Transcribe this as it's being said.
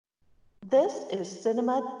This is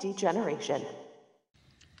Cinema Degeneration.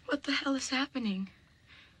 What the hell is happening?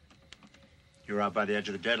 You're out by the edge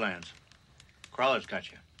of the Deadlands. Crawlers got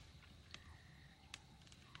you.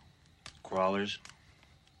 Crawlers.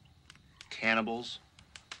 Cannibals.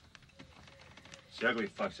 It's the ugly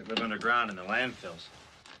fucks that live underground in the landfills.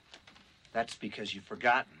 That's because you've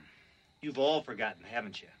forgotten. You've all forgotten,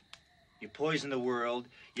 haven't you? You poisoned the world,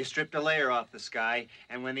 you stripped a layer off the sky,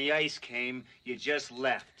 and when the ice came, you just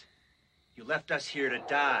left. You left us here to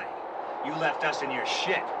die. You left us in your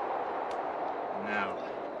shit. Now,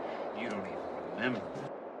 you don't even remember.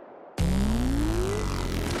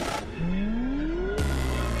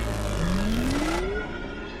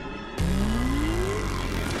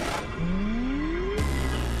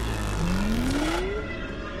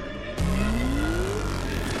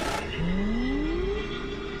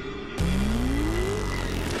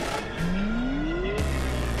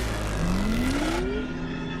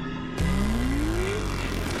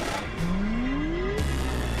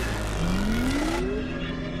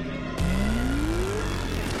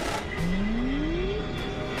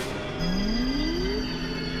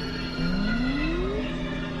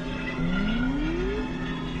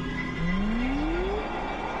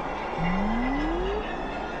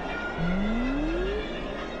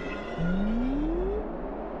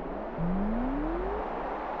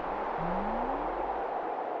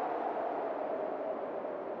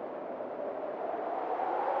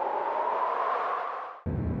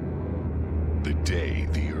 The day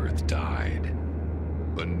the Earth died,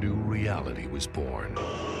 a new reality was born.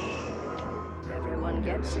 Everyone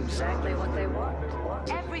gets exactly what they want.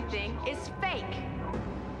 Everything is fake.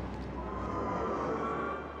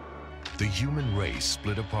 The human race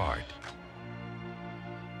split apart.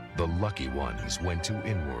 The lucky ones went to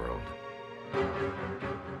Inworld.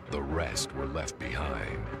 The rest were left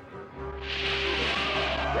behind.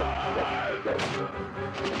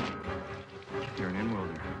 You're an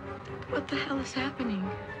Inworlder. What the hell is happening?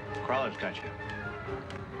 Crawlers got you.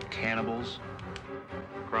 Cannibals.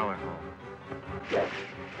 Crawler hole.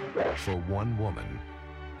 For one woman,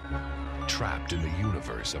 trapped in the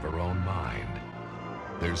universe of her own mind,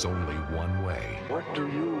 there's only one way. What do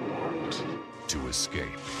you want? To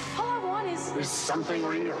escape. All I want is something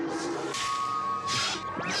real.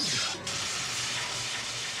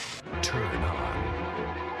 Turn on.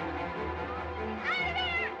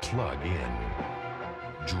 Plug in.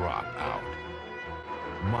 Drop out.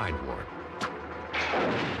 Mindwarp.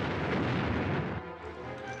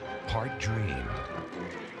 Part dream.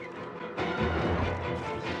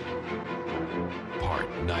 Part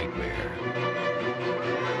nightmare.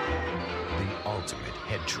 The ultimate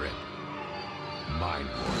head trip.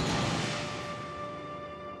 Mindwarp.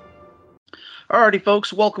 Alrighty,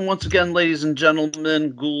 folks, welcome once again, ladies and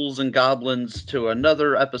gentlemen, ghouls and goblins, to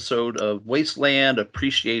another episode of Wasteland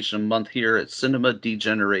Appreciation Month here at Cinema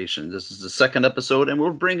Degeneration. This is the second episode, and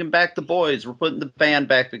we're bringing back the boys. We're putting the band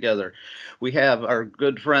back together. We have our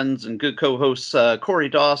good friends and good co-hosts, Korey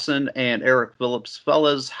Dawson and Eric Phillips.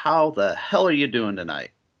 Fellas, how the hell are you doing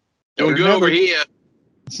tonight? Doing good over here.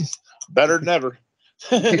 Better than ever.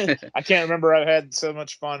 I can't remember I've had so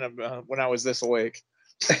much fun when I was this awake.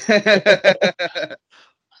 Well,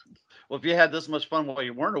 if you had this much fun while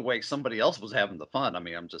you weren't awake, somebody else was having the fun. I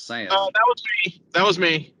mean, I'm just saying. Oh, that was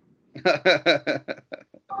me.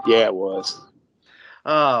 Yeah, it was.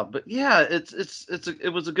 But yeah,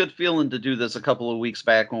 it was a good feeling to do this a couple of weeks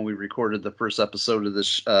back when we recorded the first episode of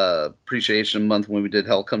this Appreciation Month when we did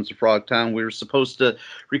Hell Comes to Frogtown. We were supposed to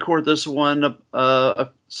record this one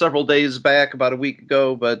several days back, about a week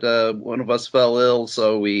ago, but one of us fell ill,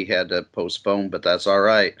 so we had to postpone, but that's all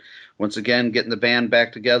right. Once again, getting the band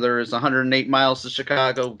back together. It's 108 miles to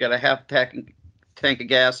Chicago. We've got a half tank of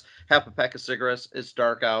gas, half a pack of cigarettes. It's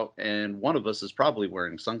dark out, and one of us is probably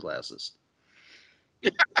wearing sunglasses.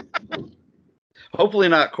 Hopefully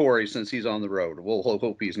not Korey, since he's on the road. We'll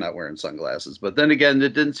hope he's not wearing sunglasses. But then again,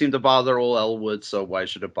 it didn't seem to bother old Elwood, so why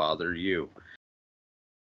should it bother you?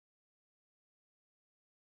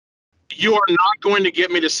 You are not going to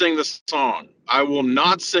get me to sing the song. I will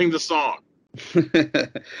not sing the song.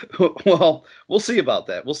 Well, we'll see about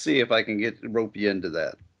that. We'll see if I can rope you into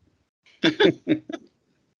that.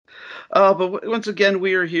 But once again,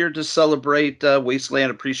 we are here to celebrate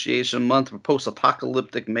Wasteland Appreciation Month for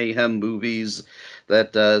post-apocalyptic mayhem movies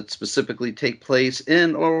that specifically take place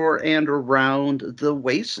in and around the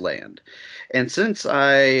Wasteland. And since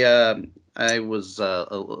I was a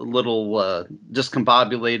little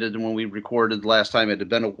discombobulated when we recorded last time, it had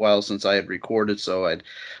been a while since I had recorded, so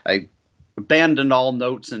I abandon all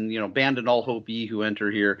notes and, abandon all hope ye who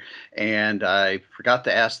enter here. And I forgot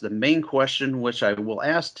to ask the main question, which I will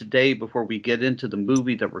ask today before we get into the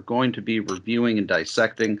movie that we're going to be reviewing and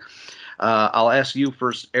dissecting. I'll ask you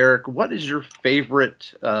first, Eric. What is your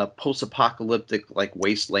favorite post-apocalyptic, like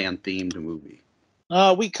Wasteland themed movie?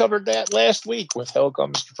 We covered that last week with Hell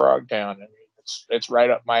Comes to Frogtown. I mean, it's right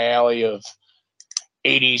up my alley of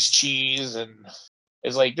 80s cheese, and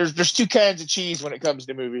it's like there's two kinds of cheese when it comes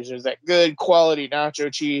to movies. There's that good quality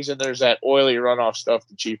nacho cheese, and there's that oily runoff stuff,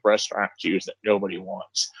 the cheap restaurant cheese that nobody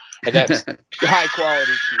wants. And that's high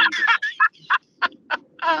quality cheese.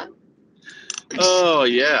 Oh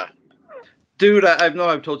yeah. Dude, I know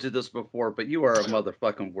I've told you this before, but you are a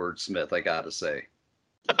motherfucking wordsmith, I gotta say.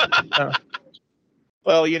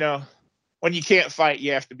 Well, when you can't fight,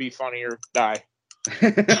 you have to be funny or die.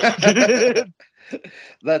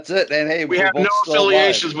 That's it. And hey, we have no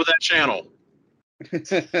affiliations with that channel.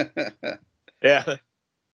 Yeah.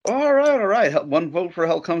 All right. One vote for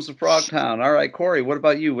Hell Comes to Frogtown. All right, Korey, what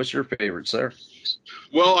about you? What's your favorite, sir?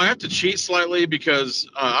 Well, I have to cheat slightly because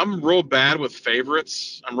I'm real bad with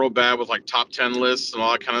favorites. I'm real bad with like top 10 lists and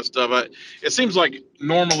all that kind of stuff. It seems like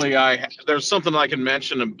normally there's something I can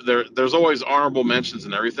mention. And there's always honorable mentions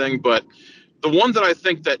and everything, but the one that I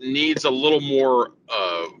think that needs a little more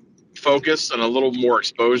focus and a little more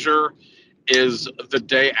exposure is The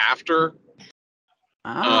Day After.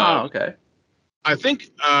 Okay. I think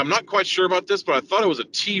I'm not quite sure about this, but I thought it was a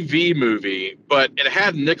TV movie, but it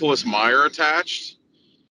had Nicholas Meyer attached,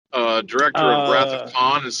 director of Wrath of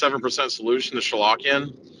Khan and 7% Solution, the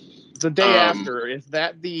Sherlockian. The Day After, is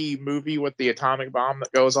that the movie with the atomic bomb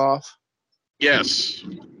that goes off? Yes.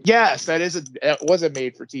 Yes, it was a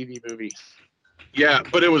made-for-TV movie. Yeah,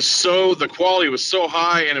 but the quality was so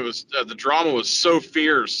high, and it was the drama was so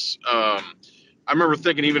fierce. I remember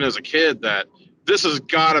thinking, even as a kid, that this has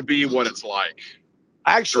got to be what it's like.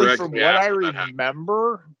 Actually, from what I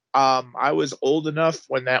remember, I was old enough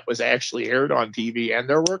when that was actually aired on TV, and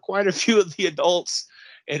there were quite a few of the adults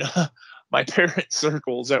in my parents'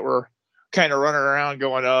 circles that were kind of running around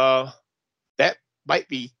going, that might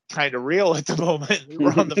be kind of real at the moment. We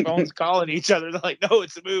were on the phones calling each other. They're like, no,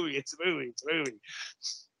 it's a movie. It's a movie. It's a movie.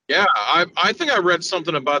 Yeah, I think I read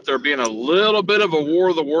something about there being a little bit of a War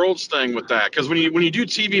of the Worlds thing with that. Because when you do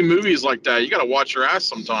TV movies like that, you got to watch your ass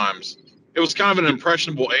sometimes. It was kind of an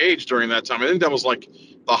impressionable age during that time. I think that was like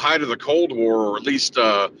the height of the Cold War, or at least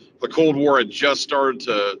the Cold War had just started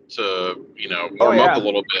to warm up a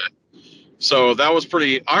little bit. So that was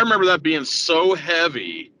pretty. I remember that being so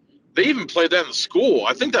heavy. They even played that in school.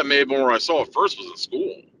 I think that may have been where I saw it first, was in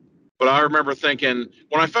school. But I remember thinking,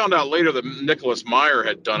 when I found out later that Nicholas Meyer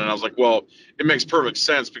had done it, I was like, well, it makes perfect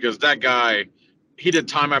sense, because that guy, he did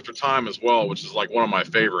Time After Time as well, which is like one of my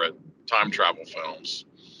favorite time travel films.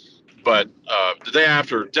 But The Day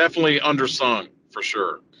After, definitely undersung for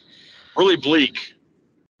sure. Really bleak.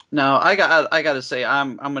 No, I got to say,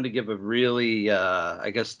 I'm going to give a really,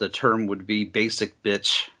 I guess the term would be basic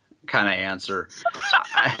bitch kind of answer.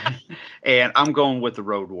 And I'm going with The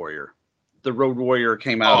Road Warrior. The Road Warrior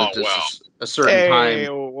came out at just a certain time.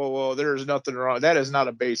 Whoa, there's nothing wrong. That is not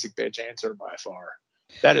a basic bitch answer by far.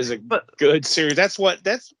 That is a good series.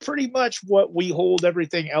 That's pretty much what we hold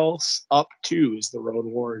everything else up to, is The Road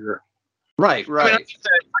Warrior. Right. I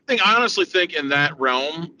honestly think in that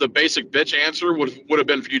realm, the basic bitch answer would have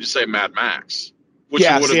been for you to say Mad Max. Which would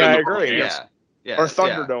have been I agree. Yeah. Or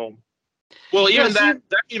Thunderdome. Yeah. Well, even that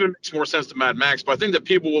even makes more sense to Mad Max, but I think that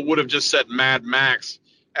people would have just said Mad Max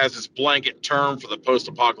as this blanket term for the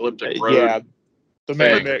post-apocalyptic road. Yeah, the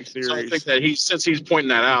Mad Max series. So I think that since he's pointing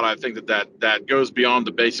that out, I think that goes beyond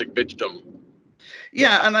the basic bitchdom.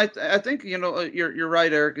 Yeah, and I think you're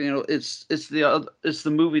right, Eric. It's the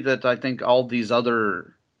movie that I think all these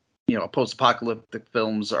other post-apocalyptic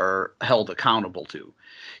films are held accountable to,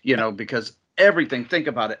 because everything. Think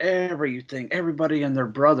about it. Everybody and their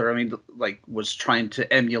brother. I mean, like, was trying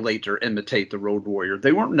to emulate or imitate the Road Warrior.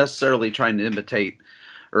 They weren't necessarily trying to imitate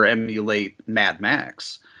or emulate Mad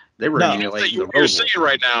Max. They were emulating the Road Warrior. You're saying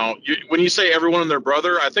right now, when you say everyone and their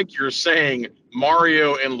brother, I think you're saying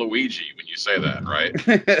Mario and Luigi when you say that, right?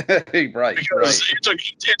 Right. Because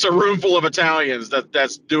it's a room full of Italians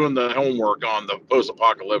that's doing the homework on the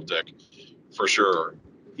post-apocalyptic, for sure.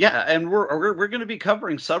 Yeah, and we're going to be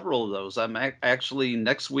covering several of those. I'm actually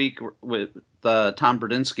next week with Tom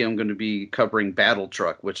Berdinsky. I'm going to be covering Battle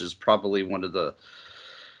Truck, which is probably one of the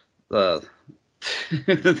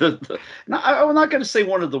I'm not going to say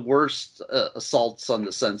one of the worst assaults on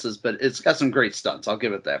the senses, but it's got some great stunts. I'll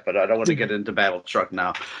give it that. But I don't want to get into Battle Truck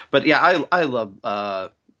now. But yeah, I love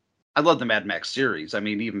I love the Mad Max series. I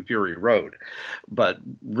mean, even Fury Road, but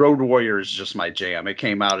Road Warrior is just my jam. It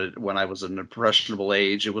came out when I was an impressionable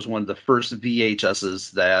age. It was one of the first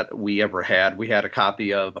VHSs that we ever had. We had a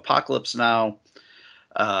copy of Apocalypse Now,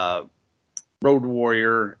 Road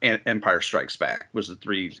Warrior, and Empire Strikes Back was the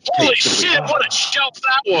three. Holy shit! What a shelf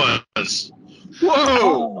that was!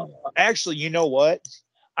 Whoa! Actually, you know what?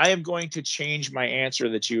 I am going to change my answer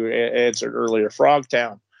that you answered earlier.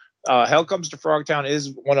 Frogtown. Hell Comes to Frogtown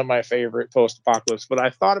is one of my favorite post-apocalypse, but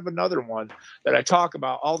I thought of another one that I talk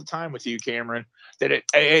about all the time with you, Cameron, that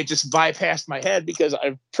it just bypassed my head because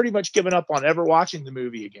I've pretty much given up on ever watching the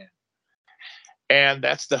movie again. And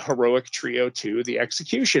that's the Heroic Trio 2, The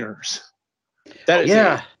Executioners. That is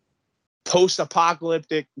a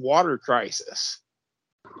post-apocalyptic water crisis.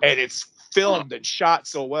 And it's filmed and shot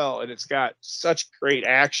so well, and it's got such great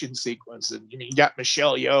action sequences. And you got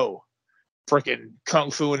Michelle Yeoh freaking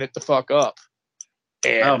kung fuing it the fuck up.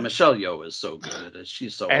 And, Michelle Yeoh is so good.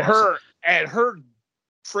 She's so and awesome. her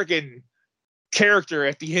freaking character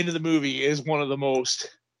at the end of the movie is one of the most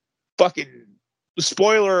fucking,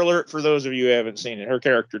 spoiler alert for those of you who haven't seen it, her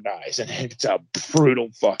character dies, and it's a brutal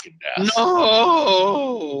fucking death.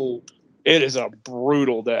 No, it is a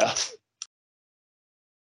brutal death.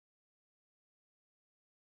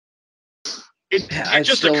 It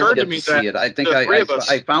just occurred to me that I think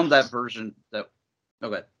I found that version.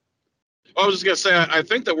 Okay. I was just gonna say I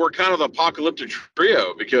think that we're kind of the apocalyptic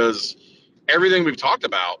trio because everything we've talked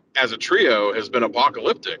about as a trio has been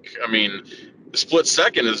apocalyptic. I mean, Split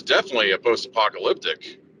Second is definitely a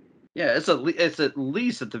post-apocalyptic. Yeah, it's at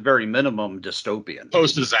least at the very minimum dystopian.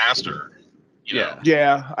 Post-disaster.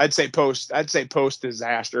 Yeah, I'd say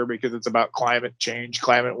post-disaster because it's about climate change,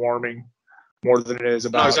 climate warming, more than it is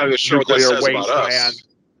about nuclear wasteland.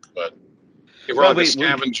 But if we're like the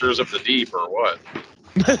scavengers of the deep or what?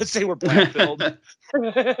 Let's say we're plant-filled.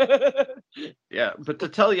 Yeah, but to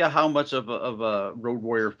tell you how much of a Road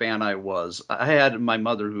Warrior fan I was, I had my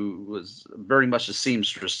mother who was very much a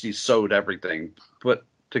seamstress. She sewed everything, put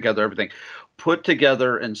together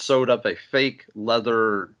and sewed up a fake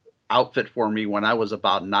leather outfit for me when I was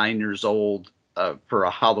about 9 years old. For a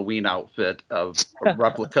Halloween outfit of a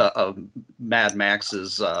replica of Mad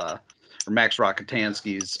Max's or Max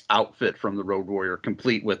Rockatansky's outfit from the Road Warrior,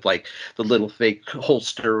 complete with like the little fake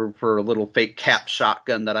holster for a little fake cap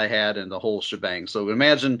shotgun that I had and the whole shebang. So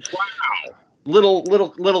imagine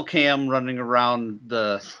little Cam running around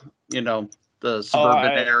the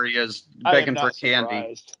suburban areas begging for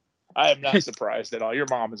candy. I am not surprised at all. Your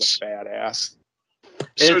mom is a badass.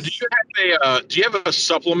 So do you have a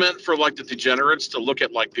supplement for like the degenerates to look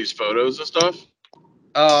at like these photos and stuff?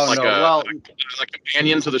 Oh, like no. Like a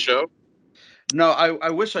companion to the show? No, I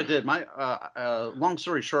wish I did. My long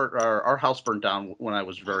story short, our house burned down when I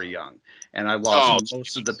was very young, and I lost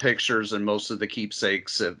most of the pictures and most of the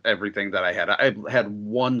keepsakes of everything that I had. I had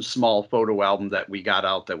one small photo album that we got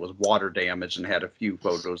out that was water damaged and had a few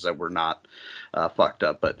photos that were not fucked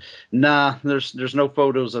up. But nah, there's no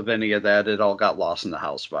photos of any of that. It all got lost in the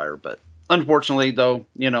house fire. But unfortunately, though,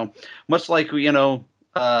 much like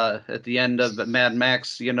at the end of Mad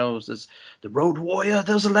Max, says the Road Warrior,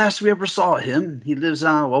 that was the last we ever saw him. He lives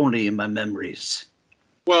now only in my memories.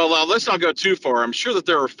 Well, let's not go too far. I'm sure that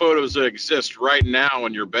there are photos that exist right now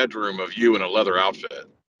in your bedroom of you in a leather outfit.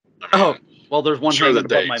 Well, there's one hanging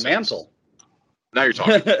above my mantle. Now you're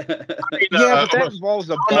talking. But that involves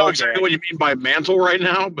a ball. I don't know exactly what you mean by mantle right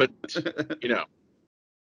now, but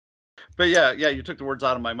But yeah, you took the words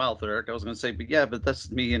out of my mouth, Eric. I was going to say, but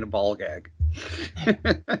that's me in a ball gag.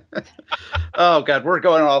 Oh God, we're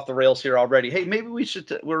going off the rails here already. Hey, maybe we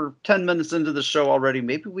should. We're 10 minutes into the show already.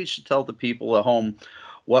 Maybe we should tell the people at home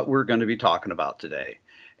what we're going to be talking about today.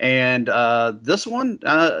 And this one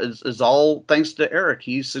is all thanks to Eric.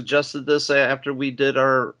 He suggested this after we did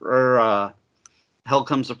our Hell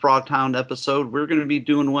Comes to Frogtown episode. We're going to be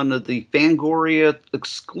doing one of the Fangoria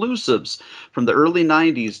exclusives from the early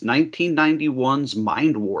 90s, 1991's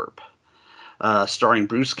Mindwarp, starring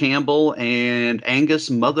Bruce Campbell and Angus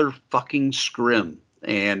motherfucking Scrimm.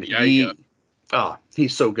 And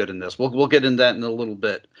he's so good in this. We'll get into that in a little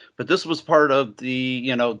bit. But this was part of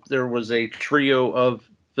the, there was a trio of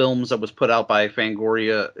films that was put out by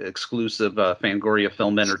Fangoria exclusive, Fangoria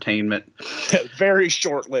Film Entertainment. Very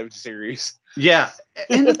short-lived series. Yeah,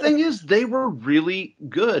 and the thing is, they were really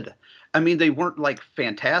good. I mean, they weren't like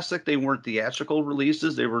fantastic. They weren't theatrical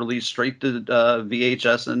releases. They were released straight to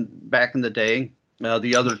VHS and back in the day.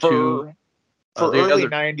 The other two for early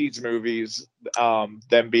 90s movies,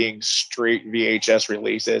 them being straight VHS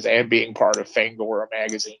releases and being part of Fangoria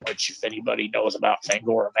magazine, which if anybody knows about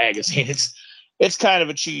Fangoria magazine, it's kind of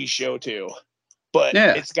a cheese show too. but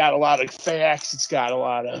it's got a lot of facts. It's got a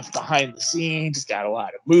lot of behind the scenes. It's got a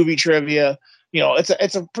lot of movie trivia. You know,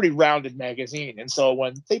 it's a pretty rounded magazine. And so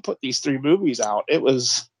when they put these 3 movies out, it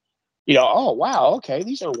was, you know, oh wow, okay,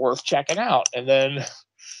 these are worth checking out. And then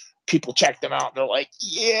people check them out and they're like,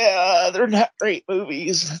 yeah, they're not great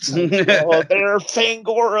movies. It's like, well, they're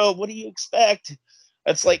Fangoria. What do you expect?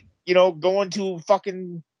 That's like, you know, going to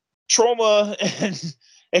fucking Trauma and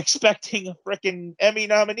expecting a freaking Emmy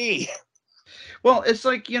nominee. Well, it's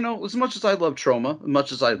like, you know, as much as I love Trauma, as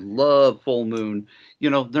much as I love Full Moon, you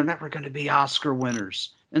know, they're never going to be Oscar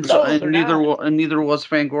winners. And so, neither was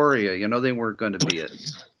Fangoria. You know, they weren't going to be it.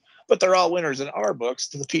 But they're all winners in our books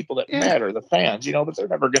to the people that matter, the fans, you know, but they're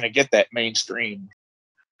never going to get that mainstream.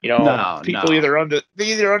 You know, people either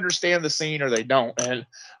understand the scene or they don't. And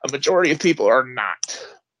a majority of people are not.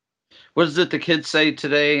 What is it the kids say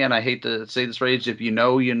today? And I hate to say this phrase, if you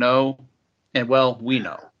know, you know. And well, we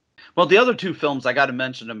know. Well, the other 2 films, I got to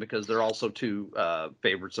mention them because they're also 2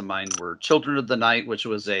 favorites of mine, were Children of the Night, which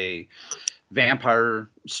was a vampire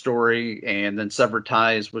story, and then Severed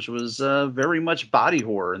Ties, which was very much body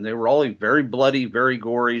horror. And they were all very bloody, very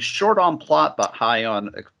gory, short on plot, but high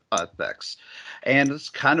on effects. And it's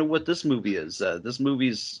kind of what this movie is. This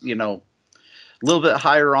movie's, you know, a little bit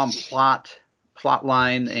higher on plot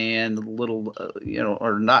line, and a little, you know,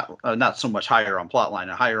 or not so much higher on plot line,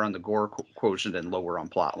 and higher on the gore quotient and lower on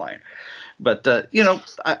plot line. But, you know,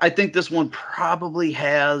 I think this one probably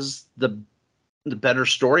has the better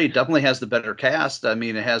story. It definitely has the better cast. I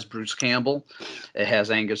mean, it has Bruce Campbell, it has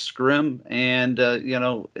Angus Scrimm, and, you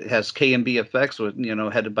know, it has KNB Efx, with, you know,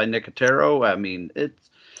 headed by Nicotero. I mean, it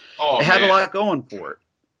had a lot going for it.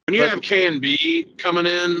 When you have KNB coming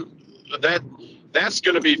in, that's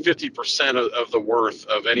going to be 50% of the worth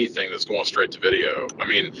of anything that's going straight to video. I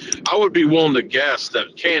mean, I would be willing to guess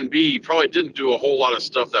that KNB probably didn't do a whole lot of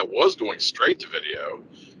stuff that was going straight to video.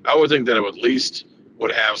 I would think that it would at least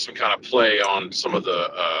would have some kind of play on some of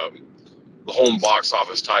the home box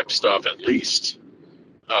office type stuff, at least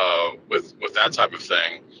with that type of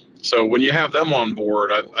thing. So when you have them on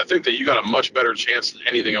board, I think that you got a much better chance than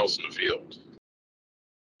anything else in the field.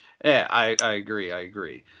 Yeah, I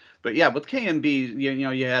agree. But yeah, with KNB, you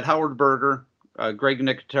know, you had Howard Berger, Greg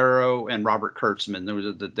Nicotero, and Robert Kurtzman.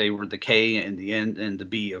 They were the K and the N and the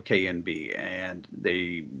B of KNB, and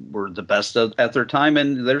they were the best at their time,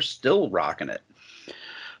 and they're still rocking it.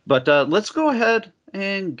 But let's go ahead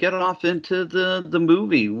and get off into the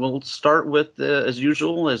movie. We'll start with, as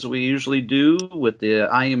usual, as we usually do, with the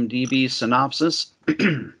IMDb synopsis.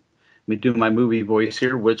 Let me do my movie voice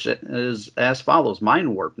here, which is as follows.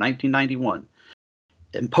 Mindwarp, 1991.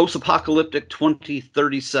 In post-apocalyptic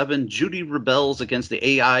 2037, Judy rebels against the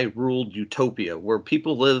AI-ruled utopia, where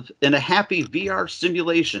people live in a happy VR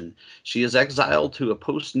simulation. She is exiled to a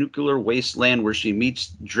post-nuclear wasteland where she meets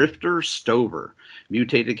Drifter Stover.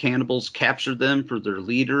 Mutated cannibals capture them for their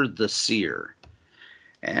leader, the Seer.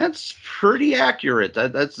 And that's pretty accurate.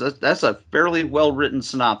 That's a fairly well-written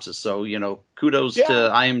synopsis. So, you know, kudos to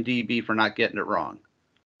IMDb for not getting it wrong.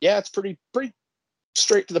 Yeah, it's pretty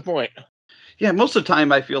straight to the point. Yeah, most of the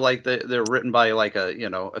time I feel like they're written by like a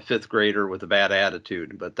 5th grader with a bad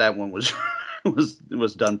attitude, but that one was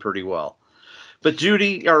was done pretty well. But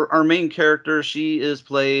Judy, our main character, she is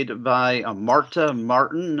played by Marta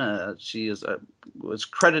Martin. She was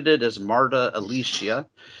credited as Marta Alicia.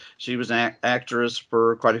 She was an actress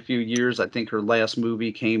for quite a few years. I think her last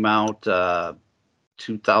movie came out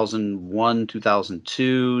 2001,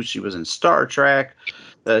 2002. She was in Star Trek,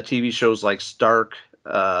 TV shows like Stark,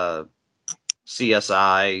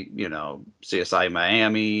 CSI, CSI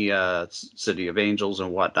Miami, City of Angels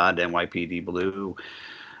and whatnot, NYPD Blue.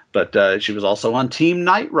 But she was also on Team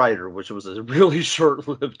Knight Rider, which was a really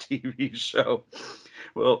short-lived TV show.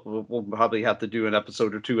 Well, we'll probably have to do an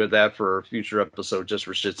episode or 2 of that for a future episode just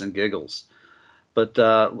for shits and giggles. But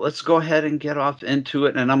let's go ahead and get off into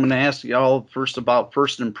it. And I'm going to ask y'all first about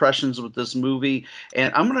first impressions with this movie.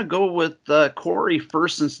 And I'm going to go with Korey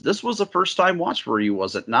first, since this was a first-time watch for you,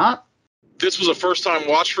 was it not? This was a first-time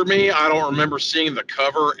watch for me. I don't remember seeing the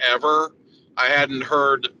cover ever. I hadn't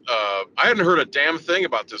heard a damn thing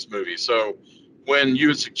about this movie. So when you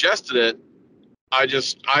had suggested it,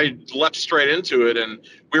 I leapt straight into it, and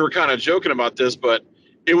we were kind of joking about this, but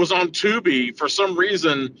it was on Tubi. For some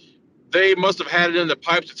reason, they must have had it in the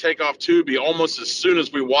pipe to take off Tubi almost as soon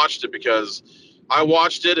as we watched it, because I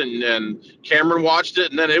watched it and Cameron watched it,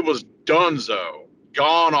 and then it was donezo,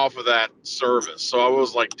 gone off of that service. So I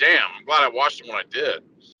was like, damn, I'm glad I watched it when I did.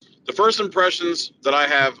 The first impressions that I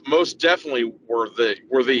have most definitely were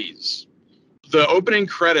these. The opening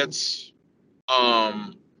credits,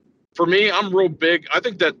 for me, I'm real big. I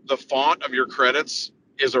think that the font of your credits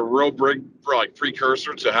is a real big like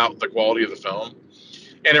precursor to how the quality of the film.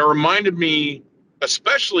 And it reminded me,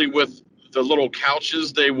 especially with the little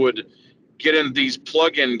couches, they would get in these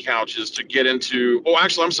plug-in couches to get into. Oh,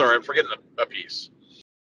 actually, I'm sorry, I'm forgetting a piece.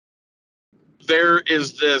 There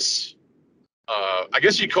is this, I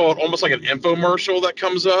guess you call it almost like an infomercial that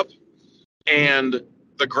comes up, and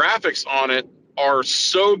the graphics on it are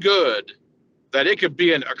so good that it could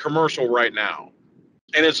be in a commercial right now.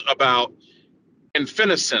 And it's about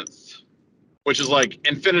Infinisynth, which is like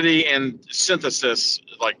infinity and synthesis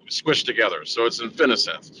like squished together. So it's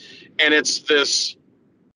Infinisynth. And it's this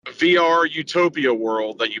VR utopia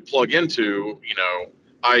world that you plug into, you know,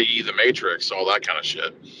 i.e. the Matrix, all that kind of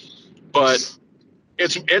shit. But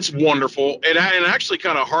it's wonderful. It actually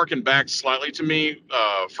kind of harkened back slightly to me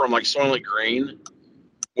from like Soylent Green,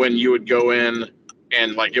 when you would go in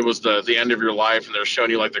and like it was the end of your life and they're showing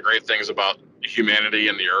you like the great things about humanity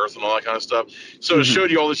and the earth and all that kind of stuff. So it showed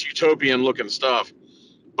you all this utopian looking stuff.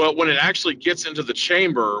 But when it actually gets into the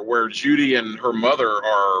chamber where Judy and her mother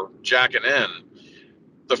are jacking in,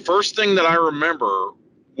 the first thing that I remember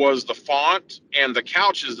was the font and the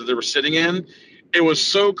couches that they were sitting in. It was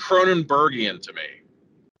so Cronenbergian to me.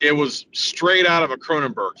 It was straight out of a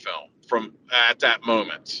Cronenberg film from at that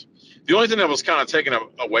moment. The only thing that was kind of taken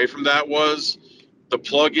away from that was the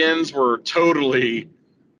plugins were totally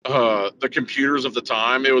the computers of the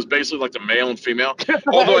time. It was basically like the male and female.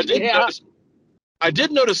 Although I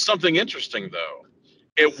did notice something interesting though.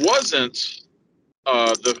 It wasn't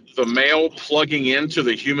the male plugging into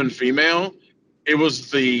the human female. It was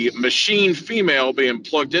the machine female being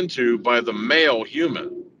plugged into by the male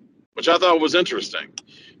human, which I thought was interesting.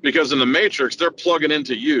 Because in the Matrix, they're plugging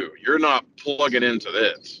into you. You're not plugging into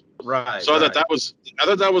this. Right. So I thought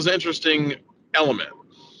that was an interesting element.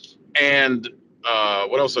 And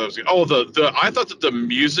what else I was? I thought that the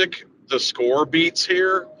music, the score beats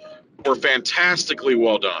here were fantastically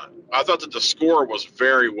well done. I thought that the score was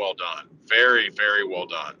very well done, very very well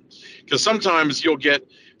done. Because sometimes you'll get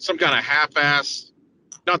some kind of half-ass,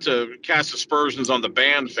 not to cast aspersions on the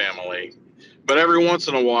band family, but every once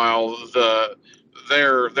in a while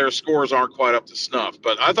their scores aren't quite up to snuff.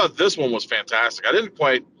 But I thought this one was fantastic. I didn't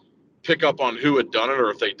quite pick up on who had done it or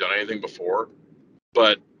if they'd done anything before,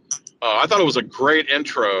 but I thought it was a great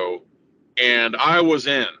intro, and I was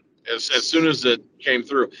in as soon as it came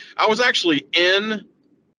through. I was actually in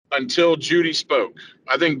until Judy spoke.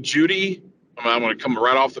 I think Judy, I'm going to come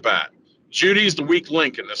right off the bat. Judy's the weak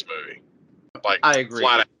link in this movie. Like, I agree.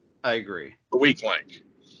 Flat out. I agree. The weak link.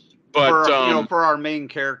 But for our main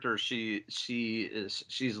character, she's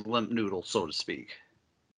limp noodle, so to speak.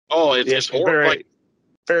 Oh, it's horrible.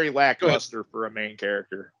 Very lackluster for a main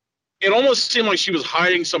character. It almost seemed like she was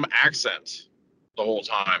hiding some accent the whole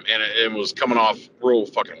time, and it was coming off real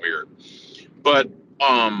fucking weird. But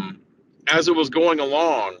as it was going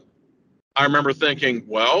along, I remember thinking,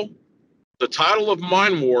 well, the title of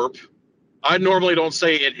Mindwarp, I normally don't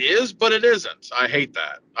say it is, but it isn't. I hate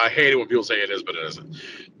that. I hate it when people say it is, but it isn't.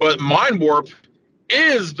 But Mindwarp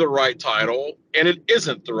is the right title, and it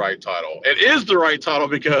isn't the right title. It is the right title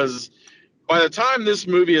because by the time this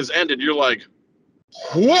movie has ended, you're like,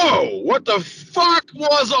 whoa, what the fuck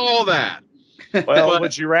was all that? Well,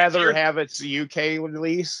 would you rather have its UK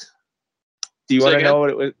release? Do you want to know what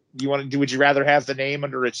it was? Would you rather have the name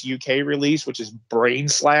under its UK release, which is Brain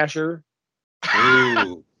Slasher?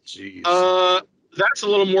 Ooh, jeez. That's a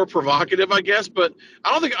little more provocative, I guess, but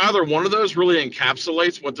I don't think either one of those really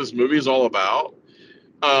encapsulates what this movie is all about.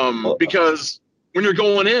 Because when you're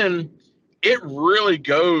going in, it really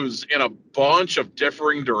goes in a bunch of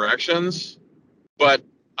differing directions. But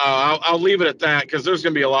I'll leave it at that because there's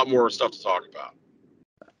going to be a lot more stuff to talk about.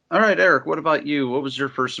 All right, Eric, what about you? What was your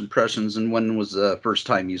first impressions, and when was the first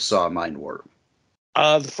time you saw Mindwarp?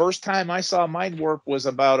 The first time I saw Mindwarp was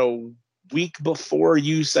about a week before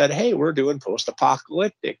you said, hey, we're doing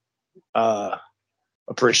Post-Apocalyptic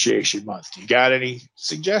Appreciation Month. You got any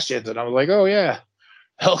suggestions? And I was like, oh, yeah.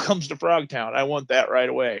 Hell Comes to Frogtown. I want that right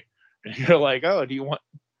away. And you're like, oh, do you want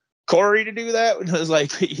Korey to do that? And I was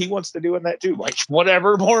like, he wants to do that too. Like,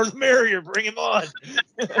 whatever, more the merrier. Bring him on.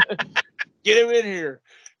 Get him in here.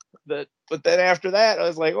 But then after that, I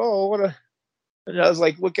was like, oh, and I was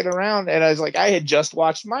like looking around, and I was like, I had just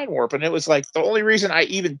watched Mindwarp, and it was like the only reason I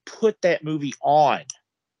even put that movie on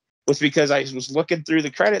was because I was looking through the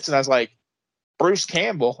credits, and I was like, Bruce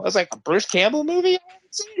Campbell. I was like, a Bruce Campbell movie? I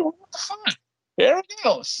haven't seen it. What the fuck? There we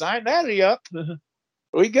go. Sign that up. There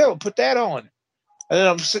we go. Put that on. And then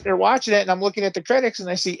I'm sitting there watching it, and I'm looking at the credits, and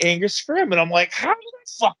I see Angus Scrimm, and I'm like, how did I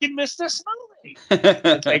fucking miss this movie?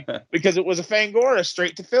 Like, because it was a Fangoria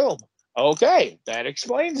straight to film. Okay, that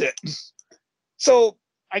explains it. So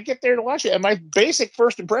I get there to watch it, and my basic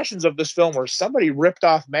first impressions of this film were somebody ripped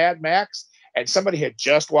off Mad Max, and somebody had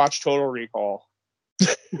just watched Total Recall.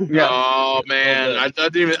 Yeah. Oh man, I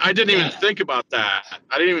didn't even think about that.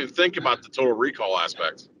 I didn't even think about the Total Recall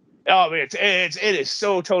aspect. Oh man, it is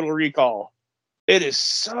so Total Recall. It is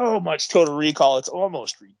so much Total Recall. It's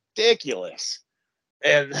almost ridiculous,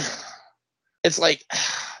 and it's like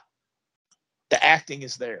the acting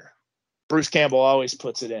is there. Bruce Campbell always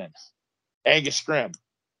puts it in. Angus Scrimm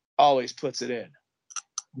always puts it in.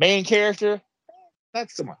 Main character, not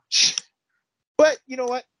so much. But you know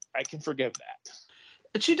what? I can forgive that.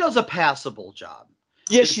 And she does a passable job.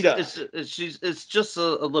 Yes, she does. It's just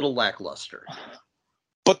a little lackluster.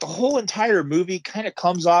 But the whole entire movie kind of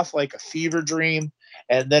comes off like a fever dream,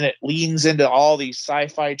 and then it leans into all these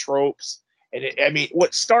sci-fi tropes. And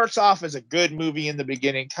what starts off as a good movie in the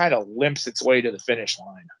beginning kind of limps its way to the finish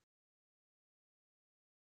line.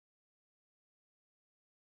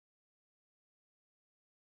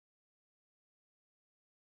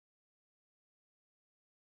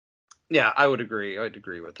 Yeah, I would agree. I'd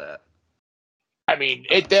agree with that. I mean,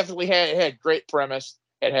 it definitely had great premise.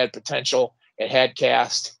 It had potential. It had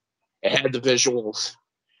cast. It had the visuals.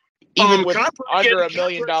 Even with under $1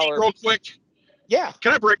 million. Real quick. Yeah.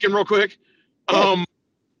 Can I break in real quick? Yeah.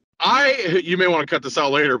 You may want to cut this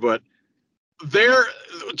out later, but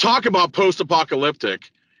talk about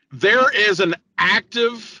post-apocalyptic. There is an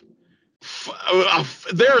active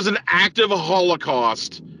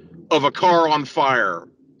holocaust of a car on fire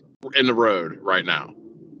in the road right now.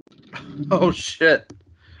 Oh shit.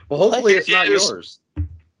 Well, hopefully it's not yours.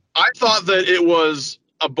 I thought that it was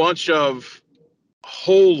a bunch of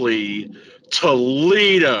holy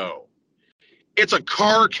Toledo. It's a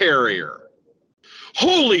car carrier.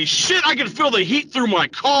 Holy shit, I can feel the heat through my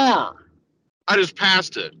car. I just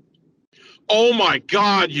passed it. Oh my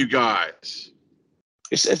God, you guys.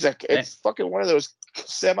 It's fucking one of those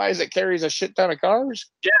semis that carries a shit ton of cars?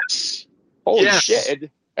 Yes. Holy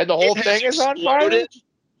shit. And the whole thing is on fire?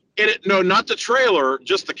 No, not the trailer,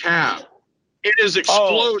 just the cab. It is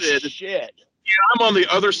exploded. Oh, shit. And I'm on the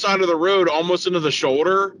other side of the road, almost into the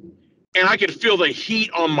shoulder, and I could feel the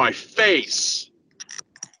heat on my face.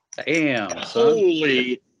 Damn, son.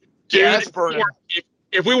 Holy. Dude, yeah, that's burning.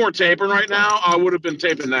 If we weren't taping right now, I would have been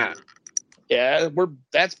taping that. Yeah,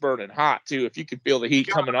 that's burning hot, too, if you could feel the heat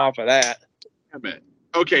coming off of that. Damn it.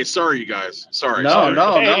 Okay, sorry, you guys. Sorry.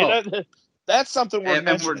 No. That's something we're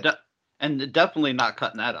mentioning. And definitely not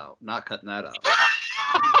cutting that out. Not cutting that out.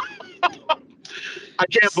 I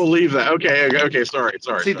can't believe that. Okay. Sorry.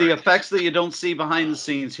 See, the effects that you don't see behind the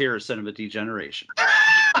scenes here is Cinema Degeneration.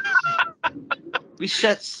 We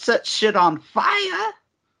set shit on fire.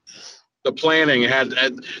 The planning you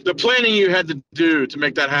had to do to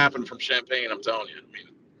make that happen from Champagne, I'm telling you.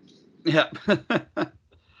 Yeah.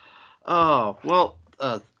 Oh, well,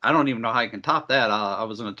 I don't even know how I can top that. I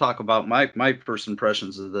was going to talk about my first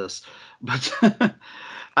impressions of this, but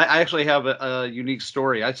I actually have a unique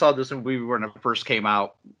story. I saw this movie when it first came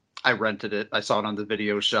out. I rented it. I saw it on the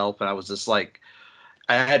video shelf, and I was just like,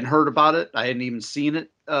 I hadn't heard about it. I hadn't even seen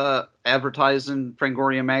it advertised in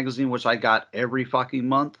Fangoria magazine, which I got every fucking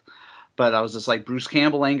month. But I was just like, Bruce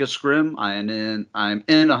Campbell, Angus Scrimm, I'm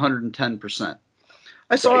in 110%.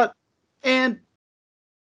 I saw it, and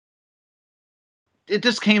it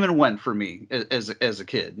just came and went for me as a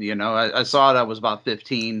kid. You know, I saw it. I was about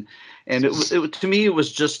 15, and it to me it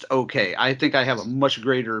was just okay. I think I have a much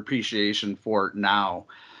greater appreciation for it now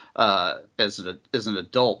as an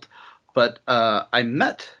adult. But I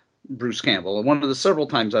met Bruce Campbell. One of the several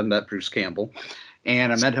times I met Bruce Campbell,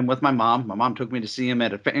 and I met him with my mom. My mom took me to see him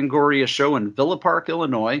at a Fangoria show in Villa Park,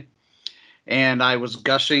 Illinois. And I was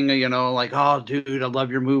gushing, you know, like, oh, dude, I love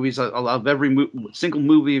your movies. I love every single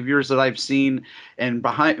movie of yours that I've seen. And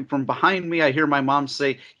from behind me, I hear my mom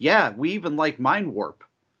say, yeah, we even like Mindwarp.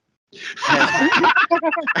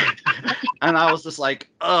 And I was just like,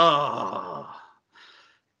 oh,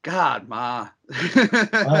 God, Ma.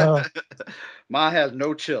 Ma has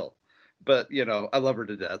no chill. But, you know, I love her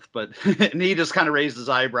to death. But and he just kind of raised his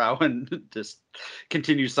eyebrow and just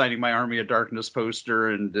continued signing my Army of Darkness poster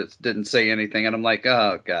and just didn't say anything. And I'm like,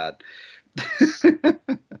 oh, God.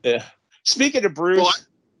 Yeah. Speaking of Bruce,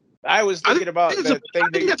 I was thinking about that thing. I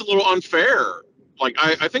think that's a little unfair. Like,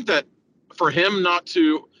 I think that for him not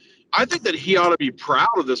to, I think that he ought to be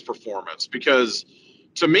proud of this performance because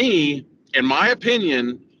to me, in my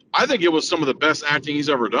opinion, I think it was some of the best acting he's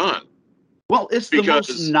ever done. Well, it's the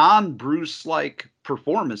most non-Bruce-like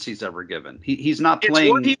performance he's ever given. He's not playing.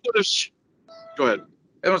 It's what he would have. Go ahead.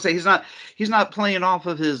 I don't say he's not playing off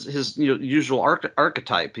of his usual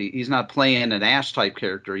archetype. He's not playing an Ash type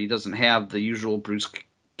character. He doesn't have the usual Bruce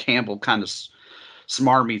Campbell kind of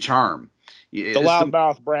smarmy charm. The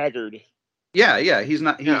loudmouth braggart. Yeah, he's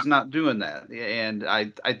not doing that. And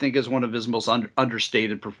I think is one of his most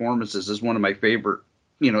understated performances. Is one of my favorite,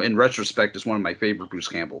 in retrospect, is one of my favorite Bruce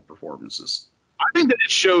Campbell performances. I think that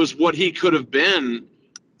it shows what he could have been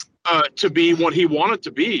to be what he wanted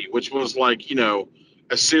to be, which was like,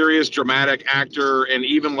 a serious dramatic actor and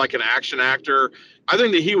even like an action actor. I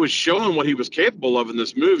think that he was showing what he was capable of in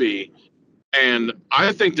this movie. And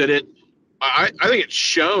I think that I think it's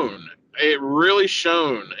shown. It really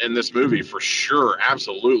shone in this movie for sure.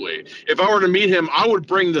 Absolutely. If I were to meet him, I would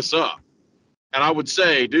bring this up and I would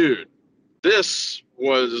say, dude, this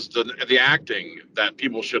was the acting that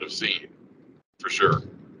people should have seen for sure.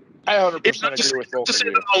 I 100% agree with both of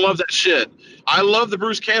you. I love that shit. I love the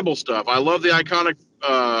Bruce Campbell stuff. I love the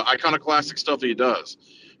iconoclastic stuff that he does.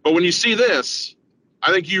 But when you see this,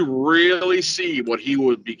 I think you really see what he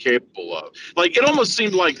would be capable of. Like, it almost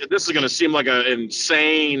seemed like this is going to seem like an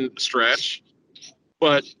insane stretch.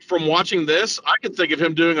 But from watching this, I could think of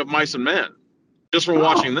him doing Of Mice and Men just from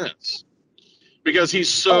watching this. Because he's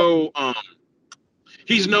so...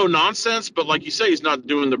 he's no nonsense, but like you say, he's not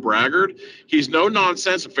doing the braggart. He's no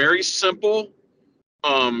nonsense, very simple.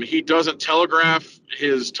 He doesn't telegraph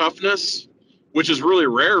his toughness, which is really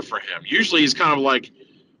rare for him. Usually he's kind of like,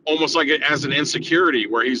 almost like as an insecurity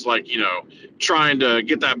where he's like, trying to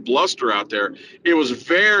get that bluster out there. It was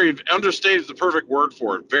very understated, is the perfect word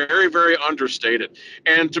for it. Very, very understated.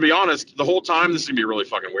 And to be honest, the whole time, this is going to be really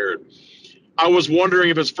fucking weird. I was wondering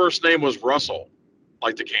if his first name was Russell,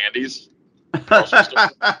 like the candies. I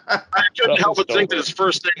couldn't help but think that his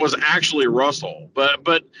first name was actually Russell, but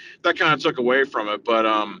that kind of took away from it. But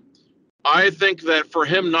I think that for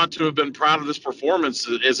him not to have been proud of this performance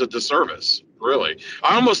is a disservice, really.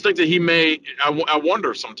 I almost think that he may, I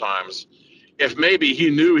wonder sometimes if maybe he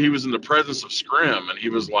knew he was in the presence of Scrimm and he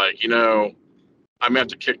was like, I may have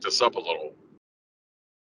to kick this up a little.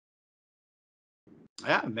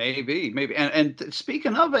 Yeah, maybe. And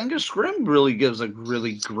speaking of, Angus Scrimm really gives a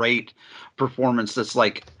really great performance that's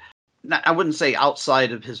like, I wouldn't say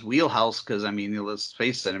outside of his wheelhouse, because, let's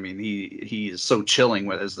face it, he is so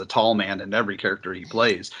chilling as the tall man in every character he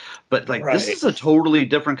plays. But, This is a totally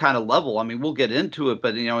different kind of level. We'll get into it,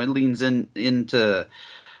 but, it leans into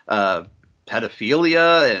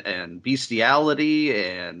pedophilia and bestiality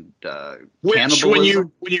and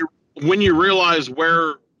cannibalism. When you realize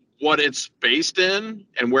what it's based in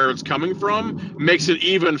and where it's coming from, makes it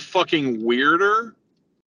even fucking weirder.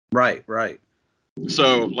 Right.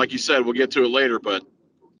 So, like you said, we'll get to it later, but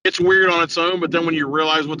it's weird on its own. But then when you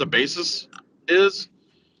realize what the basis is,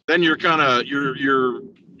 then you're kind of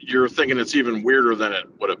you're thinking it's even weirder than it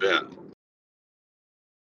would have been.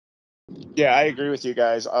 Yeah, I agree with you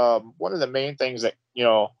guys. One of the main things that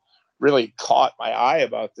really caught my eye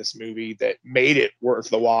about this movie that made it worth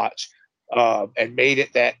the watch, and made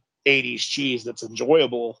it that 80s cheese that's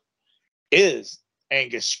enjoyable, is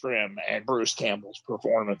Angus Scrimm and Bruce Campbell's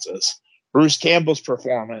performances. Bruce Campbell's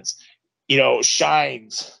performance,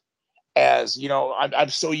 shines as, I'm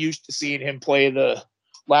so used to seeing him play the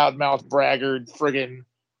loudmouth braggart, friggin'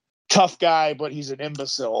 tough guy, but he's an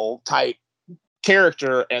imbecile type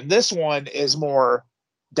character. And this one is more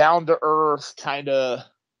down to earth, kind of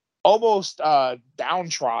almost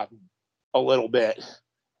downtrodden a little bit.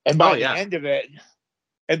 And by the end of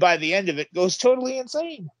it, goes totally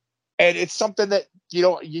insane. And it's something that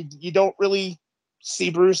you don't really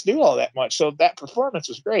see Bruce do all that much. So that performance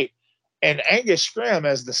was great. And Angus Scrimm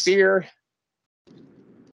as the Seer,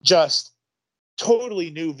 just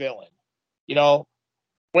totally new villain.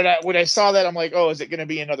 When I saw that, I'm like, oh, is it going to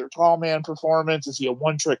be another tall man performance? Is he a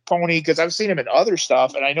one-trick pony? Because I've seen him in other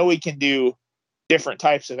stuff, and I know he can do different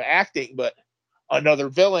types of acting, but another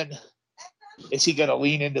villain, is he going to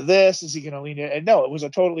lean into this? Is he going to lean in? And no, it was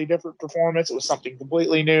a totally different performance. It was something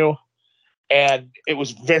completely new, and it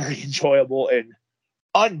was very enjoyable and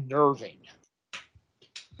unnerving.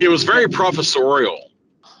 It was very professorial.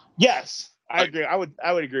 Yes, I agree. I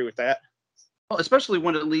would agree with that. Well, especially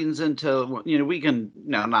when it leans into, we can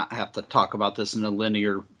now not have to talk about this in a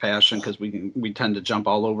linear fashion because we tend to jump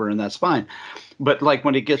all over, and that's fine. But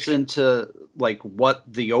when it gets into what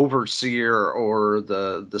the overseer or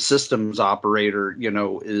the systems operator,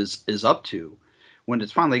 is up to, when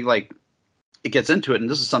it's finally it gets into it, and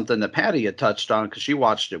this is something that Patty had touched on because she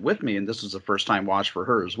watched it with me, and this was the first time watch for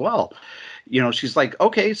her as well. She's like,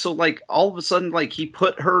 okay, so all of a sudden, he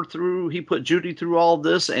put Judy through all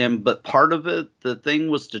this, but part of it, the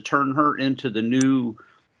thing was to turn her into the new,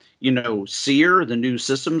 Seer, the new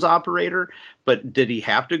systems operator. But did he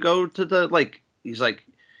have to go to the he's like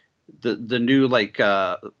the new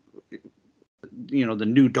the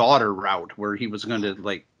new daughter route where he was going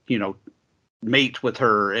to mate with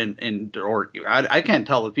her or I can't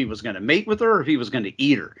tell if he was going to mate with her or if he was going to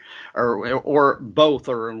eat her or both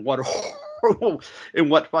or in what in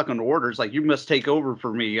what fucking orders, you must take over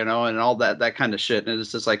for me, and all that kind of shit. And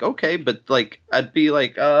it's just okay, but I'd be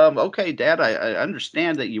okay, Dad, I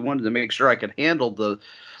understand that you wanted to make sure I could handle the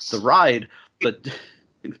ride, but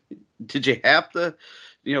did you have to,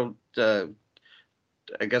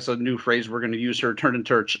 I guess a new phrase we're going to use here, turn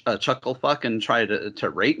into a chuckle fuck and try to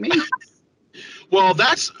rape me? Well,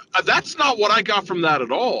 that's not what I got from that at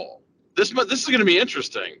all. This is going to be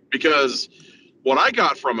interesting, because what I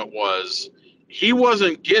got from it was he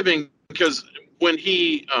wasn't giving, because when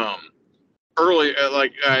he early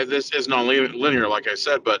this is non-linear, like I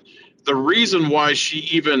said, but the reason why she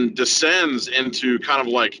even descends into kind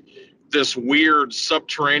of this weird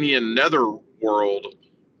subterranean nether world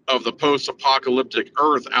of the post-apocalyptic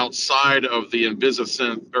Earth outside of the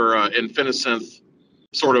Infinisynth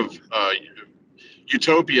sort of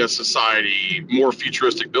utopia society, more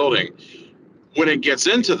futuristic building. When it gets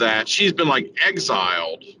into that, she's been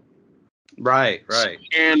exiled. Right.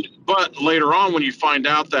 But later on, when you find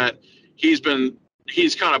out that he's kind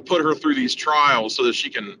of put her through these trials so that she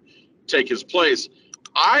can take his place,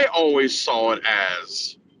 I always saw it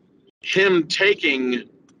as him taking,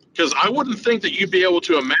 because I wouldn't think that you'd be able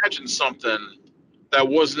to imagine something that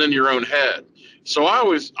wasn't in your own head. So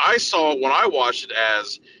I saw it when I watched it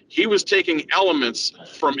as he was taking elements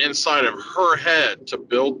from inside of her head to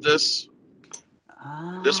build this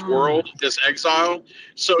world, this exile.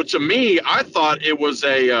 So to me, I thought it was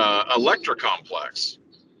a Electra complex,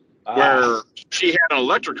 where she had an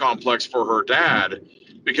Electra complex for her dad,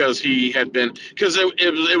 because he had been, because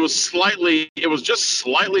it was just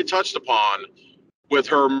slightly touched upon with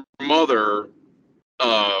her mother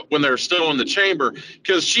when they're still in the chamber,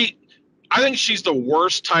 because I think she's the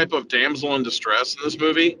worst type of damsel in distress in this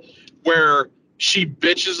movie, where she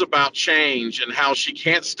bitches about change and how she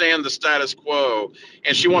can't stand the status quo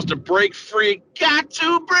and she wants to break free. Got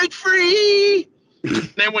to break free. And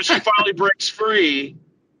then when she finally breaks free,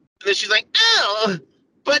 then she's like, oh,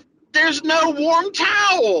 but there's no warm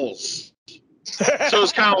towels. So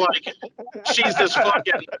it's kind of she's this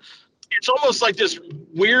fucking, it's almost like this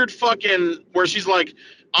weird fucking, where she's like,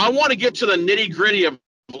 I want to get to the nitty gritty of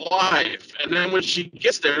life. And then when she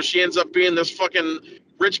gets there, she ends up being this fucking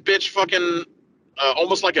rich bitch fucking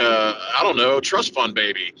almost like trust fund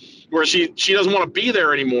baby, where she doesn't want to be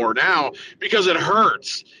there anymore now because it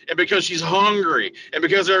hurts and because she's hungry and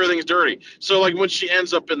because everything's dirty. So when she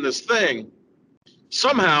ends up in this thing,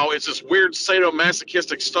 somehow it's this weird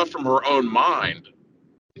sadomasochistic stuff from her own mind.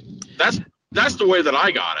 That's the way that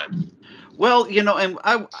I got it. Well, and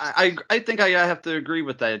I think I have to agree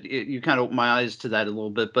with that. You kind of opened my eyes to that a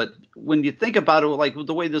little bit. But when you think about it,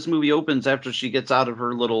 the way this movie opens after she gets out of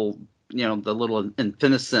her little, the little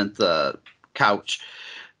Infinisynth couch,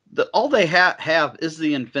 all they have is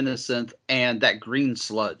the Infinisynth and that green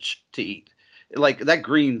sludge to eat. That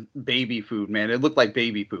green baby food, man. It looked like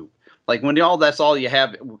baby poop. When that's all you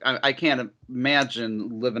have, I can't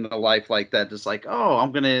imagine living a life like that. Just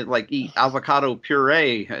I'm going to eat avocado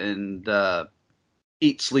puree and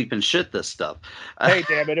eat, sleep, and shit this stuff. Hey,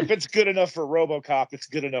 damn it. If it's good enough for RoboCop, it's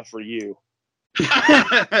good enough for you.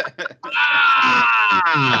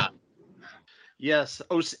 Yes,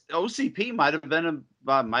 OCP might have been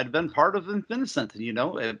part of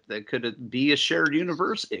Infinisynth. Could it be a shared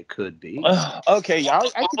universe? It could be. Okay, I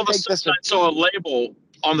can take this. I saw a label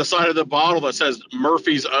on the side of the bottle that says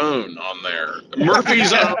Murphy's Own on there.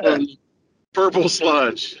 Murphy's Own purple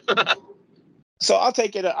sludge. So I'll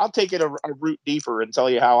take it a root deeper and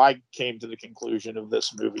tell you how I came to the conclusion of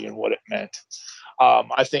this movie and what it meant.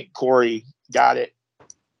 I think Korey got it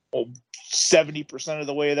 70% of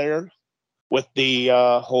the way there with the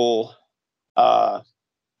whole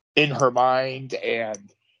in her mind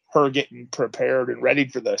and her getting prepared and ready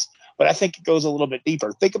for this. But I think it goes a little bit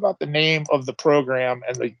deeper. Think about the name of the program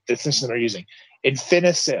and the definition they're using.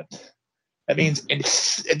 Infinisynth. That means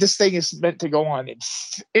this thing is meant to go on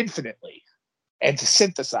infinitely and to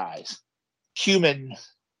synthesize human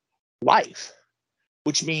life,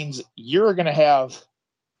 which means you're going to have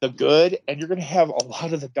the good and you're going to have a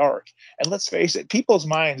lot of the dark. And let's face it, people's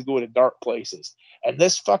minds go to dark places. And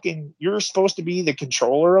you're supposed to be the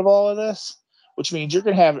controller of all of this, which means you're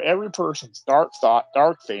going to have every person's dark thought,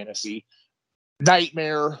 dark fantasy,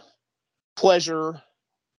 nightmare, pleasure,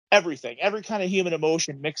 everything, every kind of human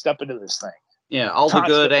emotion mixed up into this thing. Yeah, all the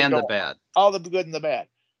good and the bad. All the good and the bad.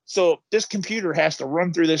 So this computer has to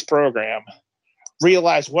run through this program,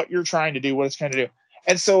 realize what you're trying to do, what it's trying to do.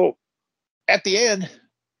 And so at the end,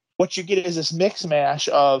 what you get is this mix mash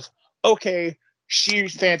of, okay, she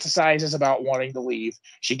fantasizes about wanting to leave.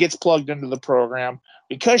 She gets plugged into the program.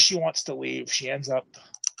 Because she wants to leave, she ends up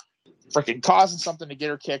freaking causing something to get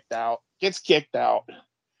her kicked out, gets kicked out,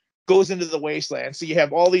 goes into the wasteland. So you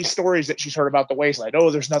have all these stories that she's heard about the wasteland.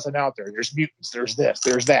 Oh, there's nothing out there. There's mutants. There's this.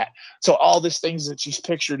 There's that. So all these things that she's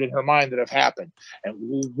pictured in her mind that have happened. And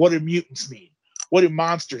what do mutants mean? What do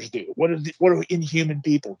monsters do? What do inhuman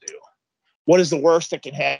people do? What is the worst that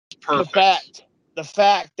can happen? The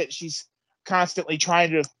fact that she's constantly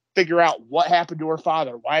trying to figure out what happened to her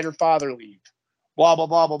father. Why did her father leave? Blah, blah,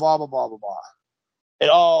 blah, blah, blah, blah, blah, blah, blah. It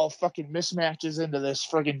all fucking mismatches into this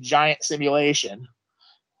friggin' giant simulation.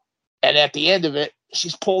 And at the end of it,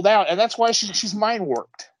 she's pulled out. And that's why she's mind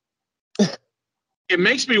warped. It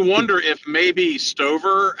makes me wonder if maybe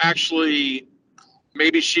Stover actually,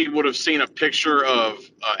 maybe she would have seen a picture of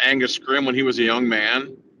Angus Scrimm when he was a young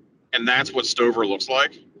man. And that's what Stover looks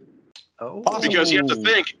like. Oh, because you have to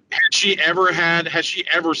think: has she ever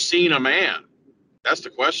seen a man? That's the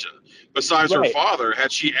question. Besides her father,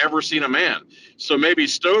 had she ever seen a man? So maybe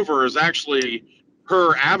Stover is actually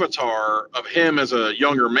her avatar of him as a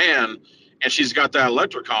younger man, and she's got that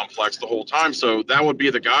Electra complex the whole time. So that would be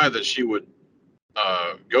the guy that she would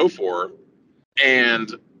go for.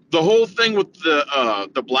 And the whole thing with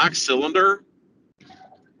the black cylinder,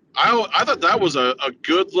 I thought that was a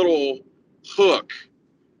good little hook.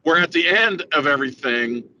 Where at the end of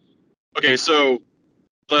everything, okay, so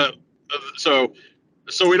we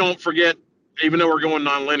don't forget, even though we're going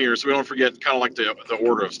non-linear, so we don't forget kind of like the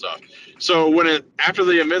order of stuff. So when after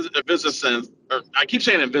the Invitasynth, or I keep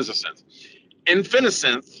saying Invitasynth,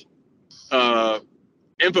 Infinisynth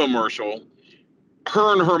infomercial,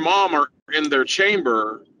 her and her mom are in their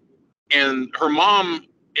chamber, and her mom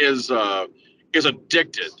is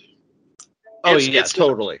addicted. Oh, yes,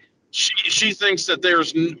 totally. She thinks that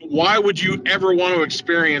why would you ever want to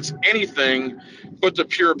experience anything but the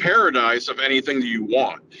pure paradise of anything that you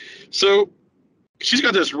want? So she's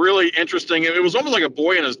got this really interesting, it was almost like a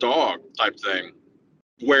boy and his dog type thing,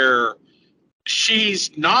 where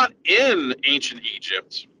she's not in ancient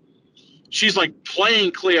Egypt. She's like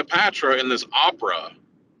playing Cleopatra in this opera.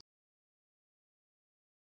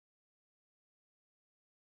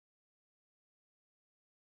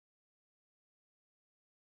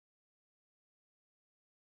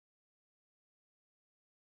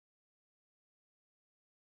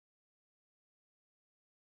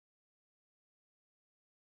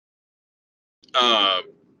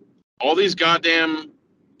 All these goddamn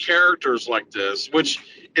characters like this, which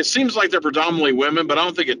it seems like they're predominantly women, but I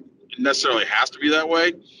don't think it necessarily has to be that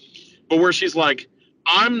way. But where she's like,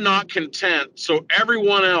 I'm not content, so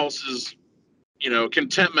everyone else's,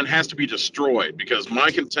 contentment has to be destroyed because my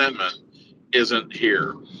contentment isn't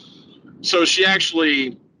here. So she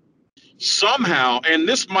actually somehow, and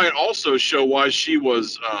this might also show why she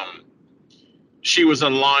was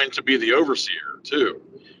in line to be the overseer too,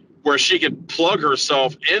 where she could plug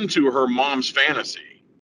herself into her mom's fantasy.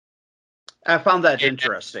 I found that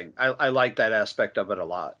interesting. I like that aspect of it a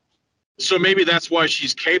lot. So maybe that's why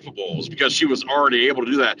she's capable, is because she was already able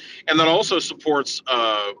to do that. And that also supports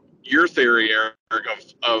your theory, Eric,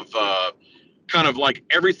 of kind of like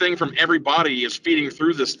everything from everybody is feeding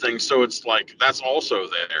through this thing. So it's like, that's also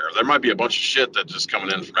there. There might be a bunch of shit that's just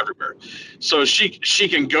coming in from everywhere. So she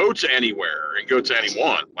can go to anywhere and go to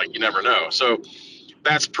anyone. Like, you never know. So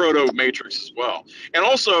that's proto-Matrix as well. And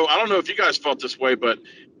also, I don't know if you guys felt this way, but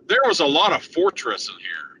there was a lot of Fortress in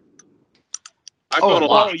here. I felt a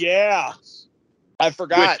lot. Oh, yeah. I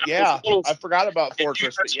forgot. I forgot about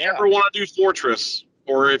Fortress. If you ever want to do Fortress,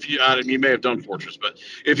 or if you may have done Fortress, but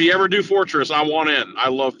if you ever do Fortress, I want in. I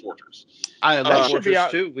love Fortress. I love Fortress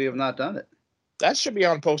too. We have not done it. That should be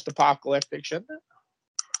on Post-Apocalyptic, shouldn't it?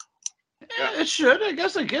 Yeah, it should. I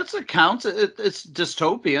guess it counts. It's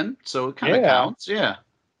dystopian, so it kind of counts. Yeah.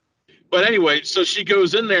 But anyway, so she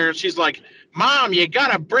goes in there and she's like, "Mom, you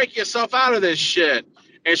gotta break yourself out of this shit."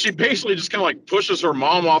 And she basically just kind of like pushes her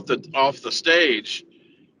mom off the stage.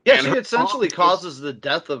 Yeah, she essentially causes the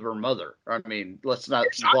death of her mother. I mean, let's not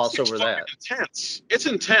gloss over that. Intense. It's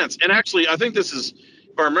intense. And actually, I think this is,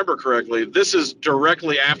 if I remember correctly, this is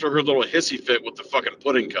directly after her little hissy fit with the fucking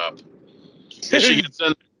pudding cup. And she gets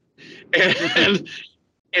in. And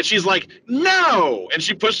she's like, no! And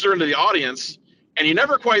she pushes her into the audience, and you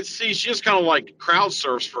never quite see, she just kind of like crowd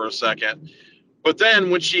surfs for a second. But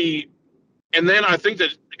then and then I think that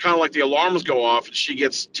kind of like the alarms go off, and she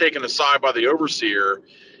gets taken aside by the overseer,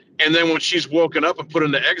 And then when she's woken up and put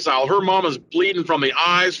into exile, her mom is bleeding from the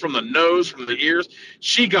eyes, from the nose, from the ears.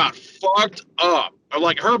 She got fucked up.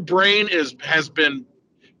 Like, her brain has been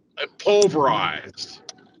pulverized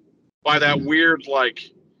by that weird, like,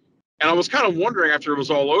 and I was kind of wondering after it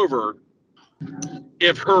was all over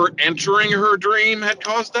if her entering her dream had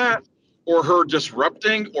caused that, or her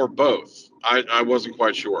disrupting, or both. I wasn't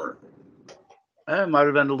quite sure. It might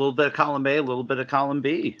have been a little bit of column A, a little bit of column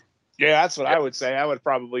B. Yeah, that's what I would say. I would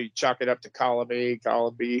probably chalk it up to column A,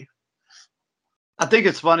 column B. I think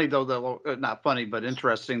it's funny though, not funny, but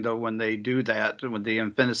interesting though, when they do that, when the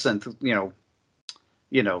Infinite,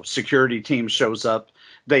 security team shows up,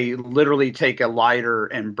 they literally take a lighter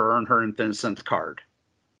and burn her Infinite card.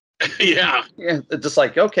 Yeah. It's just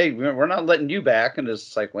like, okay, we're not letting you back, and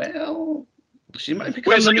it's like, well, she might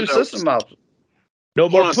become the new system up. No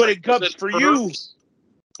more pudding cups for you.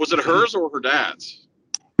 Was it hers or her dad's?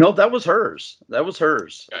 No, that was hers. That was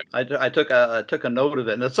hers. Okay. I took a note of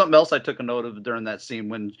it, and that's something else I took a note of during that scene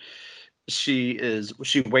when she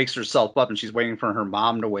wakes herself up and she's waiting for her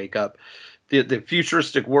mom to wake up. The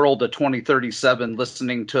futuristic world of 2037,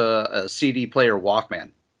 listening to a CD player Walkman.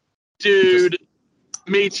 Dude,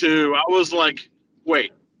 me too. I was like,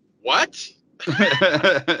 wait, what?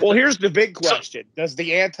 Well, here's the big question: does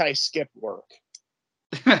the anti-skip work?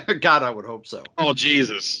 God, I would hope so. Oh,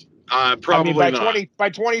 Jesus. Probably not. By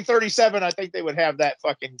 2037, I think they would have that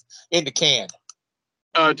fucking in the can.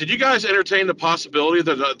 Did you guys entertain the possibility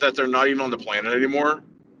that they're not even on the planet anymore?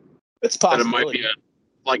 It's possible. That it might be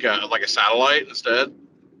like a satellite instead?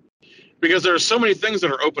 Because there are so many things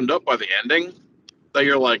that are opened up by the ending that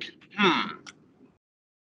you're like, I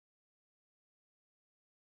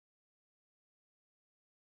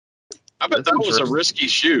bet that was a risky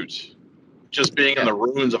shoot, just being in the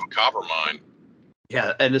ruins of a copper mine.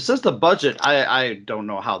 Yeah, and it says the budget. I don't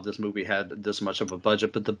know how this movie had this much of a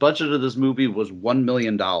budget, but the budget of this movie was $1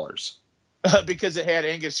 million. Because it had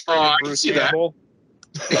Angus and Bruce Campbell.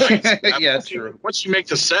 Yeah, true. Once you make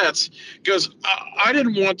the sets, because I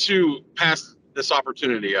didn't want to pass this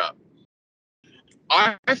opportunity up.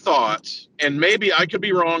 I thought, and maybe I could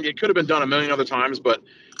be wrong, it could have been done a million other times, but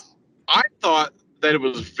I thought that it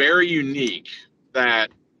was very unique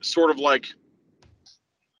that sort of like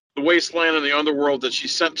the wasteland and the underworld that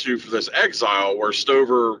she's sent to for this exile where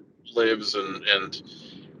Stover lives and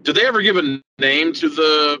did they ever give a name to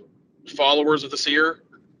the followers of the Seer?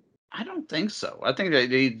 I don't think so. I think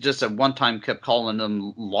they just at one time kept calling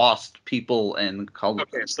them lost people and called.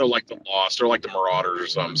 Okay, so like the lost or like the marauders or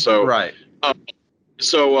something. So right. I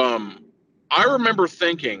remember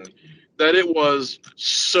thinking that it was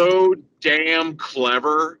so damn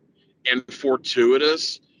clever and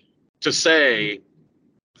fortuitous to say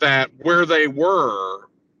that where they were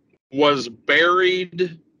was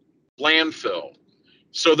buried landfill.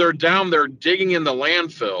 So they're down there digging in the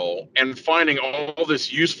landfill and finding all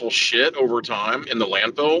this useful shit over time in the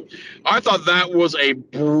landfill. I thought that was a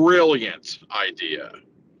brilliant idea.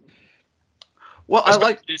 Well, I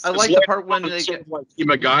like the part when they get like he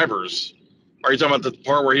MacGyvers. Are you talking about the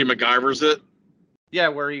part where he MacGyvers it? Yeah,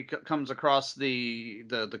 where he comes across the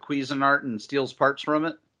Cuisinart and steals parts from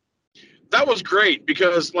it. That was great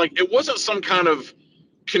because like it wasn't some kind of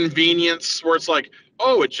convenience where it's like,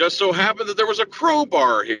 oh, it just so happened that there was a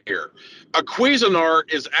crowbar here. A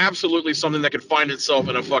Cuisinart is absolutely something that could find itself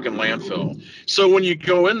in a fucking landfill. So when you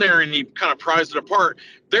go in there and you kind of prise it apart,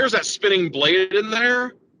 there's that spinning blade in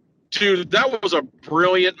there. Dude, that was a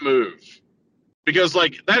brilliant move. Because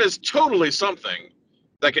like that is totally something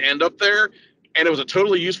that could end up there, and it was a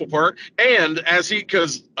totally useful part. And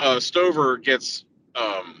because Stover gets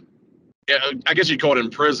I guess you'd call it in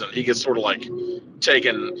prison. He gets sort of like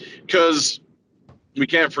taken because we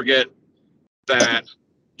can't forget that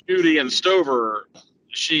Judy and Stover,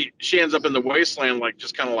 she ends up in the wasteland, like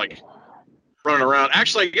just kind of like running around.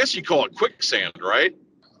 Actually, I guess you call it quicksand, right?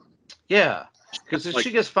 Yeah, because like,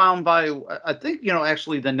 she gets found by, I think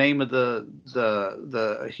actually the name of the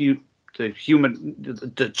human,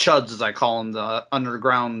 the chuds as I call them, the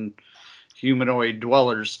underground humanoid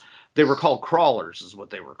dwellers. They were called crawlers, is what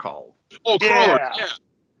they were called. Oh, crawlers, yeah.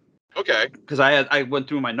 Okay. Because I went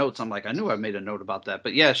through my notes. I'm like, I knew I made a note about that.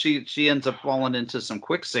 But yeah, she ends up falling into some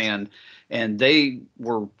quicksand, and they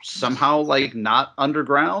were somehow like not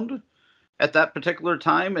underground at that particular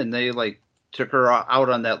time, and they like took her out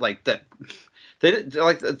on that like that. They didn't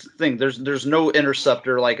like the thing. There's no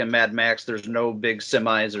interceptor like in Mad Max. There's no big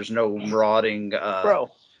semis. There's no marauding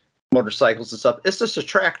motorcycles and stuff. It's just a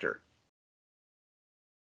tractor.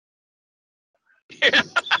 Yeah.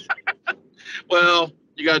 Well,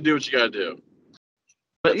 you got to do what you got to do.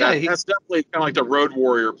 But yeah, that's definitely kind of like the Road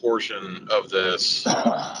Warrior portion of this.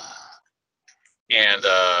 And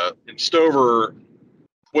Stover,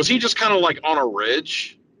 was he just kind of like on a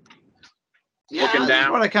ridge, looking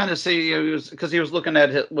down? What I kind of see, because he was looking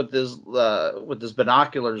at it with his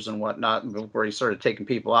binoculars and whatnot before he started taking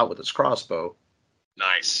people out with his crossbow.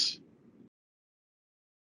 Nice.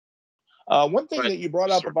 One thing that you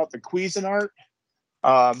brought up about the Cuisinart,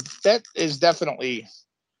 that is definitely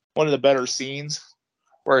one of the better scenes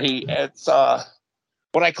where it's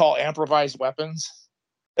what I call improvised weapons,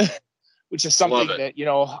 which is something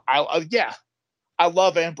that, I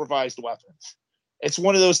love improvised weapons. It's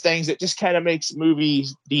one of those things that just kind of makes movie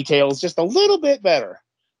details just a little bit better.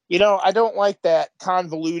 I don't like that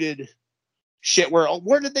convoluted shit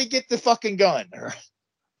where did they get the fucking gun? Or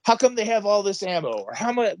how come they have all this ammo? Or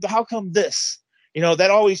how come this?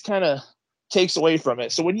 That always kind of takes away from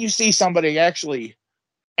it. So when you see somebody actually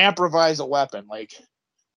improvise a weapon, like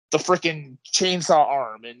the freaking chainsaw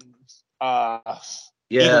arm and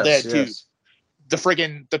Evil Dead 2, the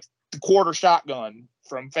freaking the quarter shotgun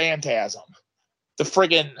from Phantasm, the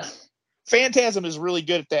friggin' Phantasm is really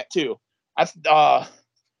good at that too. The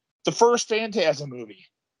first Phantasm movie,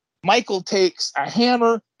 Michael takes a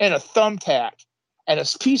hammer and a thumbtack and a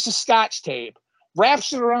piece of scotch tape,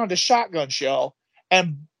 wraps it around a shotgun shell,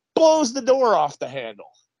 and blows the door off the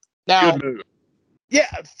handle. Now, good move. Yeah,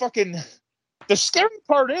 fucking. The scary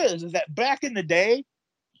part is that back in the day,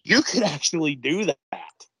 you could actually do that.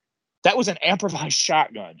 That was an improvised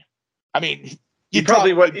shotgun. I mean, he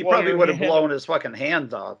probably would have blown his fucking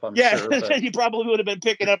hands off. I'm sure. But he probably would have been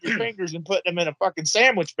picking up your fingers and putting them in a fucking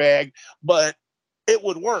sandwich bag, but it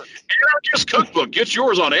would work. Anarchist Cookbook. Get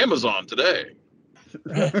yours on Amazon today.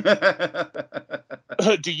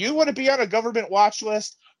 Do you want to be on a government watch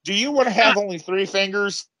list? Do you want to have only 3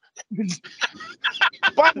 fingers?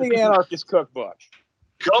 Buy the Anarchist Cookbook.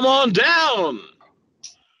 Come on down.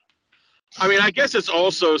 I mean, I guess it's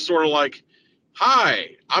also sort of like, hi,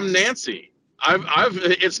 I'm Nancy.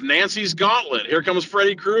 It's Nancy's Gauntlet. Here comes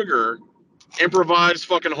Freddy Krueger, improvised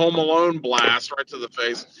fucking Home Alone blast right to the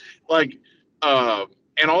face, like,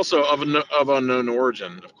 and also of unknown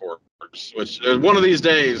origin, of course. Which one of these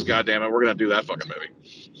days, goddammit, we're gonna do that fucking movie.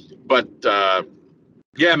 But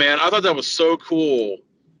yeah, man, I thought that was so cool.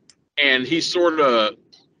 And he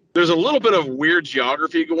there's a little bit of weird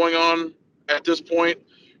geography going on at this point,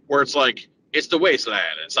 where it's like, it's the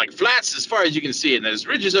wasteland. It's like flats as far as you can see, and there's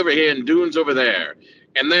ridges over here and dunes over there.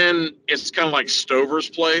 And then it's kind of like Stover's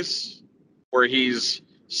place, where he's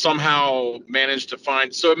somehow managed to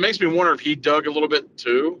find. So it makes me wonder if he dug a little bit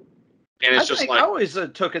too. And it's I always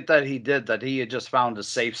took it that he had just found a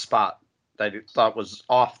safe spot that he thought was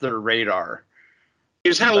off their radar.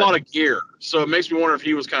 He's had a lot of gear, so it makes me wonder if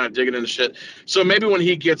he was kind of digging into shit. So maybe when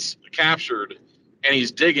he gets captured and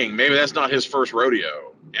he's digging, maybe that's not his first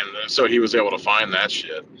rodeo, and so he was able to find that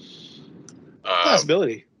shit.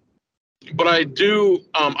 Possibility. But I do,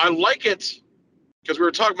 I like it because we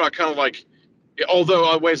were talking about kind of like, although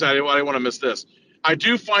I didn't want to miss this. I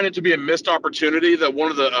do find it to be a missed opportunity that one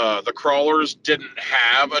of the crawlers didn't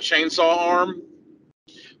have a chainsaw arm.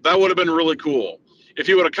 That would have been really cool if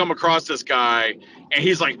he would have come across this guy and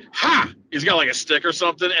he's like, ha! He's got like a stick or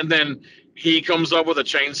something, and then he comes up with a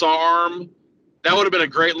chainsaw arm. That would have been a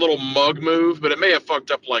great little mug move, but it may have fucked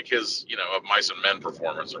up like his, of Mice and Men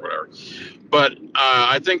performance or whatever. But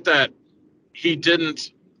I think that he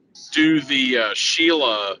didn't do the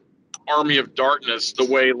Sheila Army of Darkness the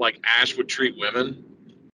way like Ash would treat women.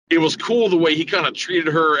 It was cool the way he kind of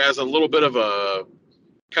treated her as a little bit of a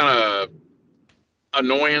kind of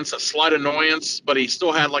annoyance, a slight annoyance, but he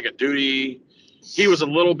still had like a duty. He was a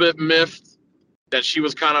little bit miffed that she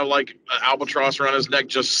was kind of like an albatross around his neck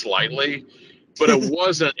just slightly, but it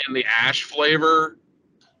wasn't in the Ash flavor.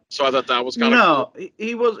 So I thought that was kind of cool.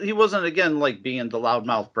 he wasn't again like being the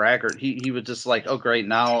loudmouth braggart. He was just like, oh great,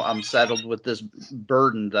 now I'm saddled with this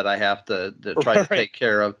burden that I have to try to take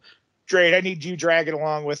care of. Great, I need you dragging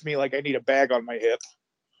along with me like I need a bag on my hip.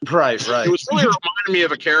 Right. It was really reminding me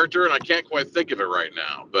of a character, and I can't quite think of it right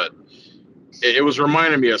now, but it was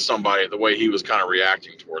reminding me of somebody, the way he was kind of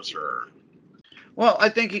reacting towards her. Well, I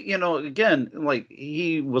think, again, like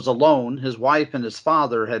he was alone. His wife and his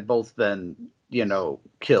father had both been,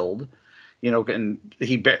 killed, and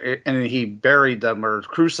he buried them or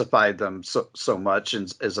crucified them so much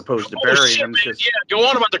as opposed to burying them. Yeah, go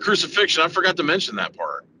on about the crucifixion. I forgot to mention that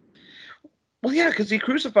part. Well, yeah, because he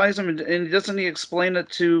crucifies him, and doesn't he explain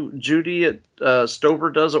it to Judy?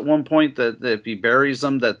 Stover does at one point that if he buries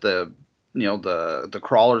them, that the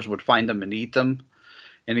crawlers would find them and eat them,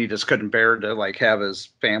 and he just couldn't bear to like have his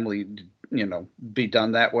family be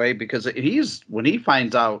done that way, because when he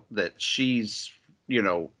finds out that she's,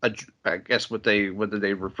 I guess what they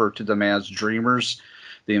refer to them as dreamers,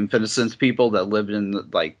 the infinite people that live in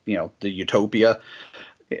the utopia,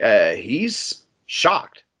 he's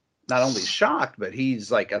shocked. Not only shocked, but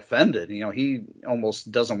he's like offended. He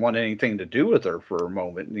almost doesn't want anything to do with her for a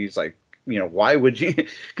moment. And he's like, why would you?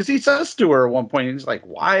 Because he says to her at one point, he's like,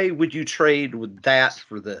 why would you trade with that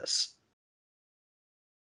for this?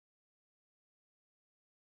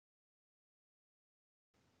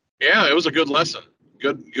 Yeah, it was a good lesson.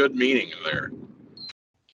 Good meaning in there.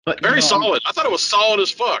 But very solid. I thought it was solid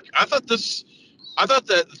as fuck. I thought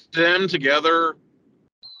that them together.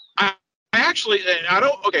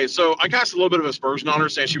 So I cast a little bit of aspersion on her,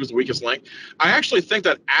 saying she was the weakest link. I actually think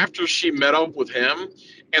that after she met up with him,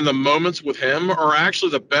 and the moments with him are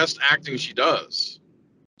actually the best acting she does.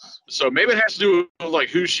 So maybe it has to do with like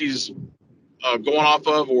who she's going off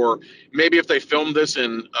of, or maybe if they filmed this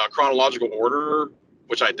in chronological order,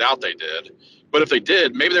 which I doubt they did. But if they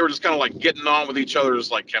did, maybe they were just kind of like getting on with each other's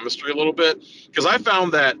like chemistry a little bit. Because I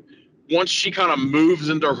found that once she kind of moves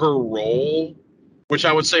into her role, which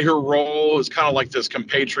I would say her role is kind of like this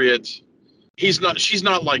compatriot. She's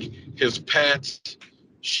not like his pet.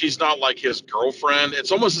 She's not like his girlfriend.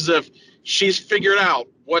 It's almost as if she's figured out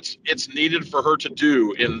it's needed for her to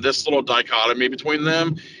do in this little dichotomy between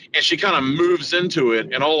them. And she kind of moves into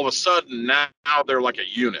it. And all of a sudden now they're like a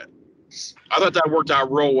unit. I thought that worked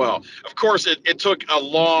out real well. Of course, it took a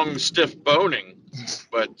long, stiff boning,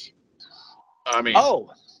 but I mean.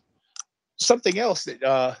 Oh, something else that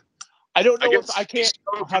I don't know if I can't.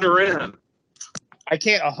 I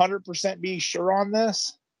can't 100% be sure on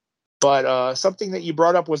this, but something that you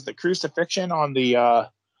brought up was the crucifixion on the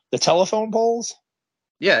telephone poles.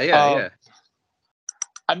 Yeah.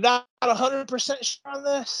 I'm not 100% sure on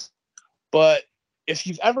this, but if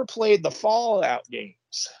you've ever played the Fallout games.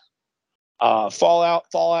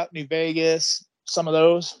 Fallout New Vegas, some of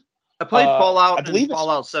those. I played Fallout, I believe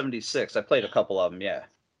Fallout 76. I played a couple of them, yeah.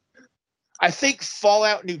 I think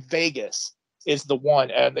Fallout New Vegas is the one.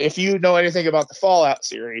 And if you know anything about the Fallout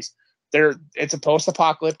series, it's a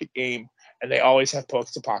post-apocalyptic game, and they always have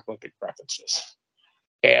post-apocalyptic references.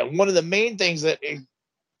 And one of the main things that you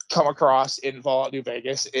come across in Fallout New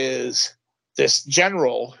Vegas is this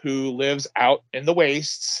general who lives out in the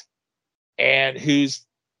wastes and who's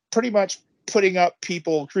pretty much putting up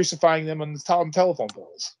people, crucifying them on the telephone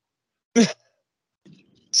poles.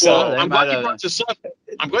 So I'm glad you brought this up.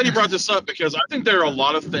 I'm glad you brought this up because I think there are a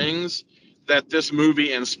lot of things that this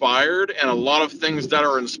movie inspired, and a lot of things that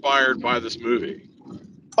are inspired by this movie.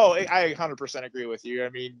 Oh, I 100% agree with you. I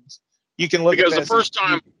mean, you can look because at this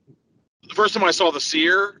the first time I saw the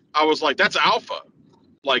Seer, I was like, "That's Alpha,"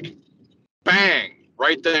 like, bang,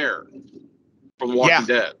 right there from The Walking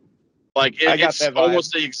Dead. Like it's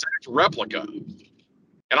almost the exact replica, and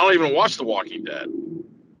I don't even watch The Walking Dead.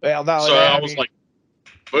 Well, no, so I was like,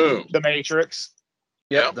 boom, The Matrix.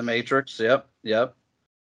 Yep, The Matrix. Yep.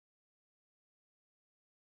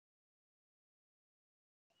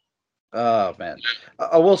 Oh man,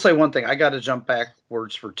 I will say one thing. I got to jump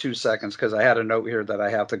backwards for 2 seconds because I had a note here that I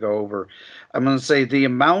have to go over. I'm going to say the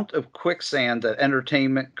amount of quicksand that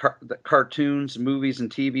entertainment, that cartoons, movies, and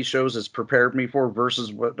TV shows has prepared me for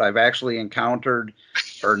versus what I've actually encountered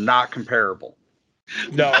are not comparable.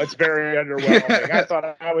 No, it's very underwhelming.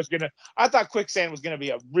 I thought quicksand was gonna be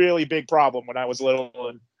a really big problem when I was little,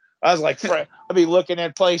 and I was like, I'd be looking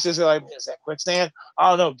at places like, is that quicksand? I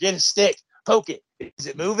don't know. Get a stick, poke it. Is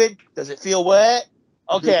it moving? Does it feel wet?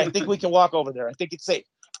 Okay, I think we can walk over there. I think it's safe.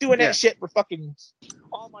 Doing that shit for fucking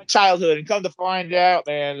all my childhood, and come to find out,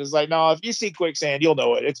 man, it's like, no, if you see quicksand, you'll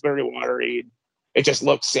know it. It's very watery. It just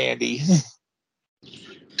looks sandy.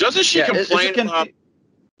 Doesn't she complain about...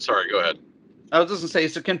 Sorry, go ahead. I was just going to say,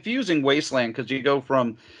 it's a confusing wasteland because you go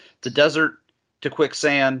from the desert to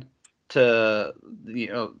quicksand to,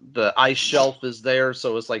 the ice shelf is there.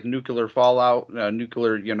 So it's like nuclear fallout,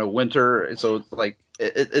 nuclear, winter. So it's like,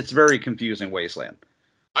 it's very confusing wasteland.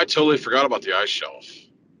 I totally forgot about the ice shelf.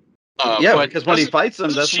 Because when he fights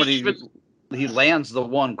them, that's when he lands the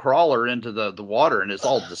one crawler into the water, and it's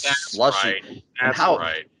all just slushy. Right. That's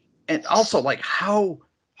right. And also, like, how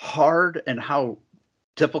hard and how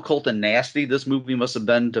difficult and nasty this movie must have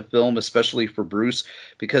been to film, especially for Bruce,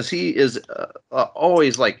 because he is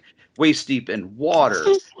always like waist deep in water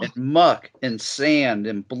and muck and sand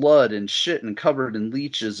and blood and shit and covered in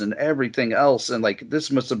leeches and everything else. And like,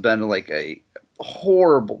 this must have been like a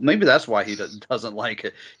horrible, maybe that's why he doesn't like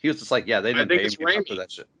it. He was just like, yeah, they didn't pay me enough for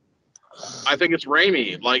that shit. I think it's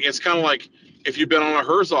Raimi. Like, it's kind of like if you've been on a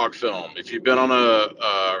Herzog film, if you've been on a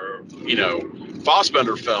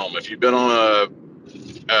Fassbender film, if you've been on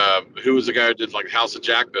who was the guy who did like House of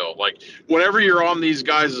Jack Bill, like whenever you're on these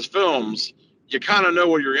guys' films, you kind of know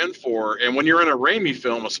what you're in for. And when you're in a Raimi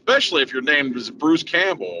film, especially if your name is Bruce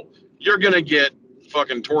Campbell, you're gonna get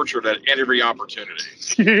fucking tortured at every opportunity.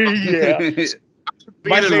 Yeah.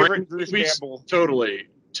 My favorite Bruce Campbell. Totally.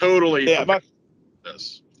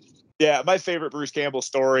 Yeah, my favorite Bruce Campbell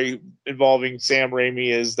story involving Sam Raimi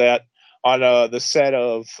is that on the set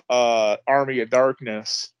of Army of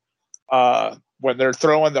Darkness, when they're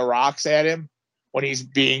throwing the rocks at him, when he's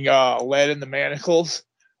being led in the manacles,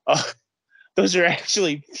 those are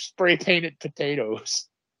actually spray painted potatoes.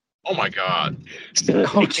 Oh my God! So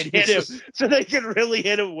they can really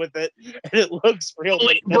hit him with it, and it looks real.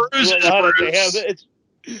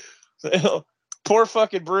 Poor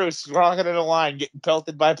fucking Bruce walking in a line, getting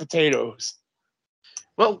pelted by potatoes.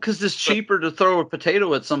 Well, because it's cheaper to throw a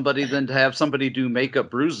potato at somebody than to have somebody do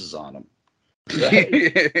makeup bruises on them.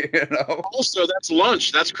 Right. Also, that's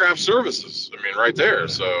lunch. That's craft services. I mean, right there.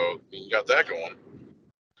 So you got that going.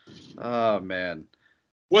 Oh man.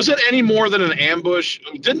 Was it any more than an ambush?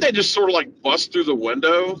 Didn't they just sort of like bust through the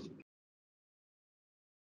window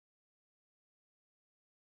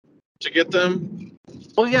to get them?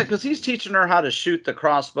 Well, yeah, because he's teaching her how to shoot the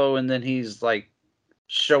crossbow, and then he's like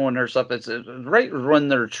showing her stuff. It's right when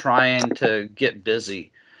they're trying to get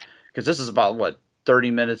busy, because this is about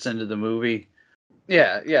 30 minutes into the movie.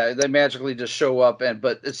 Yeah, they magically just show up,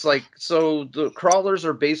 but it's like, so the crawlers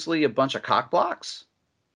are basically a bunch of cock blocks.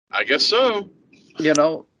 I guess so.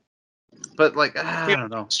 But like, I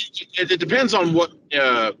don't know. It depends on what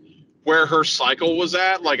where her cycle was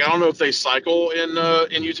at. Like, I don't know if they cycle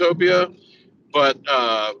in Utopia, but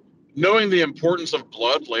knowing the importance of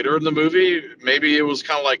blood later in the movie, maybe it was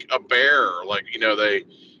kind of like a bear. Like,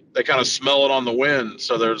 they kind of smell it on the wind.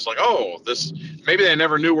 So there's like, oh, this, maybe they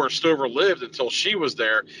never knew where Stover lived until she was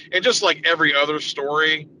there. And just like every other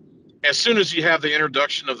story, as soon as you have the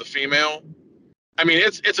introduction of the female, I mean,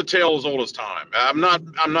 it's a tale as old as time. I'm not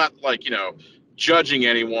like, judging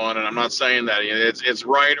anyone, and I'm not saying that it's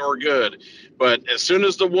right or good, but as soon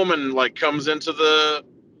as the woman like comes into the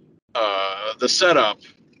setup,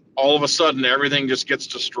 all of a sudden everything just gets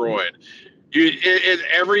destroyed.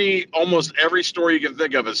 Almost every story you can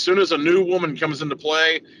think of, as soon as a new woman comes into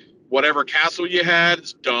play, whatever castle you had,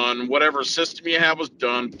 it's done. Whatever system you had was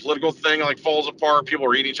done. Political thing like falls apart. People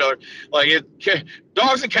are eating each other. Like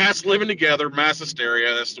dogs and cats living together, mass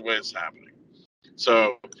hysteria. That's the way it's happening.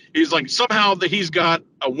 So he's like, somehow he's got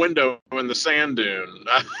a window in the sand dune.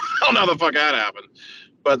 I don't know how the fuck that happened,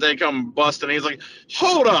 but they come busting. He's like,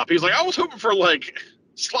 hold up. He's like, I was hoping for like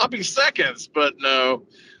sloppy seconds, but no,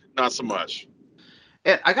 not so much.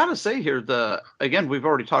 And I gotta say here, again, we've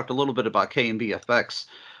already talked a little bit about KNB Efx,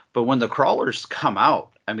 but when the crawlers come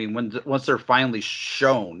out, I mean, once they're finally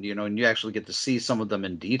shown, and you actually get to see some of them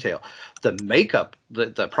in detail, the makeup,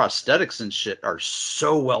 the prosthetics and shit are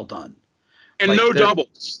so well done. And like, no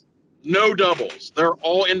doubles. They're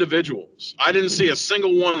all individuals. I didn't see a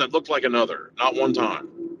single one that looked like another. Not one time.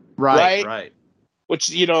 Right. Which,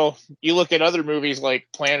 you look at other movies like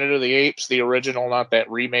Planet of the Apes, the original, not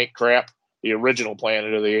that remake crap, the original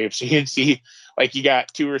Planet of the Apes. You can see, like, you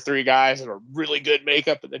got 2 or 3 guys that are really good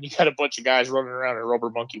makeup, and then you got a bunch of guys running around in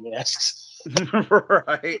rubber monkey masks.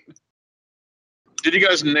 Right. Did you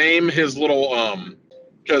guys name his little,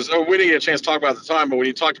 because we didn't get a chance to talk about it at the time, but when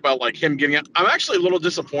you talked about like him getting it, I'm actually a little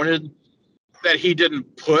disappointed that he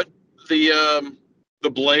didn't put the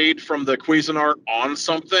blade from the Cuisinart on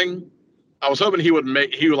something. I was hoping he would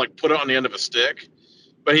like put it on the end of a stick,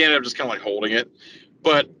 but he ended up just kind of like holding it.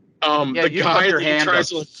 But the guy your hand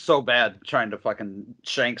tries so bad trying to fucking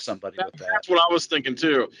shank somebody with that. That's what I was thinking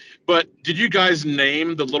too. But did you guys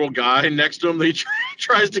name the little guy next to him that he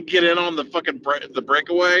tries to get in on the fucking the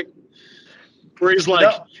breakaway? Where he's like,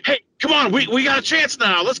 no. Hey, come on, we got a chance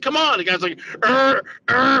now. Let's come on. The guy's like, I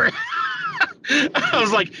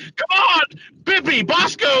was like, come on, Bippy,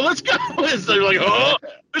 Bosco, let's go. And they're like, oh,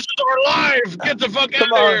 this is our life. Get the fuck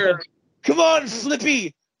out of here. Come on,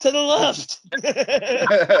 Flippy, to the left.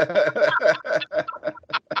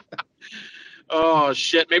 Oh,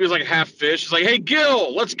 shit. Maybe it's like half fish. It's like, hey,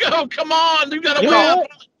 Gil, let's go. Come on. You got to win.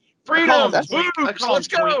 Freedom. Let's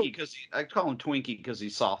go. I call him Twinkie because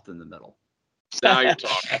he's soft in the middle. Now you're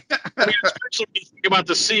talking. I mean, especially when you think about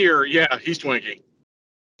the Seer. Yeah, he's Twinkie.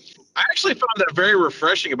 I actually found that very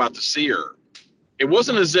refreshing about the Seer. It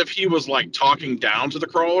wasn't as if he was like talking down to the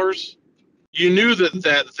crawlers. You knew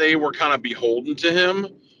that they were kind of beholden to him,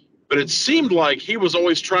 but it seemed like he was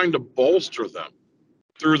always trying to bolster them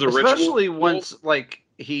through the ritual. Especially once, like,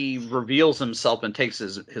 he reveals himself and takes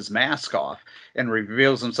his mask off and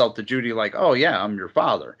reveals himself to Judy like, oh yeah, I'm your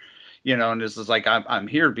father. And this is like, I'm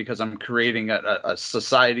here because I'm creating a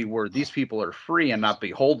society where these people are free and not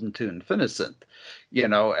beholden to Infinicent.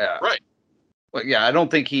 Right. But yeah, I don't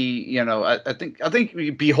think he, I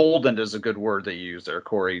think beholden is a good word that you use there,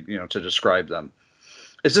 Korey, to describe them.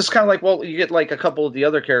 It's just kind of like, well, you get like a couple of the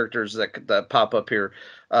other characters that pop up here.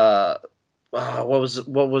 What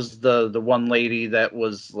was the one lady that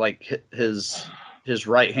was like his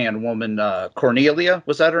right hand woman, Cornelia?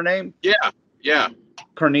 Was that her name? Yeah.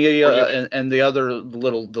 Cornelia. And the other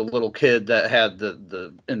little kid that had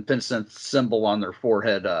the Infinicent symbol on their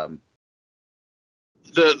forehead.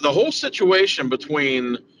 The whole situation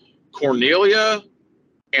between Cornelia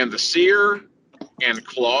and the Seer and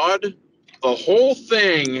Claude, the whole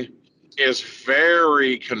thing is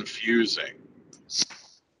very confusing.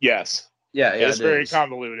 Yes. Yeah, it's very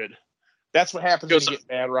convoluted. That's what happens when you get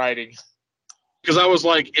bad writing. Because I was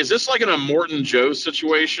like, is this like an Immortan Joe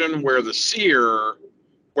situation where the Seer,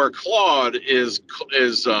 where Claude is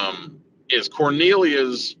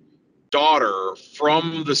Cornelia's daughter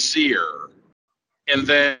from the Seer, and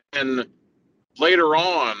then later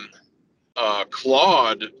on,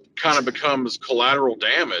 Claude kind of becomes collateral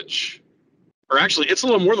damage, or actually, it's a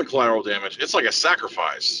little more than collateral damage. It's like a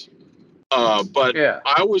sacrifice. But yeah.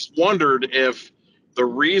 I always wondered if the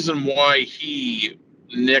reason why he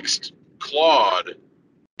nixed Claude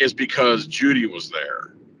is because Judy was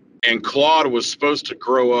there, and Claude was supposed to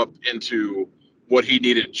grow up into what he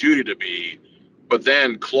needed Judy to be, but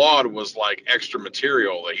then Claude was like extra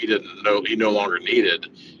material that he didn't know he no longer needed,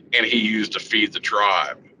 and he used to feed the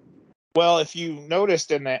tribe. Well, if you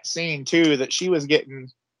noticed in that scene too that she was getting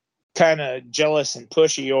kind of jealous and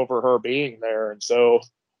pushy over her being there, and so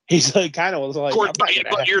he's like kind of was like,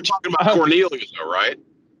 but you're talking about Cornelia though, right?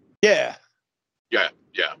 Yeah.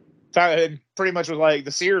 And pretty much was like,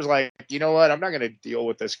 the Seer's like, you know what? I'm not going to deal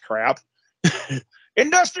with this crap.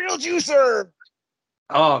 Industrial juicer.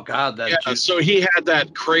 Oh God, So he had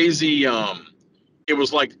that crazy. It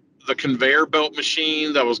was like the conveyor belt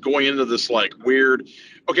machine that was going into this like weird.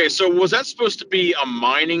 Okay, so was that supposed to be a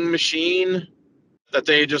mining machine that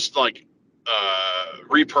they just like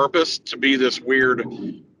repurposed to be this weird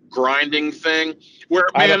grinding thing? Where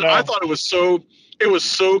I thought it was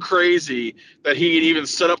so crazy that he had even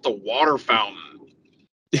set up the water fountain.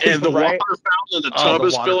 And the right? water fountain and the tub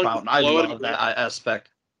is filling with blood. I love that aspect.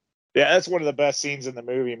 Yeah, that's one of the best scenes in the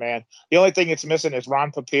movie, man. The only thing it's missing is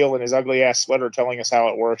Ron Popeil in his ugly ass sweater telling us how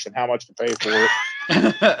it works and how much to pay for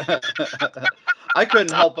it. I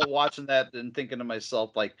couldn't help but watching that and thinking to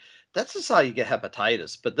myself, like, that's just how you get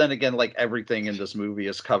hepatitis. But then again, like, everything in this movie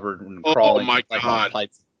is covered in crawling my like God. all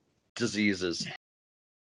types of diseases.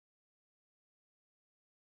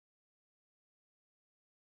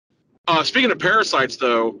 Speaking of parasites,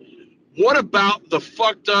 though, what about the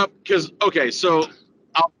fucked up? Because, okay, so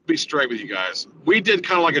I'll be straight with you guys. We did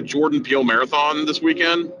kind of like a Jordan Peele marathon this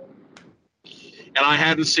weekend, and I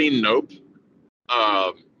hadn't seen Nope.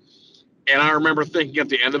 And I remember thinking at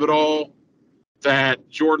the end of it all that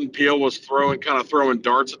Jordan Peele was throwing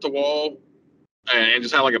darts at the wall and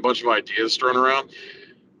just had like a bunch of ideas thrown around.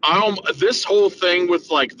 This whole thing with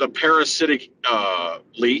like the parasitic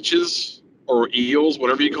leeches or eels,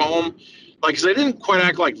 whatever you call them, like, 'cause they didn't quite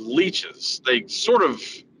act like leeches. They sort of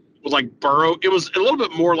would like burrow. It was a little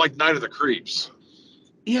bit more like Night of the Creeps.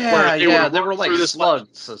 Yeah, they were like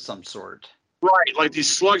slugs of some sort. Right, like these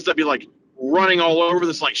slugs that'd be like running all over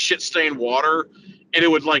this like shit-stained water, and it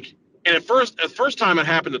would like. And at first time it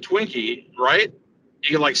happened to Twinkie, right?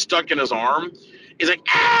 He like stuck in his arm. He's like,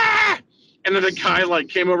 ah! And then the guy like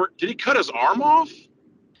came over. Did he cut his arm off?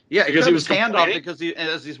 Yeah, because he was hand off because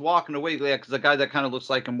as he's walking away, because the guy that kind of looks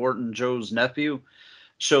like Immortan Joe's nephew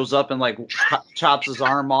shows up and like chops his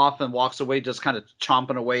arm off and walks away, just kind of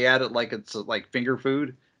chomping away at it like it's like finger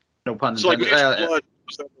food. No pun intended. So like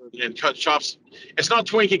blood and chops. It's not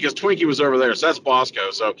Twinkie because Twinkie was over there, so that's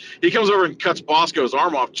Bosco. So he comes over and cuts Bosco's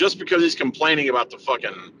arm off just because he's complaining about the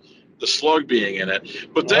slug being in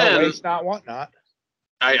it. But then it's not whatnot.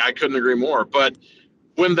 I couldn't agree more. But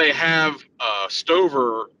when they have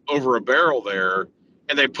Stover over a barrel there,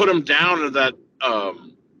 and they put him down into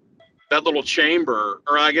that little chamber,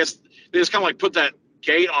 or I guess they just kind of like put that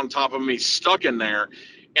gate on top of him. He's stuck in there,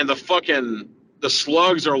 and the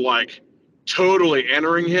slugs are like totally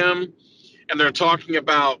entering him, and they're talking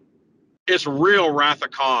about it's real Wrath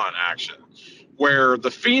of Khan action, where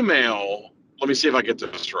the female. Let me see if I get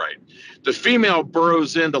this right. The female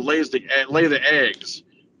burrows in to lay the eggs,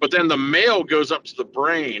 but then the male goes up to the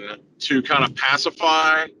brain to kind of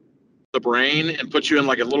pacify the brain and put you in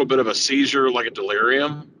like a little bit of a seizure, like a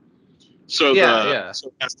delirium. So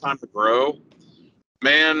so that's time to grow.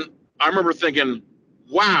 Man, I remember thinking,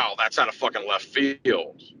 wow, that's out of fucking left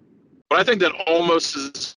field. But I think that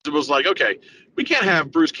almost it was like, okay, we can't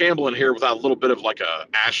have Bruce Campbell in here without a little bit of like a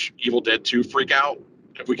Ash Evil Dead 2 freak out.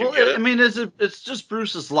 If we can get it. I mean, it's just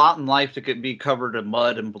Bruce's lot in life to be covered in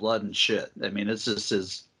mud and blood and shit. I mean, it's just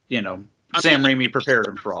his, Sam Raimi prepared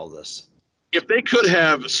him for all this. If they could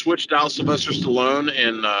have switched out Sylvester Stallone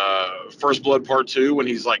in First Blood Part 2 when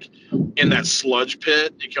he's like in that sludge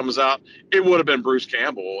pit, he comes out, it would have been Bruce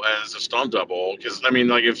Campbell as a stunt double. Because, I mean,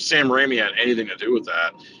 like if Sam Raimi had anything to do with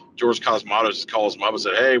that, George Cosmatos just calls him up and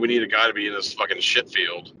said, hey, we need a guy to be in this fucking shit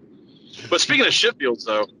field. But speaking of shit fields,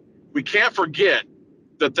 though, we can't forget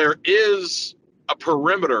that there is a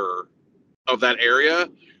perimeter of that area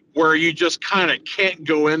where you just kind of can't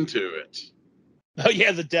go into it. Oh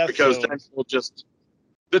yeah, the death because zone.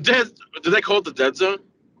 Did they call it the dead zone?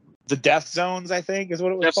 The death zones, I think, is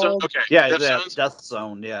what it was Death called. Zone? Okay. Yeah, Death death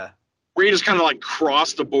zone. Yeah. Where you just kind of like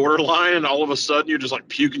cross the borderline, and all of a sudden you're just like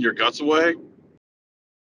puking your guts away.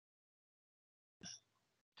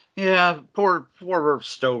 Yeah, poor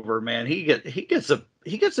Stover, man. He gets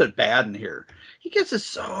it bad in here. He gets it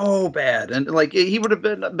so bad, and like he would have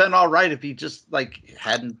been all right if he just like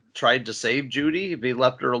hadn't tried to save Judy. If he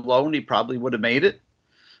left her alone, he probably would have made it.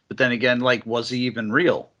 But then again, like, was he even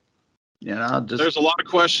real? There's a lot of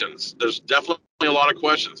questions. There's definitely a lot of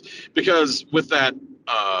questions because with that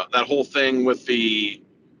whole thing with the.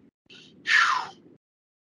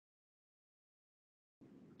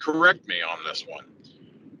 Correct me on this one.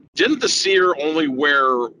 Didn't the Seer only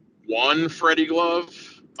wear one Freddy glove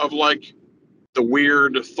of like the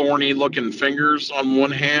weird thorny looking fingers on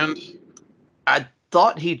one hand? I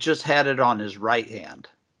thought he just had it on his right hand.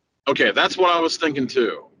 Okay, that's what I was thinking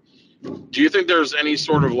too. Do you think there's any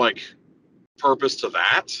sort of like purpose to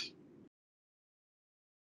that?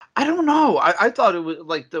 I don't know. I thought it was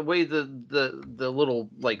like the way the little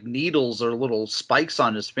like needles or little spikes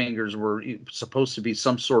on his fingers were supposed to be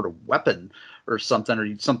some sort of weapon or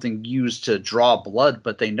something used to draw blood,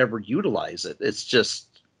 but they never utilize it. It's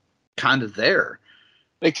just kind of there.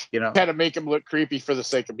 They kind of make him look creepy for the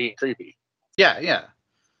sake of being creepy. Yeah.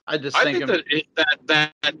 I think that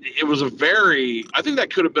it was I think that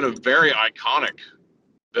could have been a very iconic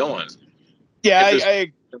villain. Yeah,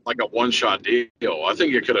 I like a one-shot deal. I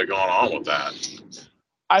think it could have gone on with that.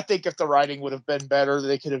 I think if the writing would have been better,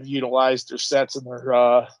 they could have utilized their sets and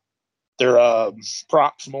their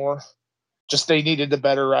props more. Just they needed the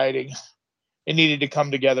better writing. It needed to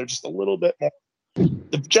come together just a little bit more.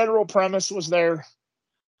 The general premise was there,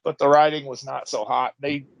 but the writing was not so hot.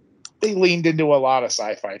 They leaned into a lot of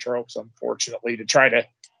sci-fi tropes, unfortunately, to try to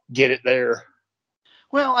get it there.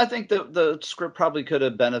 Well, I think the script probably could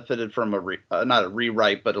have benefited from not a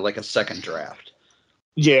rewrite, but like a second draft.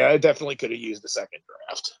 Yeah, it definitely could have used a second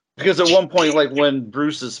draft. Because at one point, like when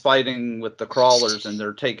Bruce is fighting with the crawlers and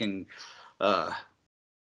they're taking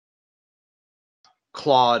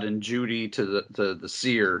Claude and Judy to the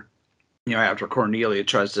Seer, after Cornelia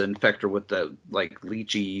tries to infect her with the like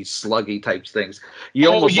leechy, sluggy types things.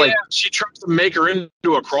 She tries to make her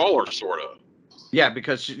into a crawler, sort of. Yeah,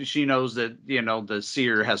 because she knows that the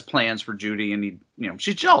Seer has plans for Judy, and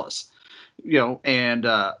she's jealous,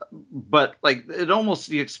 but like it almost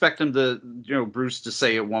you expect him to Bruce to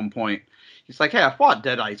say at one point, he's like, "Hey, I fought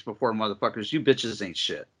Deadites before, motherfuckers. You bitches ain't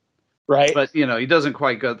shit." Right. But he doesn't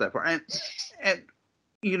quite go that far, and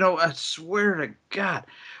I swear to God,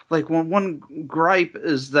 like one gripe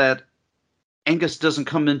is that Angus doesn't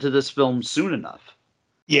come into this film soon enough.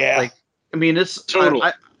 Yeah. Like, I mean, it's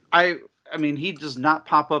totally. I mean, he does not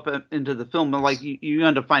pop up into the film. And like you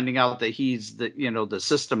end up finding out that he's the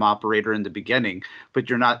system operator in the beginning, but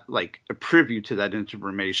you're not like a privy to that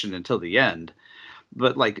information until the end.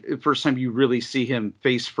 But like the first time you really see him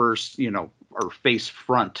face first, or face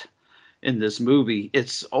front in this movie,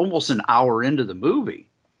 it's almost an hour into the movie.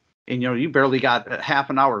 And, you barely got half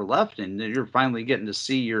an hour left, and you're finally getting to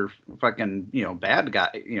see your fucking, bad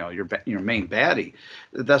guy, your main baddie.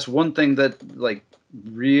 That's one thing that, like,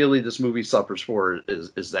 really this movie suffers for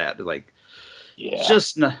is that, like,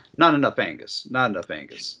 just not enough Angus. Not enough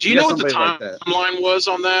Angus. Do you know what the timeline was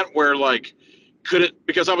on that? Where, like,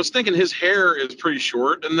 because I was thinking his hair is pretty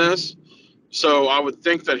short in this, so I would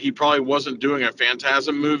think that he probably wasn't doing a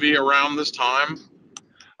Phantasm movie around this time.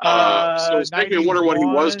 So it's making me wonder what he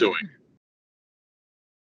was doing.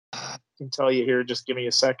 I can tell you here. Just give me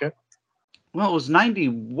a second. Well, it was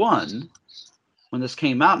 91 when this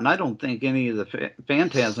came out, and I don't think any of the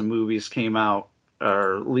Phantasm movies came out,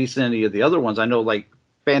 or at least any of the other ones. I know, like,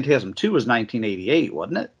 Phantasm 2 was 1988,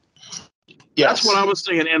 wasn't it? Yes. That's what I was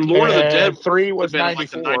thinking. And Lord of the Dead 3 was been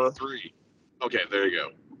 94. Like 93. Okay, there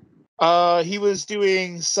you go. He was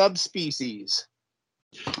doing Subspecies.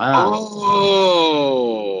 Oh.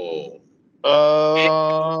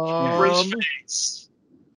 Cameron's face.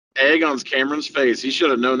 Egg on Cameron's face. He should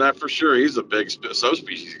have known that for sure. He's a big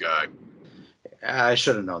subspecies guy. I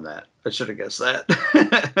should have known that. I should have guessed that.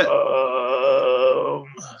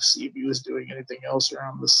 See if he was doing anything else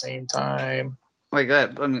around the same time. Like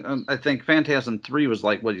that. I mean, I think Phantasm 3 was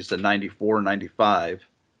like what you said, 94, 95.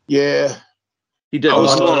 Yeah. He did. I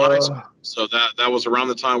was still in high school, so that was around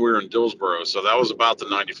the time we were in Dillsboro. So that was about the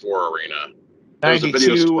 94 arena.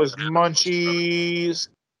 92 was Munchies.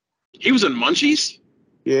 He was in Munchies?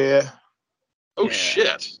 Yeah. Oh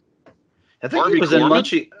shit. I think Harvey he was Korman? in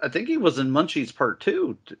Munchie. I think he was in Munchies Part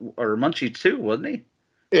 2 or Munchie 2, wasn't he?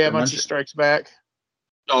 Yeah, Or Munchie Strikes Back.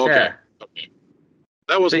 Oh, okay. Yeah. Okay.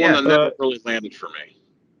 That was one that never really landed for me.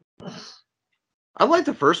 I like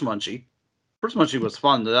the first Munchie. First Munchie was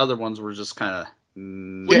fun. The other ones were just kind of.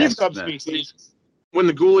 Subspecies. When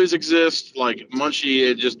the Ghoulies exist, like Munchie,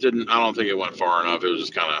 it just didn't. I don't think it went far enough. It was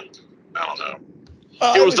just kind of. I don't know.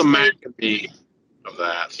 It was the Maccabee of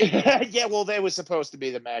that. Yeah, well, they was supposed to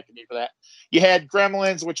be the Maccabee for that. You had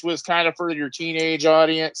Gremlins, which was kind of for your teenage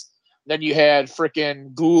audience. Then you had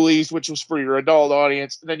frickin' Ghoulies, which was for your adult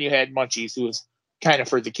audience. And then you had Munchies, who was kind of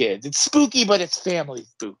for the kids. It's spooky, but it's family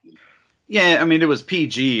spooky. Yeah, I mean, it was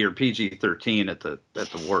PG or PG-13 at the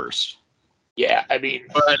worst. Yeah, I mean,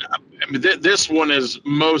 but this one is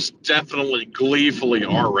most definitely gleefully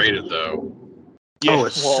R-rated, though. Yeah,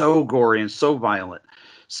 it's so gory and so violent.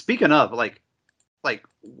 Speaking of, what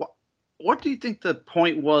do you think the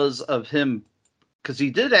point was of him? Because he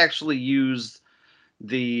did actually use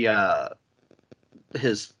the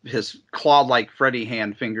his claw-like Freddy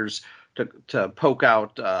hand fingers to poke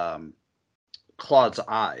out Claude's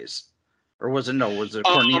eyes. Or was it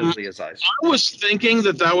Cornelia's eyes? I was thinking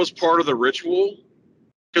that was part of the ritual,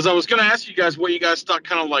 because I was going to ask you guys what you guys thought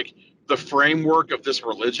kind of like the framework of this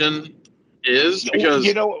religion is. Because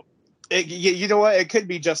you know what, it could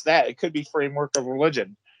be just that. It could be framework of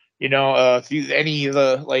religion. If you you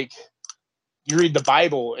read the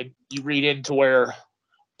Bible and you read into where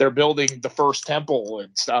they're building the first temple and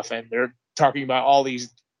stuff, and they're talking about all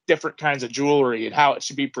these different kinds of jewelry and how it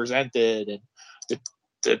should be presented, and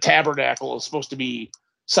the tabernacle is supposed to be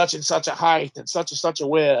such and such a height and such a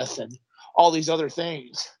width and all these other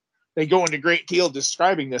things. They go into great deal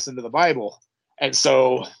describing this into the Bible. And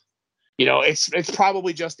so, it's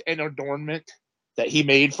probably just an adornment that he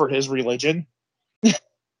made for his religion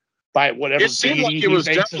by whatever. It seemed like it was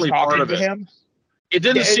definitely part of it. Him. It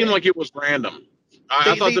didn't seem like it was random.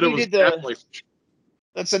 I thought that it was definitely.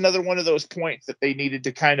 That's another one of those points that they needed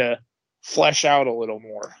to kind of flesh out a little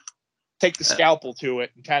more. Take the scalpel to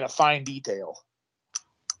it and kind of fine detail.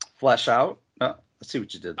 Flesh out? Oh, let's see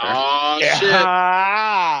what you did there. Oh,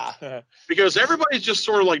 shit. Because everybody's just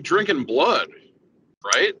sort of like drinking blood,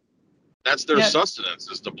 right? That's their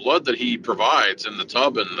sustenance, is the blood that he provides in the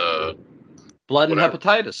tub and the... Blood and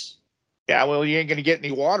hepatitis. Yeah, well, you ain't going to get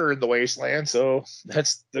any water in the wasteland, so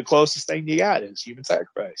that's the closest thing you got is human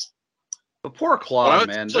sacrifice. But poor Claude,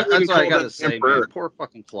 man. That's what I got to say, man. Poor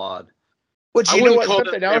fucking Claude. But you know what?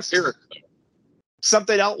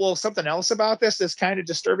 Something else about this that's kind of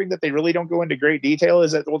disturbing that they really don't go into great detail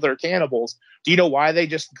is that, well, they're cannibals. Do you know why they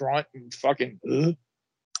just grunt and fucking?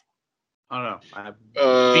 I don't know.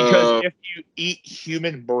 Because if you eat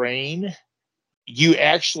human brain, you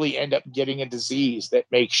actually end up getting a disease that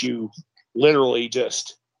makes you literally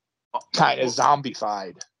just kind of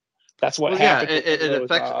zombified. That's what happens. Yeah,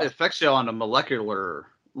 it affects you on a molecular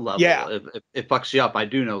level. Yeah, it fucks you up. I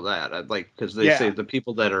do know that. Because they say the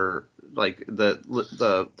people that are like there was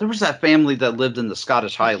that family that lived in the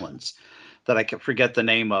Scottish Highlands that I can forget the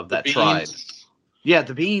name of that tribe. Yeah,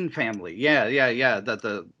 the Bean family. Yeah. That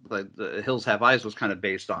the Hills Have Eyes was kind of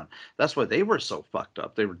based on. That's why they were so fucked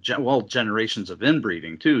up. They were generations of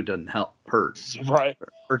inbreeding too. Didn't hurt. Right.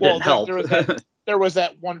 Or didn't help. There was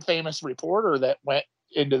that one famous reporter that went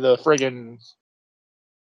into the friggin'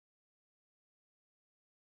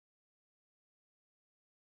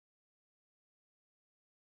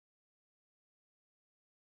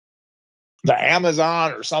 the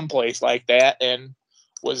Amazon or someplace like that and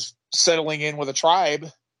was settling in with a tribe,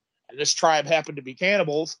 and this tribe happened to be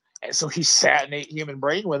cannibals, and so he sat and ate human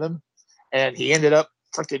brain with them, and he ended up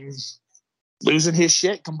freaking losing his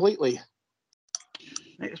shit completely.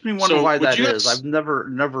 Makes me wonder why that is. I've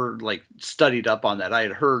never like studied up on that. I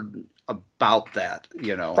had heard about that,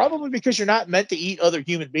 Probably because you're not meant to eat other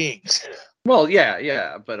human beings. Well,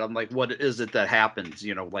 yeah, but I'm like, what is it that happens?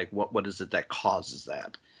 Like what is it that causes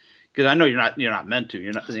that? because I know you're not meant to.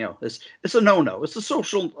 You're not, it's a no. It's a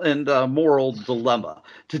social and moral dilemma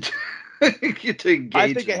to engage.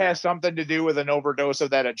 I think it has something to do with an overdose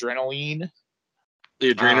of that adrenaline.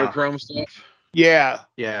 The adrenochrome stuff. Yeah.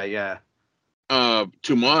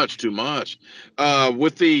 Too much.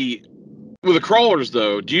 With the crawlers,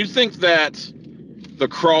 though, do you think that the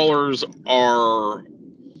crawlers are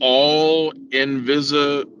all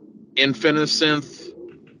Infinisynth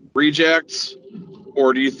rejects,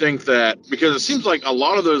 or do you think that, because it seems like a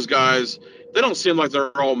lot of those guys, they don't seem like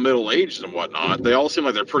they're all middle-aged and whatnot. They all seem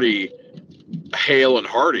like they're pretty hale and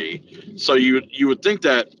hearty. So you would think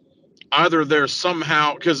that either they're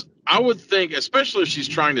somehow, because I would think, especially if she's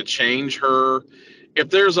trying to change her, if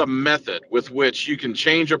there's a method with which you can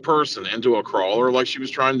change a person into a crawler like she was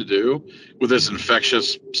trying to do with this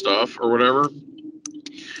infectious stuff or whatever,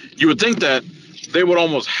 you would think that they would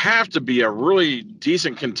almost have to be a really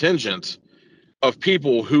decent contingent of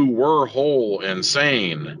people who were whole and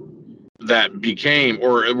sane that became,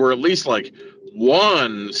 or were at least like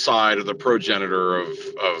one side of the progenitor of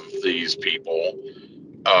these people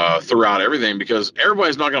throughout everything, because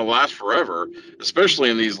everybody's not going to last forever, especially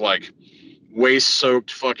in these like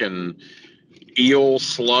waste-soaked fucking eel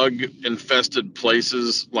slug infested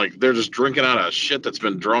places. Like they're just drinking out of shit that's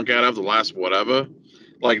been drunk out of the last whatever.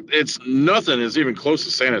 Like it's nothing is even close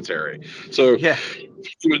to sanitary. So yeah,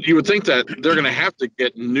 you would think that they're going to have to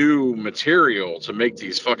get new material to make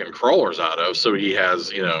these fucking crawlers out of. So he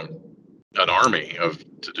has, an army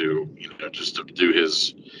to do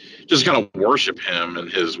his, just kind of worship him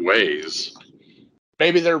and his ways.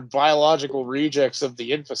 Maybe they're biological rejects of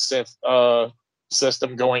the Infinisynth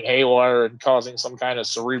system going haywire and causing some kind of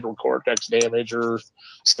cerebral cortex damage or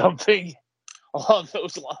something along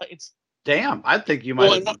those lines. Damn, I think you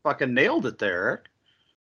might have fucking nailed it there, Eric.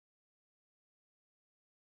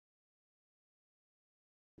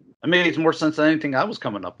 It makes more sense than anything I was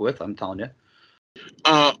coming up with, I'm telling you.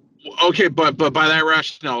 Okay, but by that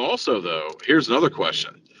rationale also, though, here's another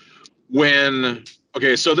question.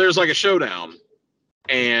 So there's like a showdown,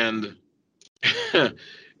 and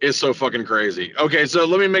it's so fucking crazy. Okay, so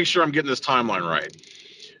let me make sure I'm getting this timeline right.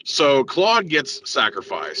 So Claude gets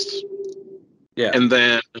sacrificed. Yeah. And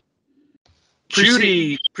then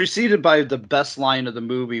Judy... Preceded by the best line of the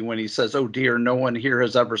movie when he says, "Oh dear, no one here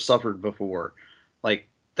has ever suffered before." Like,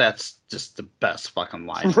 that's just the best fucking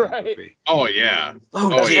line. Right. In the movie. Oh, yeah.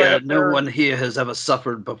 Oh yeah, no one here has ever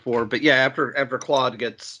suffered before. But yeah, after Claude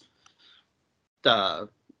gets and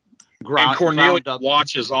Cornelia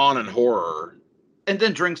watches on in horror. And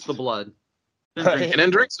then drinks the blood. And then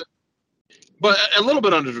drinks it. But a little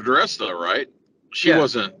bit under duress, though, right? She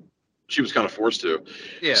wasn't. She was kind of forced to.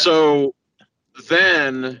 Yeah. So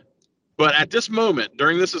then, but at this moment,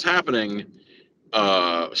 during this is happening,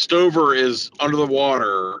 Stover is under the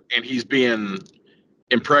water and he's being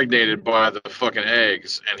impregnated by the fucking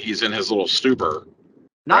eggs, and he's in his little stupor.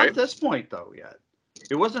 Not at this point, though, yet.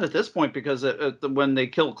 It wasn't at this point, because when they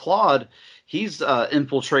kill Claude, he's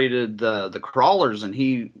infiltrated the crawlers, and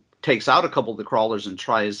he takes out a couple of the crawlers and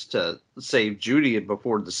tries to save Judy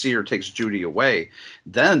before the Seer takes Judy away.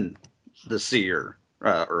 Then the Seer,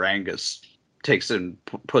 or Angus, takes and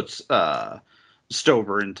puts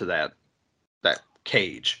Stover into that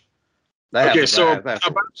cage. About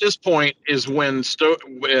this point is when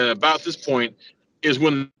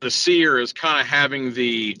the Seer is kind of having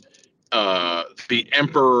the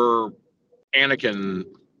Emperor Anakin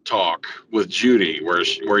talk with Judy, where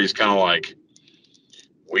he's kind of like,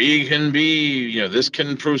 we can be, this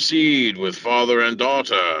can proceed with father and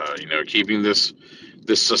daughter, keeping this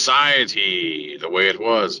society the way it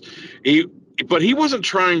was. But he wasn't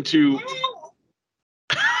trying to.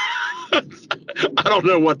 I don't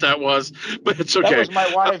know what that was, but it's okay. That was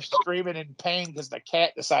my wife screaming in pain because the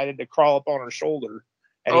cat decided to crawl up on her shoulder.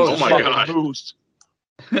 And oh my god! Boost.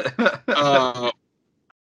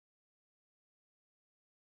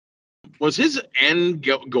 Was his end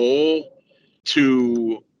goal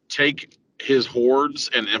to take his hordes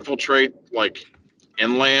and infiltrate like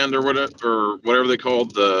inland or whatever they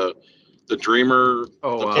called the Dreamer?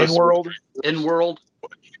 Inworld.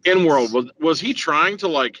 Was he trying to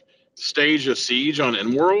like stage a siege on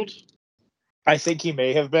Inworld? I think he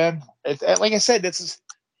may have been. Like I said,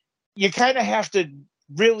 you kind of have to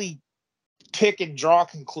really pick and draw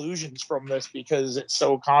conclusions from this, because it's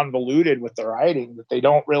so convoluted with the writing that they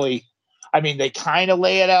don't really. I mean, they kind of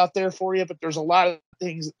lay it out there for you, but there's a lot of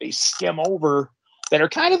things that they skim over that are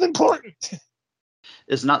kind of important.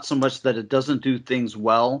 It's not so much that it doesn't do things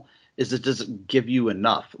well, is it doesn't give you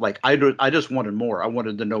enough. Like, I just wanted more. I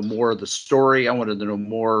wanted to know more of the story. I wanted to know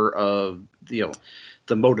more of, the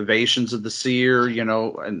the motivations of the Seer,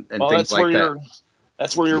 and things like that.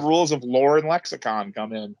 That's where your rules of lore and lexicon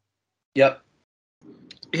come in. Yep.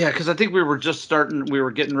 Yeah, because I think we were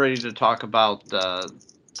getting ready to talk about the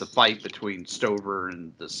fight between Stover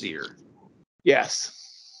and the Seer.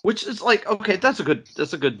 Yes. Which is like, okay, that's a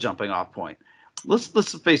good jumping off point. Let's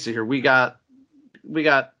face it here. We got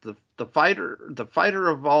the fighter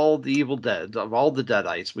of all the evil dead, of all the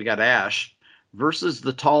Deadites. We got Ash versus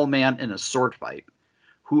the tall man in a sword fight.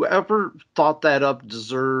 Whoever thought that up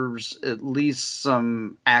deserves at least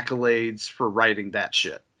some accolades for writing that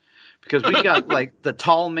shit. Because we got like the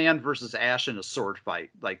tall man versus Ash in a sword fight.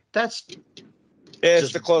 Like it's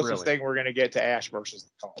the closest thing we're gonna get to Ash versus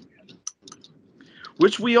the tall man.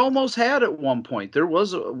 Which we almost had at one point. There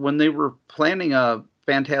was when they were planning a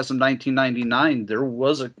Phantasm 1999. There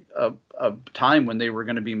was a time when they were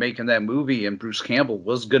going to be making that movie, and Bruce Campbell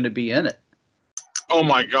was going to be in it. Oh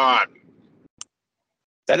my god,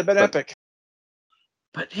 that'd have been epic.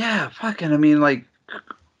 But yeah, fucking. I mean, I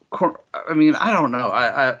don't know.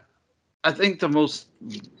 I think the most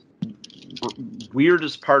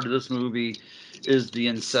weirdest part of this movie is the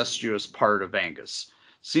incestuous part of Angus.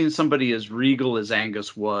 Seeing somebody as regal as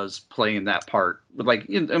Angus was playing that part,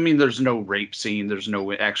 there's no rape scene, there's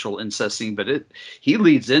no actual incest scene, but he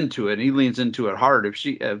leads into it. And he leans into it hard.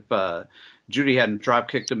 If Judy hadn't drop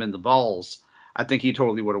kicked him in the balls, I think he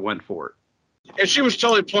totally would have went for it. And she was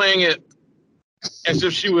totally playing it as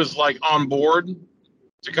if she was like on board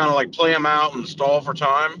to kind of like play him out and stall for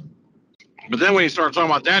time. But then when he started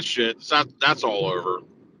talking about that shit, that's all over.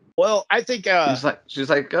 Well, I think she's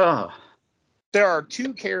like, oh. There are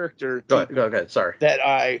two characters. Go ahead. Sorry.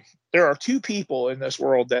 There are two people in this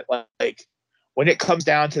world that, like, when it comes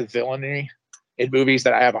down to villainy in movies,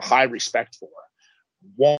 that I have a high respect for.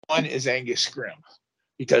 One is Angus Scrimm,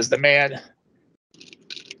 because the man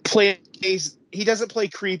he doesn't play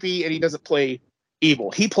creepy and he doesn't play evil.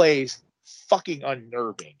 He plays fucking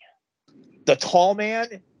unnerving. The tall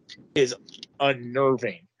man is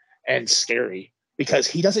unnerving and scary because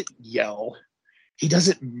he doesn't yell. He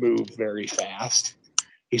doesn't move very fast.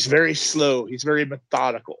 He's very slow. He's very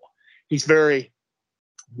methodical. He's very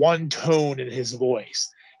one tone in his voice,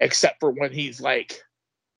 except for when he's like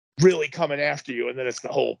really coming after you, and then it's the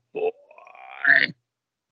whole.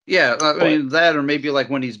 Yeah, I mean that, or maybe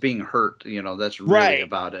like when he's being hurt. That's really right,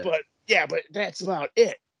 about it. But that's about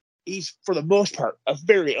it. He's, for the most part, a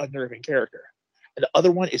very unnerving character. And the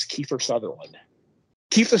other one is Kiefer Sutherland.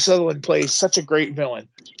 Kiefer Sutherland plays such a great villain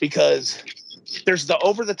because there's the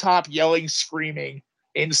over-the-top yelling, screaming,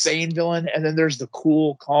 insane villain, and then there's the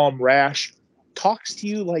cool, calm, rash, talks to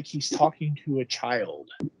you like he's talking to a child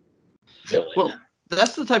villain. Well,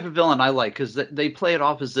 that's the type of villain I like, because they play it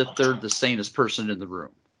off as if they're the sanest person in the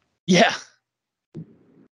room. Yeah.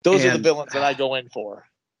 Those are the villains that I go in for.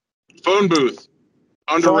 Phone Booth.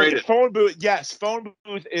 Underrated. Phone Booth, yes. Phone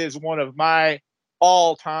Booth is one of my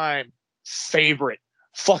all-time favorite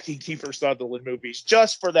fucking Kiefer Sutherland movies,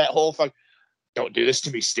 just for that whole don't do this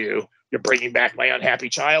to me, Stu. You're bringing back my unhappy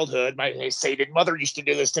childhood. My sated mother used to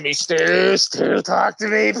do this to me. Stu, talk to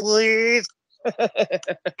me, please. I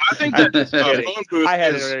think that Phone Booth I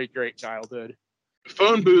had a very great childhood.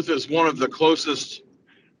 Phone Booth is one of the closest.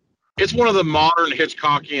 It's one of the modern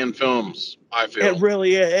Hitchcockian films, I feel. It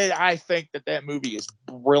really is. I think that movie is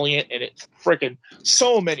brilliant, and it's freaking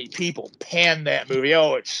so many people pan that movie.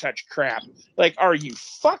 Oh, it's such crap. Like, are you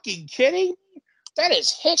fucking kidding? That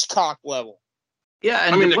is Hitchcock level. Yeah,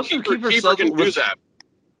 and wasn't Kiefer can do that.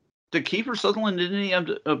 Did Kiefer Sutherland, didn't he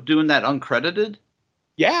end up doing that uncredited?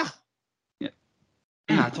 Yeah. Yeah,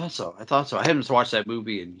 I thought so. I haven't watched that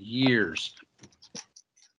movie in years.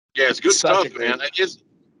 Yeah, it's good stuff, man.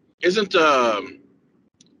 Isn't oh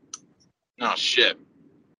shit,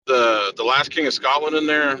 the Last King of Scotland in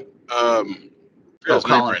there?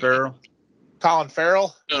 Colin Farrell. Colin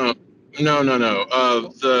Farrell? No.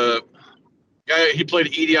 The guy, he played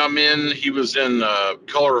Idi Amin. He was in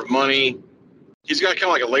Color of Money. He's got kind of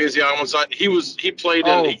like a lazy eye on one side. He played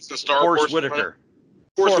in Star Wars. Forrest Whitaker.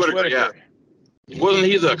 Forrest Whitaker, yeah. Wasn't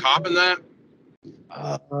he the cop in that?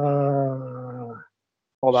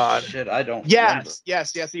 Hold on. Shit, I don't. Yes,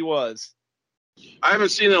 he was. I haven't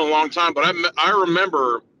seen it in a long time, but I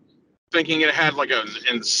remember thinking it had like an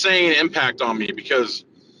insane impact on me, because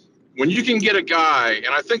when you can get a guy, and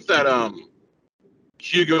I think that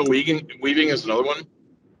Hugo Weaving is another one.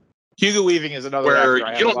 Hugo Weaving is another actor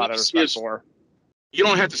I have a lot of respect for. You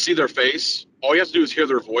don't have to see their face. All you have to do is hear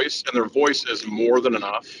their voice, and their voice is more than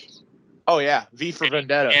enough. Oh yeah, V for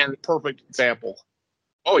Vendetta, and perfect example.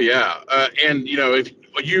 Oh yeah, and if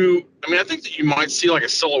I think that you might see like a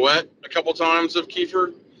silhouette a couple times of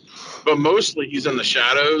Kiefer, but mostly he's in the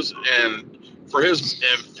shadows. And for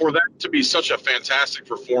that to be such a fantastic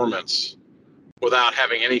performance without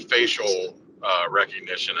having any facial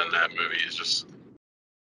recognition in that movie is just.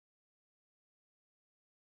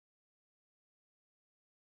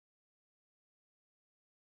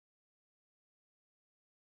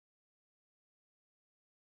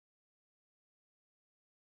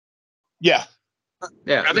 Yeah.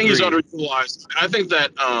 I think he's underutilized. I think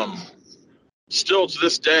that still to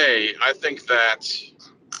this day, I think that,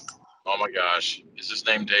 oh my gosh, is his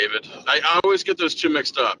name David? I always get those two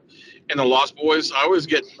mixed up. In the Lost Boys, I always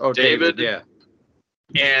get David. Yeah.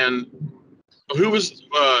 And who was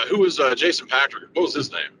Jason Patrick? What was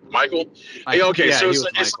his name? Michael? Hey, okay, yeah, so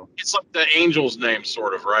it's like the angel's name,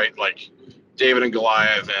 sort of, right? Like David and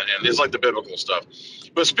Goliath, and it's like the biblical stuff.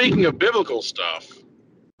 But speaking of biblical stuff,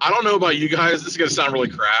 I don't know about you guys. This is going to sound really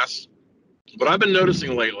crass, but I've been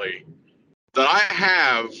noticing lately that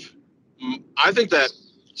I think that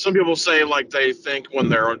some people say like they think when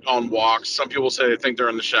they're on walks. Some people say they think they're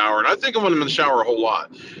in the shower, and I think of when I'm in the shower a whole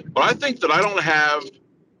lot. But I think that I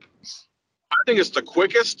think it's the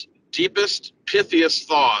quickest, deepest, pithiest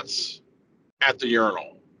thoughts at the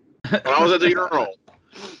urinal. When I was at the urinal,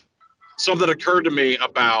 something occurred to me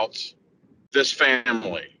about this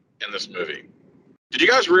family in this movie. Did you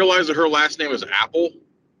guys realize that her last name is Apple?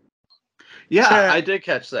 Yeah, I did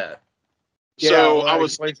catch that. So yeah, I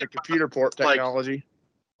was like the computer port technology.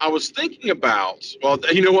 I was thinking about. Well,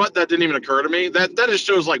 you know what? That didn't even occur to me. That just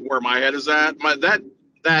shows like where my head is at.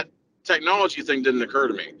 That technology thing didn't occur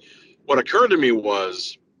to me. What occurred to me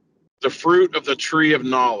was the fruit of the tree of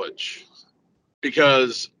knowledge.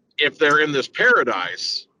 Because if they're in this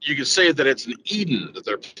paradise, you could say that it's an Eden that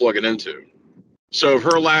they're plugging into. So if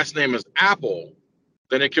her last name is Apple,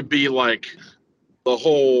 then it could be like the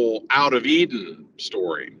whole Out of Eden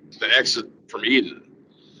story, the exit from Eden,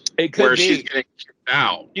 it could where be. she's getting kicked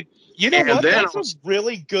out. You know And what? then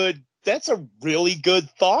That's a really good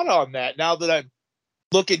thought on that. Now that I'm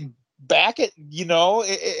looking back at,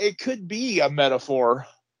 it could be a metaphor.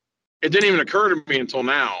 It didn't even occur to me until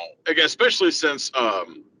now, especially since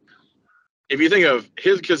if you think of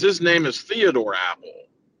his name is Theodore Apple,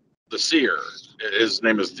 the Seer. His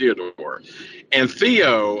name is Theodore, and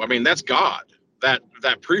Theo. I mean, that's God. That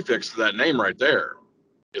prefix to that name right there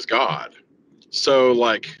is God. So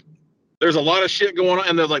like, there's a lot of shit going on,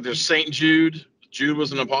 and there's Saint Jude. Jude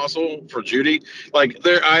was an apostle for Judy. Like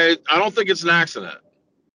I don't think it's an accident,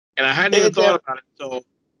 and I hadn't even thought about it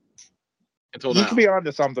until now. You could be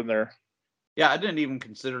onto something there. Yeah, I didn't even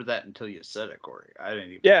consider that until you said it, Korey. I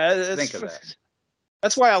didn't even think of that.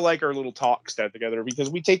 That's why I like our little talks together, because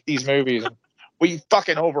we take these movies and we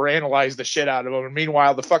fucking overanalyze the shit out of them. And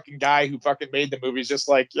meanwhile, the fucking guy who fucking made the movie is just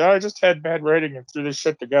like, yeah, I just had bad writing and threw this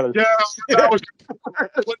shit together. Yeah, that was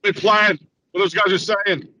what they planned. What those guys are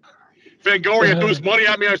saying. Fangoria threw his money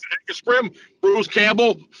at me. I said, Scrimm, Bruce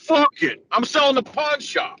Campbell, fuck it. I'm selling the pawn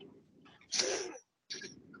shop.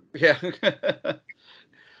 Yeah.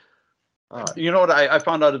 You know what? I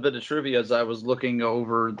found out a bit of trivia as I was looking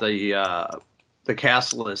over the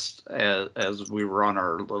cast list as we were on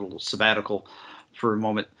our little sabbatical for a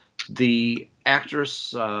moment. The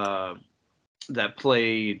actress that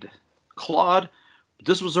played Claude,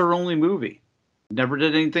 this was her only movie. Never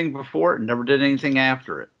did anything before it, never did anything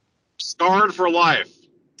after it. Scarred for life.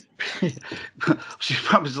 She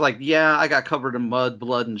probably was like, yeah, I got covered in mud,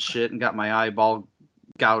 blood, and shit, and got my eyeball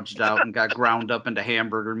gouged out and got ground up into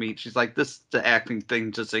hamburger meat. She's like, the acting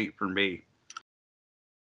thing just ain't for me.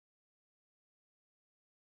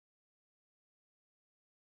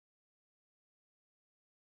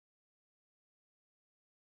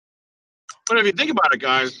 But if you think about it,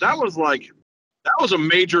 guys, that was a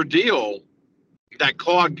major deal that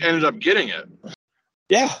Claude ended up getting it.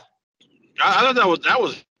 Yeah. I thought that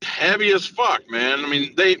was heavy as fuck, man. I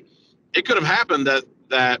mean, it could have happened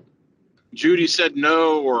that Judy said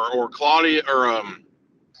no, or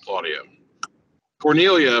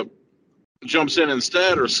Cornelia jumps in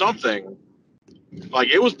instead, or something. Like,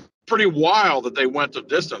 it was pretty wild that they went the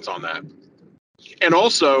distance on that. And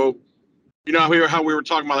also, you know how we were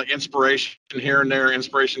talking about like inspiration here and there.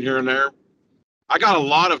 I got a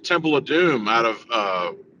lot of Temple of Doom out of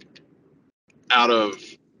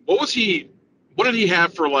what did he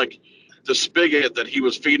have for like the spigot that he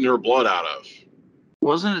was feeding her blood out of?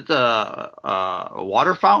 Wasn't it the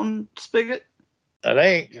water fountain spigot?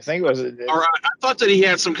 I think it was. Or I thought that he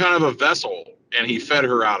had some kind of a vessel and he fed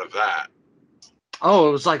her out of that. Oh,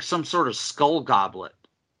 it was like some sort of skull goblet.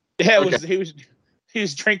 Yeah, he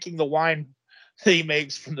was drinking the wine that he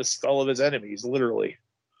makes from the skull of his enemies, literally.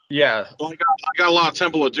 Yeah. Well, I got a lot of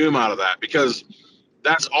Temple of Doom out of that because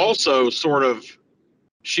that's also sort of,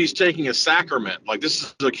 she's taking a sacrament. Like, this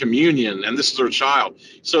is a communion, and this is her child.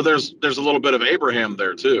 So there's a little bit of Abraham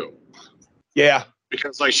there too. Yeah.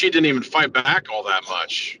 Because like she didn't even fight back all that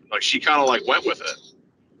much. Like she kind of like went with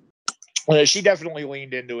it. Well, she definitely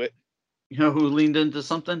leaned into it. You know who leaned into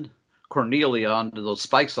something? Cornelia onto those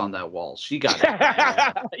spikes on that wall. She got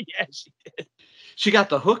it. Yeah, she did. She got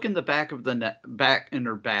the hook in the back of the back in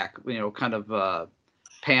her back, you know, kind of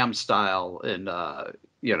Pam style in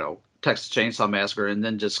you know, Texas Chainsaw Massacre, and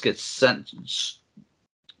then just gets sent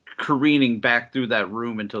careening back through that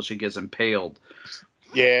room until she gets impaled.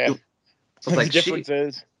 Yeah. Like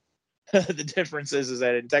the difference is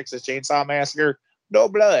that in Texas Chainsaw Massacre, no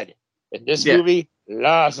blood. In this movie,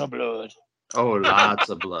 lots of blood. Oh, lots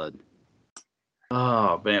of blood.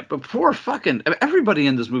 Oh man, but poor fucking everybody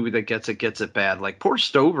in this movie that gets it bad. Like poor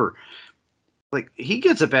Stover, like he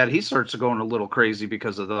gets it bad. He starts going a little crazy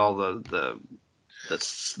because of all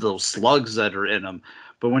those slugs that are in him.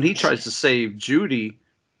 But when he tries to save Judy,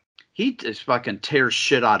 he just fucking tears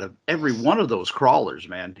shit out of every one of those crawlers,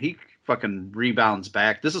 man. He fucking rebounds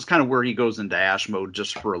back. This is kind of where he goes into Ash mode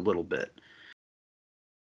just for a little bit.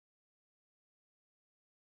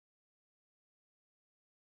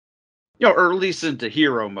 You know, or at least into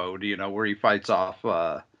hero mode, you know, where he fights off,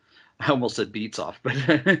 I almost said beats off, but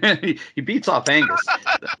he beats off Angus.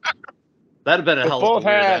 That'd have been a hell of a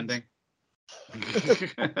weird ending.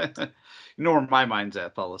 You know where my mind's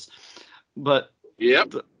at, fellas. But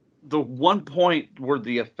yep. The one point where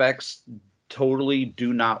the effects totally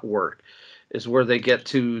do not work is where they get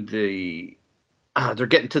to they're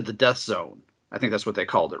getting to the death zone. I think that's what they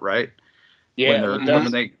called it, right? Yeah,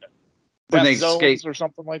 when they escape or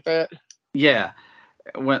something like that. Yeah.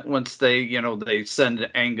 Once they send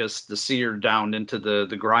Angus the Seer down into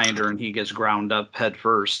the grinder and he gets ground up head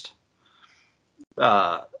first.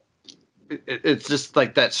 It's just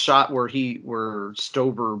like that shot where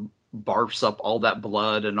Stover barfs up all that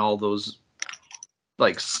blood and all those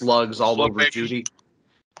like slugs all over Judy.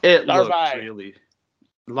 It looks really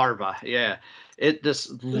larva. Yeah. It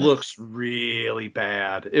just looks really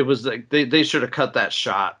bad. It was like they should have cut that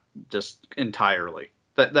shot just entirely.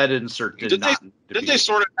 That insert didn't they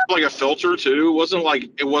sort of have like a filter too? Wasn't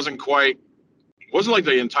like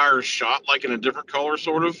the entire shot like in a different color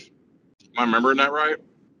sort of? Am I remembering that right?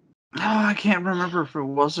 No, I can't remember if it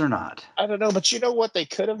was or not. I don't know, but you know what they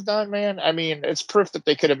could have done, man? I mean, it's proof that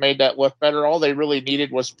they could have made that look better. All they really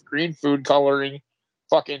needed was green food coloring,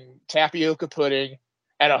 fucking tapioca pudding,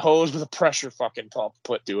 and a hose with a pressure fucking pump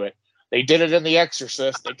put to it. They did it in The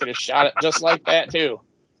Exorcist. They could have shot it just like that too.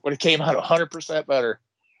 Would have came out 100% better.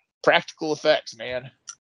 Practical effects, man.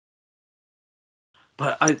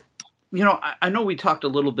 But I know we talked a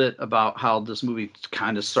little bit about how this movie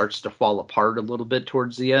kind of starts to fall apart a little bit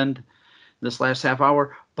towards the end, this last half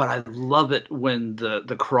hour. But I love it when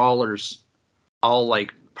the crawlers all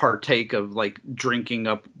like partake of like drinking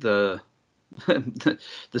up the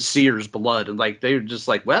Seer's blood, and like they're just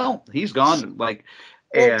like, well, he's gone. Like,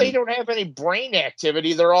 well, they don't have any brain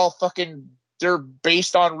activity. They're all fucking. They're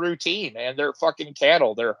based on routine, man. They're fucking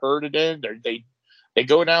cattle. They're herded in. They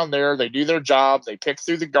go down there. They do their job. They pick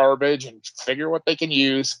through the garbage and figure what they can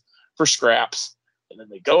use for scraps. And then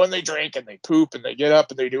they go and they drink and they poop and they get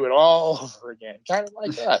up and they do it all over again. Kind of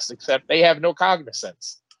like us, except they have no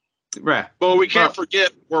cognizance. Right. Well, we can't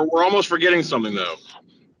forget. We're almost forgetting something though.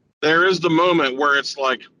 There is the moment where it's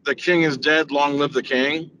like the king is dead, long live the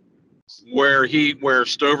king, where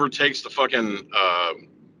Stover takes the fucking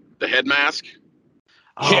the head mask.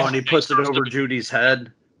 Oh, yeah. And he puts it over Judy's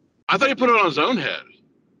head. I thought he put it on his own head.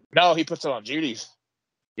 No, he puts it on Judy's.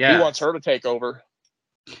 Yeah. He wants her to take over.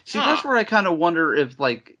 See, that's where I kind of wonder if,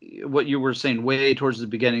 like, what you were saying way towards the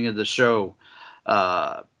beginning of the show,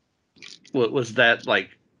 was that,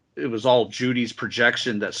 like, it was all Judy's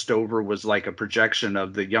projection, that Stover was like a projection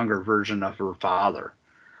of the younger version of her father.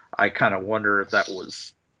 I kind of wonder if that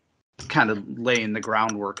was kind of laying the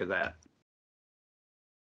groundwork of that.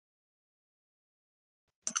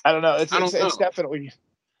 I don't know. It's definitely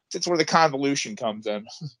it's where the convolution comes in.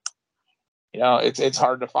 You know, it's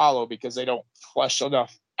hard to follow because they don't flesh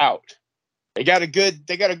enough out. They got a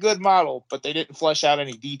good model, but they didn't flesh out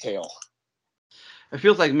any detail. I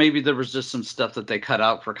feel like maybe there was just some stuff that they cut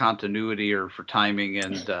out for continuity or for timing,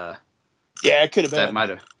 and yeah, it could have been. That might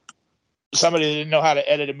have. Somebody that didn't know how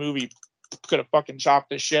to edit a movie could have fucking chopped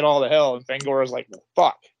this shit all to hell, and Fangora's like, well,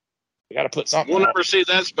 fuck, we got to put something. We'll never see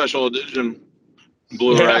that special edition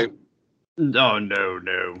Blu-ray. Yeah. No,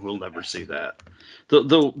 we'll never see that.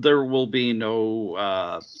 There will be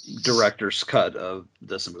no director's cut of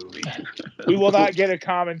this movie. We will not get a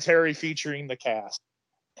commentary featuring the cast.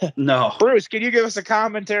 No. Bruce, can you give us a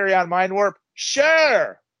commentary on Mindwarp?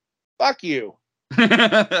 Sure. Fuck you. That's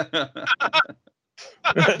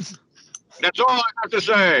all I have to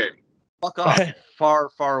say. Fuck off. Far,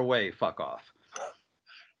 far away. Fuck off.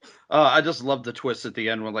 I just love the twist at the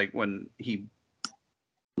end when he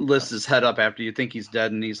lifts his head up after you think he's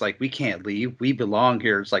dead, and he's like, "We can't leave. We belong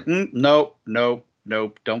here." It's like, nope,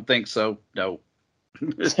 don't think so. Nope.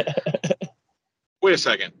 Wait a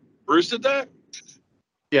second. Bruce did that?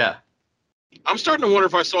 Yeah. I'm starting to wonder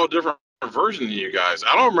if I saw a different version than you guys.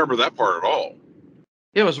 I don't remember that part at all.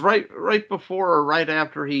 It was right before or right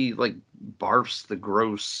after he barfs the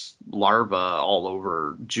gross larva all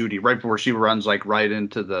over Judy, right before she runs right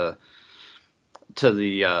into the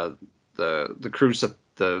crucifix,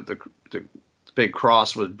 the big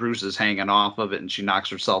cross with Bruce's hanging off of it, and she knocks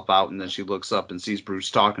herself out, and then she looks up and sees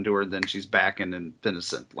Bruce talking to her, and then she's back in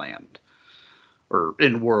Innocent Land. Or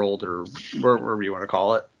in world, or wherever you want to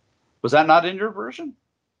call it. Was that not in your version?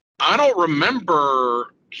 I don't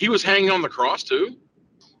remember. He was hanging on the cross too?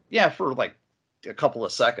 Yeah, for a couple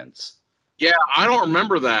of seconds. Yeah, I don't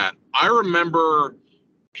remember that. I remember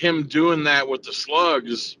him doing that with the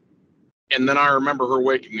slugs, and then I remember her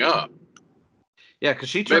waking up. Yeah, because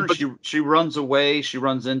she turns, she runs away, she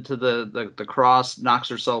runs into the cross, knocks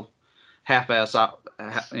herself half-ass out,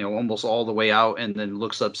 almost all the way out, and then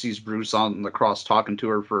looks up, sees Bruce on the cross talking to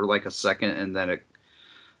her for a second, and then it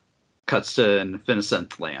cuts to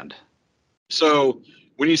Infinite Land. So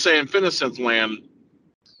when you say Infinite Land,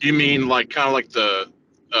 you mean kind of like the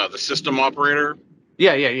system operator?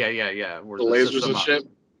 Yeah. Where the lasers and shit?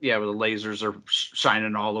 Yeah, where the lasers are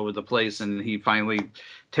shining all over the place, and he finally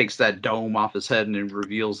takes that dome off his head and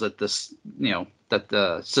reveals that that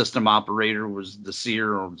the system operator was the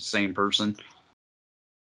Seer, or the same person.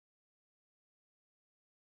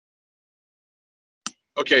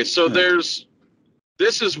 Okay, so this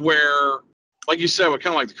is where, like you said, we're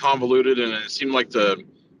kind of convoluted, and it seemed like the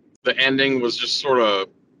ending was just sort of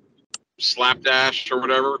slapdash or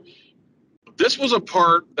whatever. This was a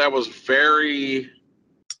part that was very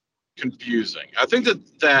confusing. I think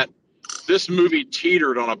that this movie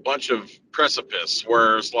teetered on a bunch of precipice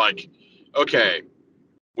where it's okay,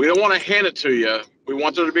 we don't want to hand it to you. We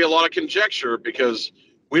want there to be a lot of conjecture because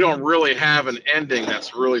we don't really have an ending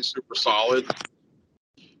that's really super solid.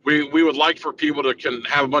 We would like for people to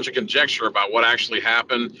have a bunch of conjecture about what actually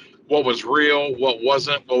happened, what was real, what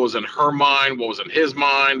wasn't, what was in her mind, what was in his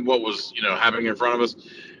mind, what was happening in front of us.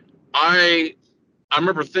 I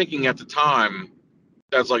remember thinking at the time,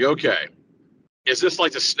 that's okay, is this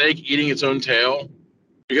the snake eating its own tail?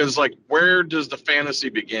 Because where does the fantasy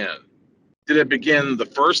begin? Did it begin the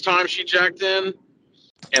first time she jacked in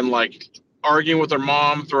and arguing with her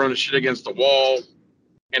mom, throwing the shit against the wall,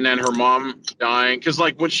 and then her mom dying? Because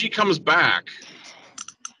when she comes back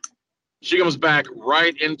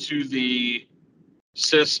right into the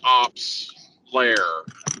sys ops lair.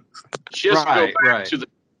 She doesn't go back to the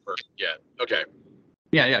yet. Okay.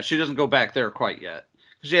 Yeah, she doesn't go back there quite yet.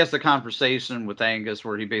 She has the conversation with Angus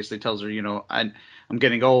where he basically tells her, I'm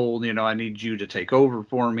getting old, I need you to take over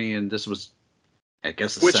for me, and this was, I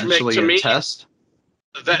guess, essentially a test.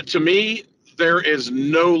 That, to me, there is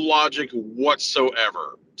no logic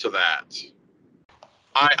whatsoever to that.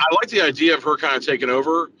 I like the idea of her kind of taking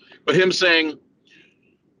over, but him saying,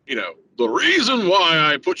 the reason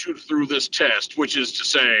why I put you through this test, which is to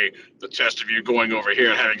say the test of you going over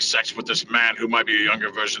here and having sex with this man who might be a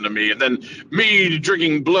younger version of me, and then me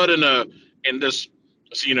drinking blood in this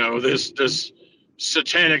this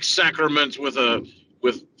satanic sacrament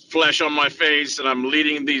with flesh on my face, and I'm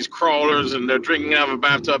leading these crawlers and they're drinking out of a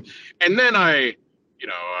bathtub, and then I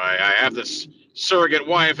have this surrogate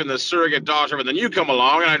wife and this surrogate daughter, and then you come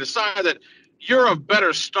along and I decide that you're of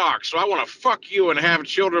better stock, so I want to fuck you and have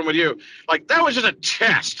children with you. That was just a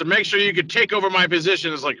test to make sure you could take over my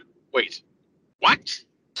position. It's wait, what?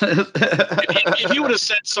 if he would have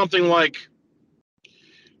said something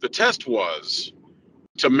the test was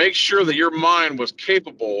to make sure that your mind was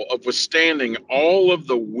capable of withstanding all of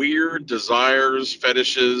the weird desires,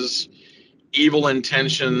 fetishes, evil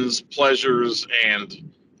intentions, pleasures,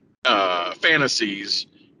 and fantasies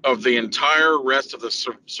of the entire rest of the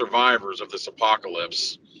survivors of this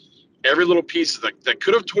apocalypse, every little piece that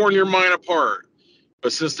could have torn your mind apart,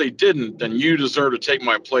 but since they didn't, then you deserve to take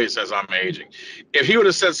my place as I'm aging. If he would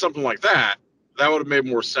have said something like that, that would have made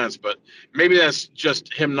more sense, but maybe that's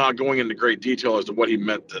just him not going into great detail as to what he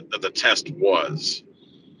meant that the test was.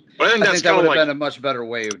 But I think that would have been a much better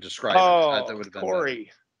way of describing it. That would have been Korey,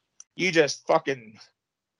 you just fucking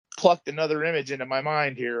plucked another image into my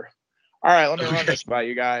mind here. All right, let me run this by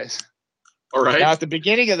you guys. All right. Now, at the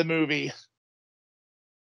beginning of the movie,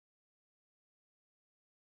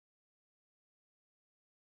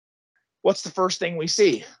 what's the first thing we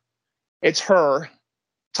see? It's her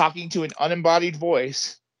talking to an unembodied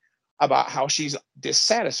voice about how she's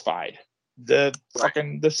dissatisfied. The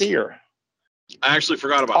Seer. I actually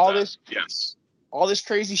forgot about that. Yes. All this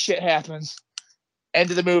crazy shit happens. End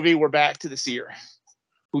of the movie, we're back to the Seer,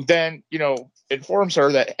 who then, informs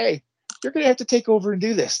her that, hey, you're going to have to take over and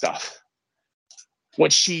do this stuff. When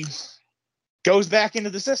she goes back into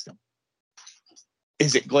the system.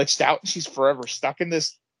 Is it glitched out and she's forever stuck in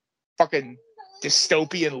this fucking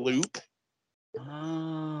dystopian loop?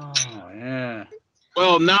 Oh, yeah.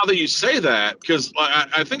 Well, now that you say that, because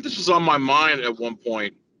I think this was on my mind at one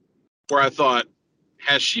point where I thought,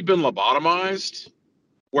 has she been lobotomized?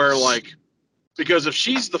 Where, because if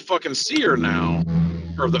she's the fucking Seer now,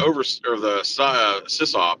 or the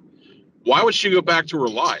sysop, why would she go back to her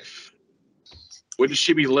life? Wouldn't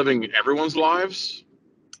she be living everyone's lives?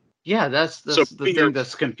 Yeah, that's the thing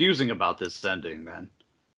that's confusing about this ending, man.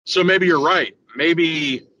 So maybe you're right.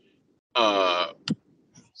 Maybe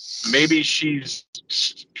she's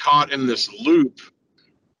caught in this loop.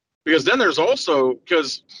 Because then there's also,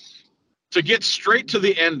 because to get straight to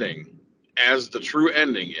the ending, as the true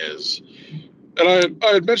ending is, and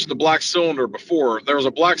I had mentioned the black cylinder before. There was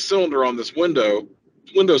a black cylinder on this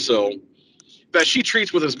windowsill that she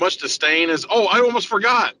treats with as much disdain as, oh, I almost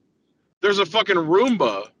forgot. There's a fucking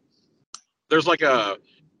Roomba. There's like a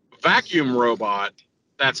vacuum robot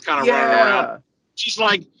that's kind of running around. She's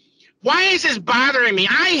like, why is this bothering me?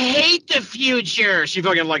 I hate the future. She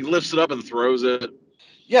fucking lifts it up and throws it.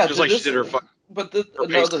 Yeah, just like she did her fucking. But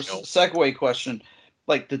another segue question.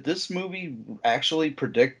 Did this movie actually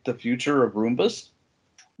predict the future of Roombas?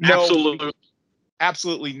 No,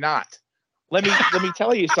 absolutely not. Let me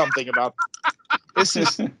tell you something about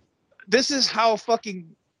this. This is how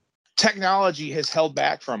fucking technology has held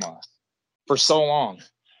back from us for so long.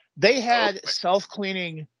 They had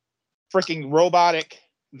self-cleaning freaking robotic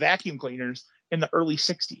vacuum cleaners in the early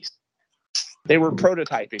 60s. They were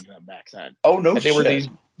prototyping them back then. Oh, no shit. They were these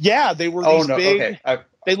big. Okay.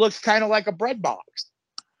 They looked kind of like a bread box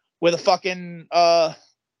with a fucking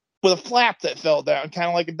with a flap that fell down, kind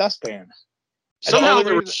of like a dustpan. Somehow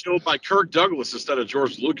they were showed by Kirk Douglas instead of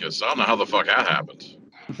George Lucas. I don't know how the fuck that happened.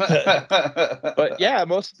 But yeah,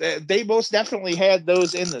 they most definitely had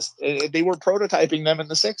those in this. They were prototyping them in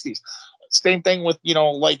the 60s. Same thing with,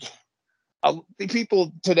 the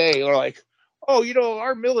people today are like, oh,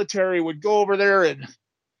 our military would go over there and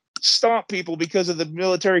stomp people because of the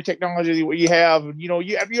military technology that we have. And,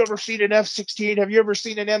 have you ever seen an F-16? Have you ever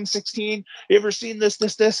seen an M16? You ever seen this?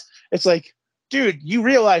 It's like, dude, you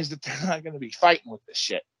realize that they're not going to be fighting with this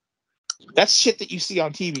shit. That's shit that you see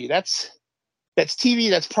on TV. That's TV,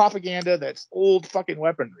 that's propaganda, that's old fucking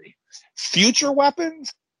weaponry. Future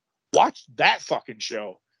weapons? Watch that fucking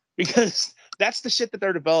show. Because that's the shit that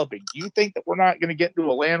they're developing. You think that we're not going to get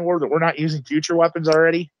into a land war, that we're not using future weapons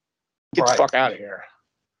already? Get the fuck out of here.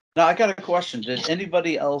 Now, I got a question. Did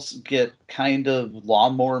anybody else get kind of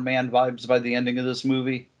Lawnmower Man vibes by the ending of this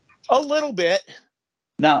movie? A little bit.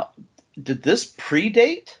 Now, did this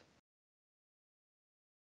predate?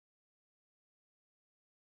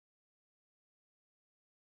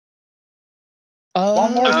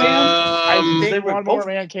 Lawnmower Man? I think Lawnmower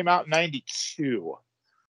Man came out in 92.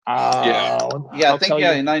 I think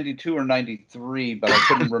in 92 or 93, but I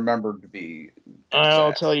couldn't remember to be exact.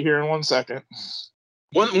 I'll tell you here in 1 second.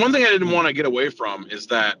 One thing I didn't want to get away from is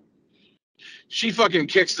that she fucking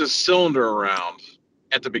kicks this cylinder around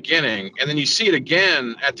at the beginning, and then you see it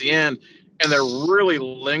again at the end, and they're really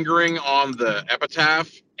lingering on the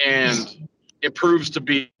epitaph, and it proves to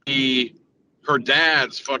be her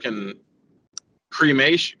dad's fucking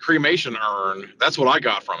cremation urn. That's what I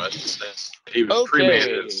got from it. He was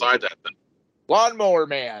cremated inside that thing. Lawnmower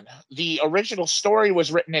Man. The original story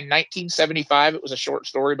was written in 1975. It was a short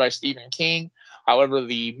story by Stephen King. However,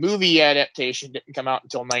 the movie adaptation didn't come out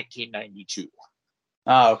until 1992.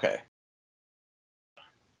 Ah, okay.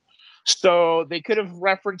 So they could have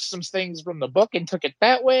referenced some things from the book and took it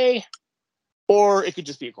that way, or it could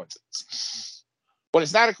just be a coincidence. What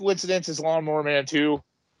is not a coincidence is Lawnmower Man 2.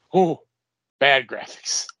 Ooh, bad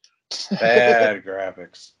graphics. Bad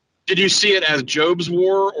graphics. Did you see it as Job's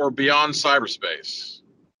War or Beyond Cyberspace?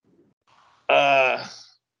 I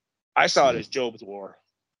saw it as Job's War,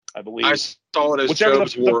 I believe. I saw it as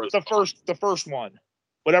Job's War. The first one,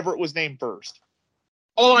 whatever it was named first.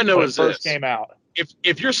 All I know is this: first came out.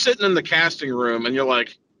 If you're sitting in the casting room and you're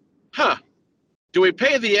like, "Huh, do we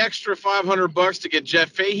pay the extra $500 to get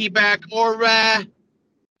Jeff Fahey back, or how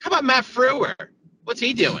about Matt Frewer? What's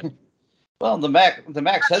he doing?" Well, the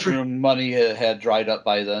Max Headroom money had dried up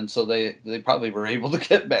by then, so they probably were able to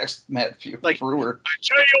get Matt Frewer. I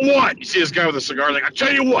tell you what, you see this guy with a cigar, like, I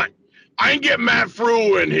tell you what, I ain't getting Matt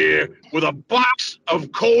Frewer in here with a box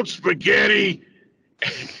of cold spaghetti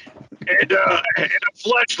and a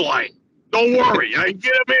fleshlight. Don't worry, I can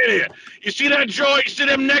get him in here. You see that jaw? You see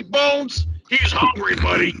them neck bones? He's hungry,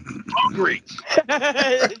 buddy. Hungry.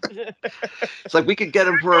 It's like we could get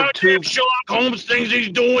him for a tube. Sherlock Holmes things he's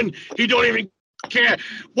doing, he don't even care.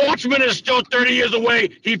 Watchmen is still 30 years away.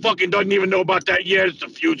 He fucking doesn't even know about that yet. It's the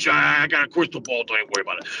future. I got a crystal ball. Don't worry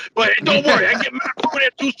about it. But don't worry. I get Matt Frewer in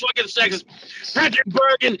 2 fucking seconds. Patrick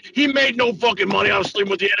Bergen, he made no fucking money. I was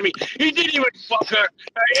sleeping with the enemy. He didn't even fuck her.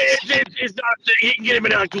 It's not. He can get him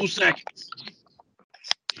in 2 seconds.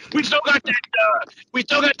 We still got that. We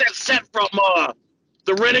still got that set from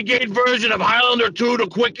the Renegade version of Highlander 2, The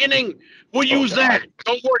Quickening. We'll use that.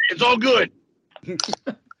 Don't worry, it's all good.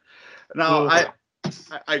 Now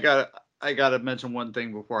I gotta mention one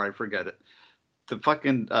thing before I forget it. The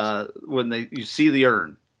fucking when you see the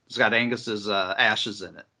urn, it's got Angus's ashes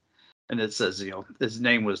in it, and it says his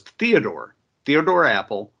name was Theodore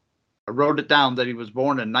Apple. I wrote it down that he was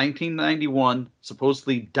born in 1991,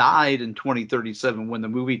 supposedly died in 2037 when the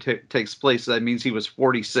movie takes place. That means he was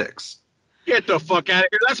 46. Get the fuck out of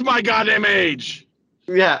here. That's my goddamn age.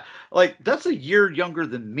 Yeah, like that's a year younger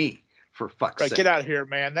than me, for fuck's sake. Get out of here,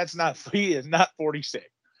 man. He is not 46.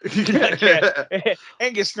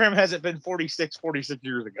 Angus Scrimm hasn't been 46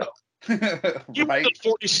 years ago. He was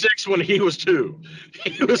 46 when he was 2.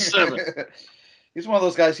 He was 7. He's one of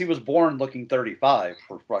those guys. He was born looking 35,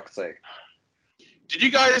 for fuck's sake. Did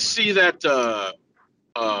you guys see that?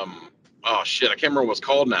 Oh shit, I can't remember what it's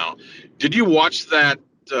called now. Did you watch that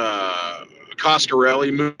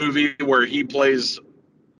Coscarelli movie where he plays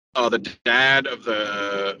the dad of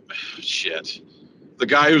the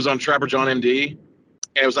guy who's on Trapper John MD?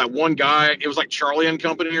 And it was that one guy. It was like Charlie and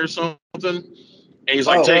Company or something. And he's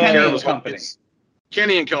like taking care of his company.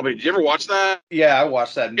 Kenny and Company. Did you ever watch that? Yeah, I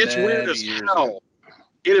watched that. It's weird as hell.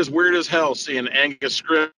 It is weird as hell seeing Angus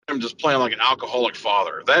Scrimm just playing like an alcoholic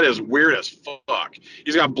father. That is weird as fuck.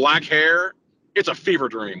 He's got black hair. It's a fever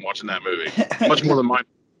dream watching that movie. Much more than mine.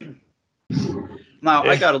 Now,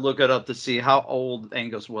 I got to look it up to see how old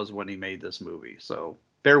Angus was when he made this movie. So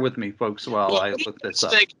bear with me, folks, while I look this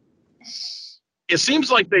up. It seems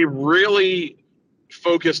like they really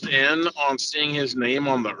focused in on seeing his name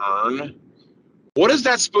on the urn. What is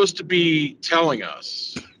that supposed to be telling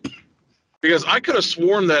us? Because I could have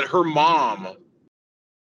sworn that her mom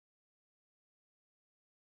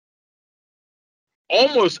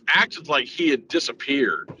almost acted like he had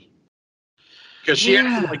disappeared. Because she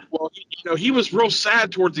acted like, he was real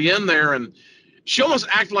sad towards the end there, and she almost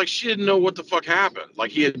acted like she didn't know what the fuck happened,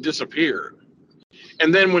 like he had disappeared.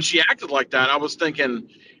 And then when she acted like that, I was thinking,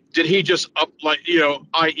 did he just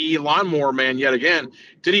i.e. Lawnmower Man yet again,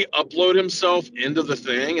 did he upload himself into the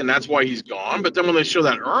thing and that's why he's gone? But then when they show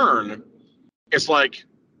that urn, it's like,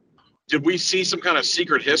 did we see some kind of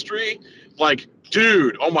secret history? Like,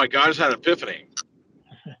 dude, oh my God, I just had an epiphany.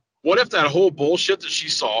 What if that whole bullshit that she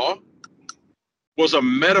saw was a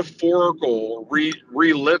metaphorical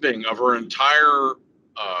reliving of her entire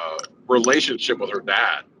relationship with her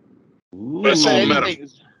dad?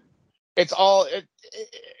 It's all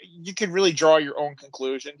you can really draw your own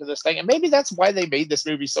conclusion to this thing, and maybe that's why they made this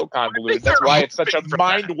movie so convoluted. That's why it's such a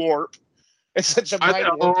mind warp. It's such a mind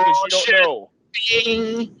warp because you don't know.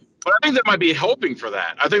 But I think that might be helping for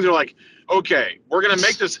that. I think they're like, okay, we're gonna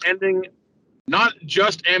make this ending not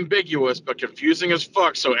just ambiguous but confusing as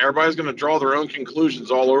fuck, so everybody's gonna draw their own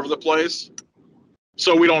conclusions all over the place.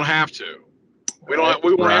 So we don't have to. We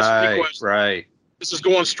won't ask any questions. Right. This is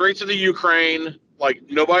going straight to the Ukraine. Like,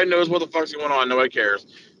 nobody knows what the fuck's going on. Nobody cares.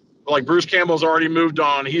 But, like, Bruce Campbell's already moved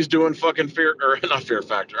on. He's doing fucking not Fear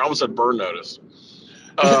Factor. I almost said Burn Notice.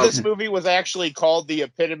 This movie was actually called the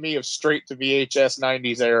epitome of straight to VHS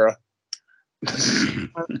 90s era.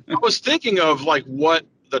 I was thinking of, like, what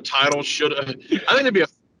the title should have... I think it'd be a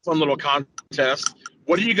fun little contest.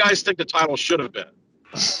 What do you guys think the title should have been?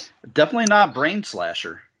 Definitely not Brain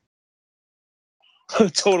Slasher.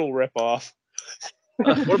 Total ripoff.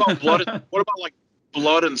 What about blood? What about like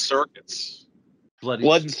Blood and Circuits? Blood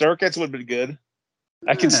and Circuits would have been good.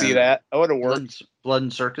 I can see that. That would have worked. Blood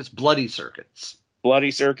and Circuits, Bloody Circuits. Bloody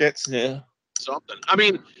Circuits, yeah. Something. I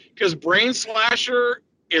mean, because Brain Slasher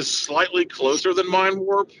is slightly closer than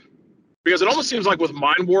Mindwarp, because it almost seems like with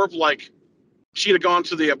Mindwarp, like she'd have gone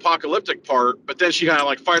to the apocalyptic part, but then she kind of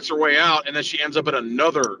like fights her way out, and then she ends up in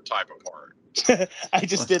another type of part. I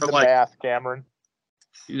just did the math, Cameron.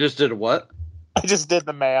 You just did a what? I just did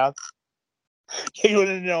the math. You want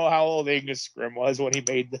to know how old Angus Scrimm was when he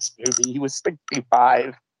made this movie? He was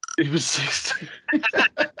 65. He was 60.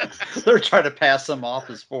 They're trying to pass him off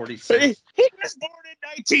as 46. He was born in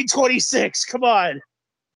 1926. Come on.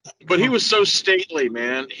 But he was so stately,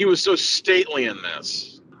 man. He was so stately in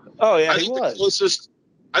this. Oh, yeah, I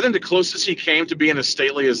think the closest he came to being as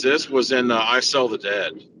stately as this was in I Sell the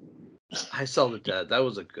Dead. I Saw the Dead. That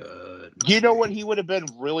was a good. You know what he would have been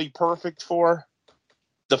really perfect for?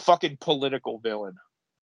 The fucking political villain.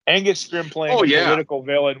 Angus Scrimm playing political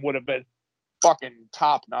villain would have been fucking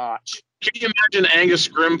top notch. Can you imagine Angus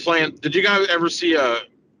Scrimm playing? Did you guys ever see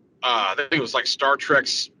I think it was like Star Trek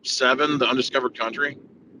 7, The Undiscovered Country?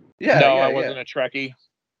 Yeah. No, I wasn't a Trekkie.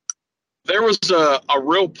 There was a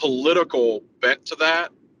real political bent to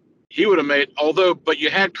that. He would have made, but you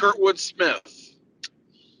had Kurtwood Smith.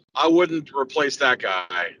 I wouldn't replace that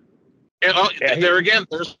guy. And there again,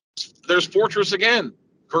 there's Fortress again.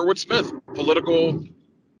 Kurtwood Smith, political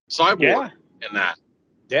cyborg in that.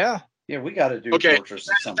 Yeah. Yeah, we got to do Fortress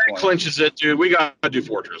at some point. That clinches it, dude. We got to do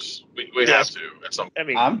Fortress. We have to at some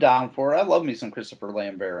point. I'm down for it. I love me some Christopher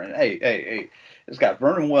Lambert. And hey. It's got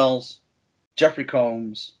Vernon Wells, Jeffrey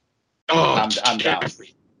Combs. Oh, I'm down.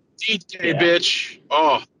 DJ bitch.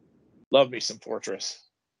 Oh. Love me some Fortress.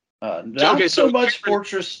 Not so much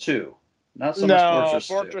Fortress 2. Not so much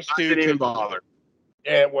Fortress 2. I didn't even bother.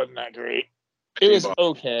 Yeah, it wasn't that great. It was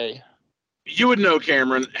okay. You would know,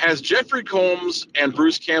 Cameron. Has Jeffrey Combs and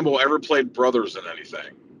Bruce Campbell ever played brothers in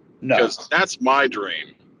anything? No. Because that's my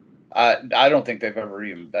dream. I don't think they've ever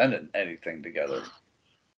even been in anything together.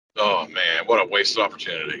 Oh, man. What a wasted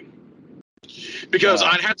opportunity. Because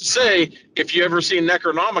I'd have to say, if you ever seen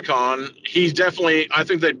Necronomicon, he's definitely, I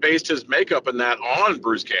think they based his makeup in that on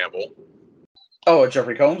Bruce Campbell. Oh,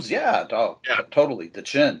 Jeffrey Combs? Yeah. Oh, yeah. Totally. The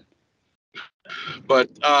chin. But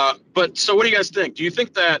so what do you guys think? Do you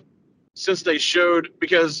think that since they showed,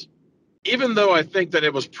 because even though I think that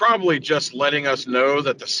it was probably just letting us know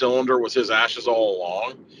that the cylinder was his ashes all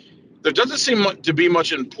along, there doesn't seem to be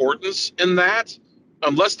much importance in that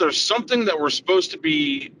unless there's something that we're supposed to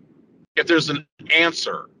be, if there's an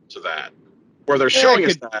answer to that, where they're showing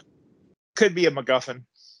us that. Could be a MacGuffin.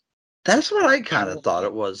 That's what I kind of thought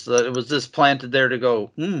it was. That it was just planted there to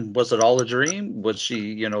go, was it all a dream? Was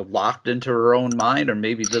she, locked into her own mind? Or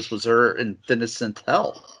maybe this was her innocent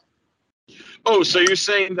hell? Oh, so you're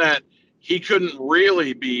saying that he couldn't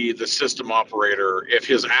really be the system operator if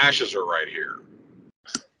his ashes are right here?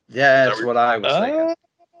 Yeah, that's what I was thinking.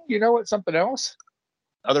 You know what? Something else?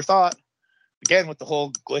 Another thought. Again, with the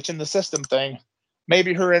whole glitch in the system thing.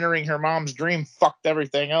 Maybe her entering her mom's dream fucked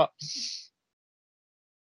everything up.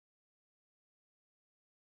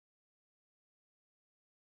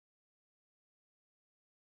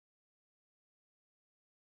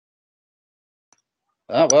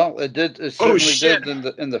 Well, it did. It certainly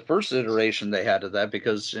did in the first iteration they had of that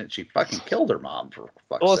because she fucking killed her mom for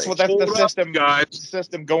fuck's sake. That's the system, guys.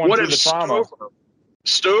 System going through the trauma.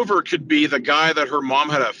 Stover could be the guy that her mom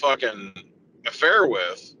had a fucking affair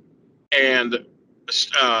with, and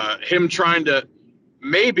him trying to,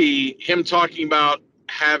 maybe him talking about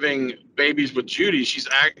having babies with Judy.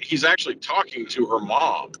 He's actually talking to her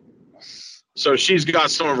mom, so she's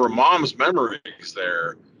got some of her mom's memories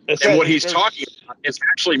there. And what he's talking about is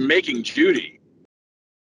actually making Judy.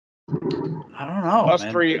 I don't know. Us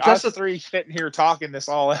three sitting here talking this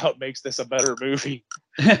all out makes this a better movie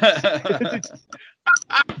than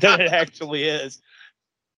it actually is.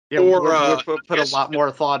 Yeah, we'll put a lot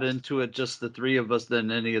more thought into it, just the three of us,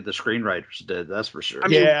 than any of the screenwriters did. That's for sure. I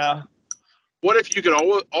mean, what if you could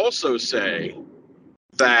also say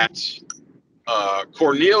that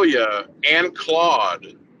Cornelia and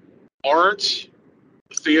Claude aren't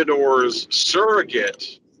Theodore's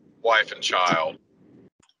surrogate wife and child?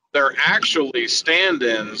 They're actually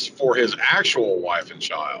stand-ins for his actual wife and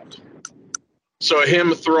child. So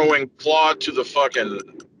him throwing Claude to the fucking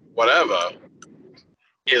whatever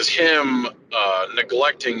is him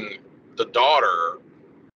neglecting the daughter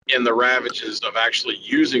in the ravages of actually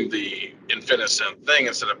using the infinicent thing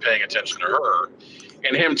instead of paying attention to her.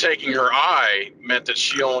 And him taking her eye meant that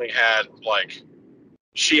she only had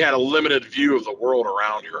she had a limited view of the world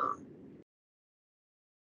around her.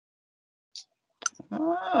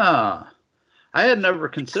 I had never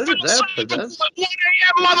considered that, but that's... 1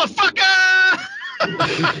 a.m., motherfucker!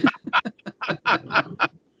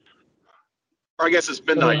 Or I guess it's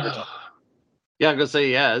midnight. Yeah, I'm going to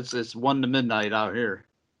say, it's 1 to midnight out here.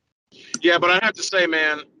 Yeah, but I have to say,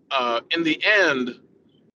 man, in the end,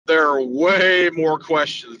 there are way more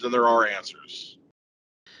questions than there are answers.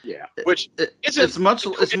 Yeah, which it's much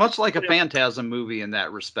like a Phantasm movie in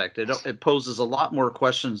that respect. It poses a lot more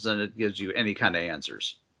questions than it gives you any kind of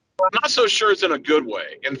answers. I'm not so sure it's in a good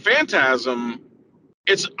way. In Phantasm,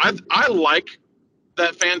 I like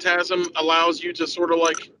that Phantasm allows you to sort of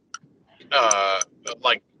like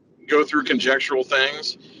go through conjectural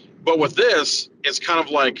things, but with this, it's kind of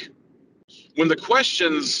like when the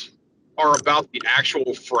questions are about the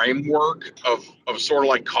actual framework of sort of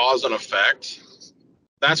like cause and effect.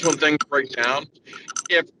 That's when things break down.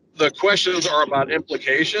 If the questions are about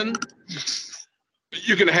implication,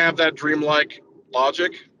 you can have that dreamlike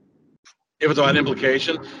logic. If it's about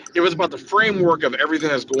implication, if it's about the framework of everything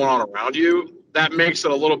that's going on around you, that makes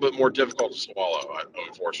it a little bit more difficult to swallow,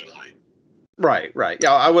 unfortunately. Right.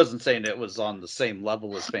 Yeah, I wasn't saying it was on the same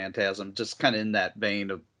level as Phantasm, just kind of in that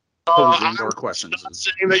vein of posing more questions. I'm not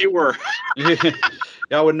saying that you were. Yeah,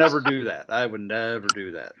 I would never do that.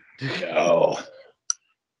 No.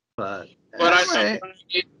 But anyway.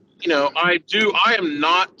 I am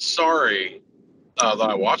not sorry that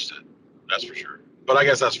I watched it. That's for sure. But I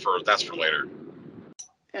guess that's for later.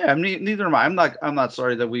 Yeah, neither am I. I'm not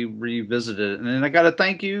sorry that we revisited it, and I got to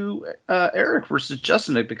thank you, Eric, for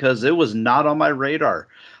suggesting it because it was not on my radar.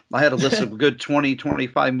 I had a list of good 20,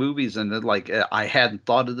 25 movies, and I hadn't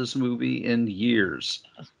thought of this movie in years.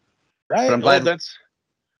 Right. But I'm glad that's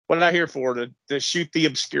what I'm here for, to shoot the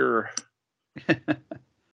obscure.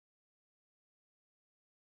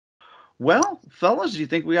 Well, fellas, do you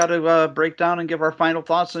think we ought to break down and give our final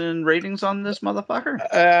thoughts and ratings on this motherfucker?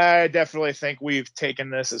 I definitely think we've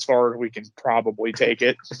taken this as far as we can probably take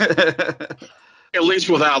it. At least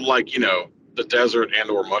without, the desert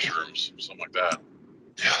and or mushrooms, something like that.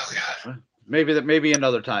 Oh, God. Maybe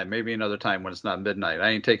another time. Maybe another time when it's not midnight. I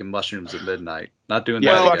ain't taking mushrooms at midnight. Not doing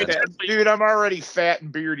that again. Dude, I'm already fat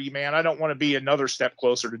and beardy, man. I don't want to be another step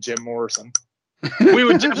closer to Jim Morrison. We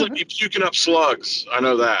would definitely be puking up slugs. I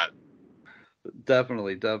know that.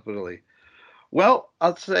 Definitely. Well,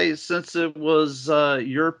 I'll say since it was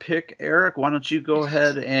your pick, Eric, why don't you go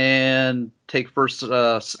ahead and take first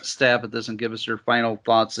stab at this and give us your final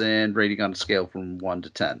thoughts and rating on a scale from 1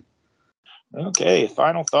 to 10. Okay,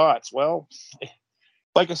 final thoughts. Well,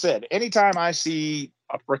 like I said, anytime I see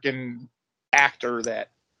a freaking actor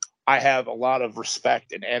that I have a lot of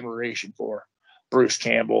respect and admiration for, Bruce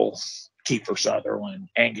Campbell, Kiefer Sutherland,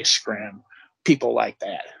 Angus Scrimm, people like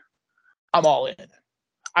that, I'm all in.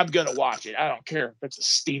 I'm going to watch it. I don't care if it's a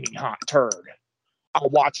steaming hot turd. I'll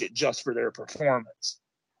watch it just for their performance.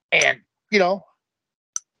 And, 90%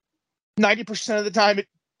 of the time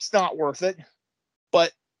it's not worth it,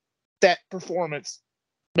 but that performance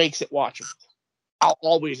makes it watchable. I'll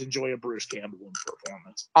always enjoy a Bruce Campbell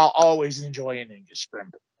performance. I'll always enjoy an Angus Scrimm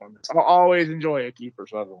performance. I'll always enjoy a Kiefer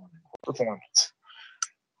Sutherland performance.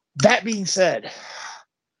 That being said,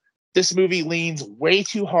 this movie leans way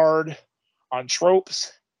too hard on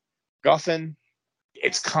tropes, guffin.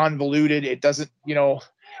 It's convoluted. It doesn't,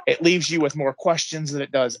 it leaves you with more questions than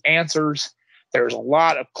it does answers. There's a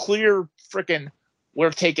lot of clear freaking,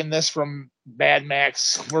 we're taking this from Mad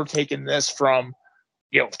Max. We're taking this from,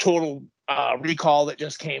 Total Recall that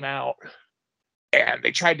just came out. And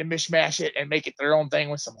they tried to mishmash it and make it their own thing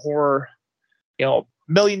with some horror. $1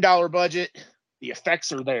 million budget. The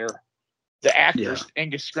effects are there. The actors,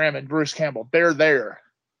 Angus Scrimm and Bruce Campbell, they're there.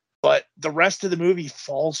 But the rest of the movie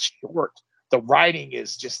falls short. The writing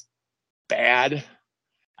is just bad.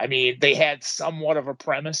 I mean, they had somewhat of a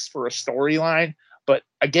premise for a storyline. But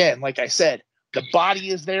again, like I said, the body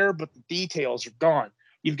is there, but the details are gone.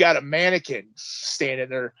 You've got a mannequin standing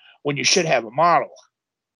there when you should have a model.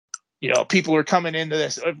 People are coming into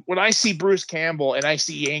this. When I see Bruce Campbell and I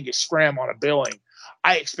see Angus Scrimm on a billing,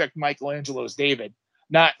 I expect Michelangelo's David,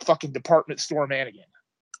 not fucking department store mannequin.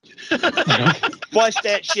 Flush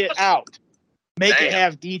that shit out. Make it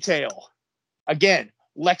have detail. Again,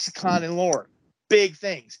 lexicon and lore. Big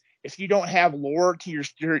things. If you don't have lore to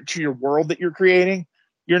your world that you're creating,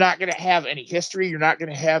 you're not going to have any history. You're not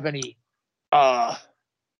going to have any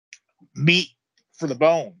meat for the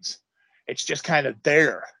bones. It's just kind of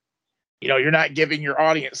there. You're not giving your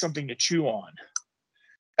audience something to chew on.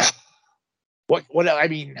 What I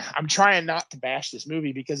mean, I'm trying not to bash this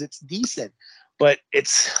movie because it's decent, but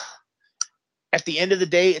it's at the end of the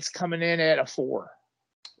day, it's coming in at a 4.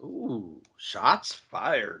 Ooh, shots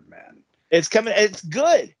fired, man. It's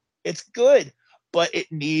good. It's good, but it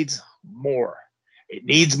needs more.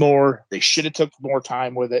 They should have took more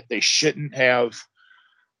time with it. They shouldn't have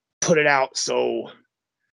put it out so,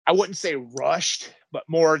 I wouldn't say rushed, but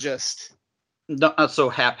more just not so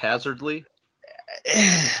haphazardly.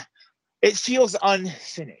 It feels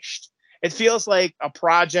unfinished. It feels like a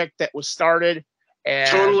project that was started And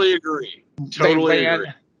totally agree. Totally agree.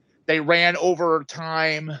 They ran over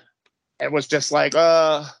time and was just like,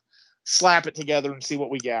 slap it together and see what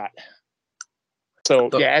we got. So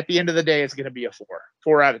yeah, at the end of the day, it's going to be a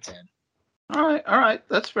 4 out of 10. All right.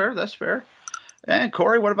 That's fair. And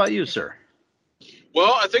Korey, what about you, sir?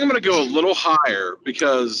 Well, I think I'm going to go a little higher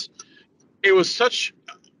because it was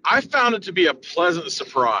I found it to be a pleasant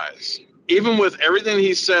surprise. Even with everything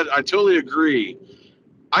he said, I totally agree.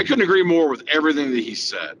 I couldn't agree more with everything that he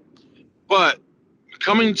said. But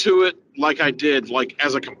coming to it like I did, like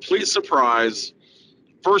as a complete surprise,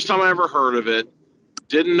 first time I ever heard of it,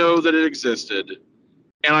 didn't know that it existed,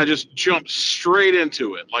 and I just jumped straight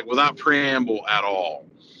into it, like without preamble at all.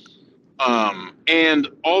 And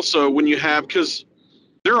also when you have, because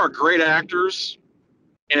there are great actors,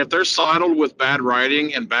 and if they're saddled with bad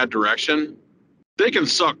writing and bad direction, they can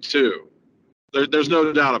suck too. There's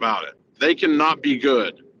no doubt about it. They cannot be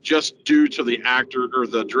good just due to the actor or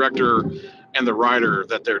the director and the writer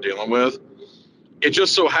that they're dealing with. It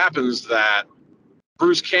just so happens that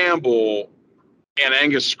Bruce Campbell and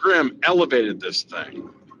Angus Scrimm elevated this thing.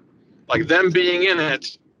 Like them being in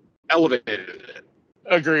it elevated it.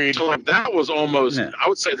 Agreed. So like that was almost, I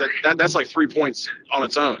would say that's like 3 points on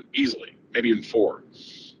its own, easily, maybe even 4.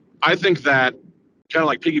 I think that, kind of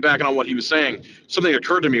like piggybacking on what he was saying, something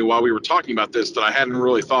occurred to me while we were talking about this that I hadn't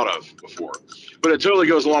really thought of before. But it totally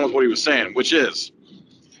goes along with what he was saying, which is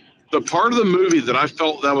the part of the movie that I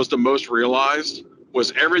felt that was the most realized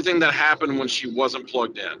was everything that happened when she wasn't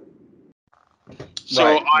plugged in.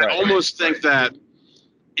 So I almost think that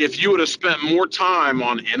if you would have spent more time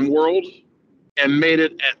on Inworld and made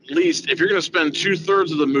it at least, if you're going to spend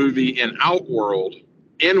 2/3 of the movie in Outworld,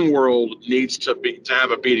 Inworld needs to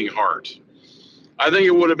have a beating heart. I think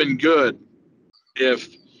it would have been good if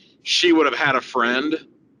she would have had a friend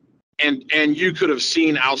and you could have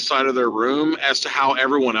seen outside of their room as to how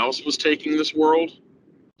everyone else was taking this world.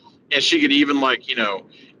 And she could even, like, you know,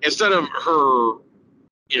 instead of her,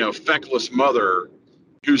 you know, feckless mother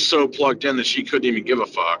who's so plugged in that she couldn't even give a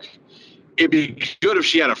fuck, it'd be good if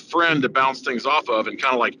she had a friend to bounce things off of and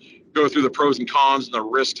kind of like go through the pros and cons and the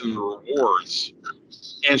risks and the rewards.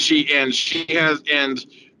 And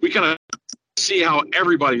we kind of see how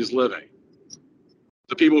everybody's living.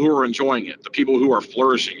 The people who are enjoying it, the people who are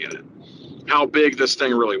flourishing in it, how big this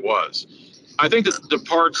thing really was. I think that the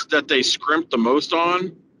parts that they scrimped the most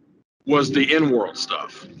on was the in-world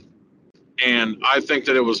stuff. And I think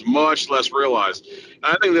that it was much less realized. And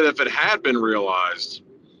I think that if it had been realized,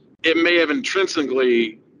 it may have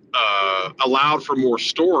intrinsically allowed for more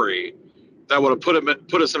story that would have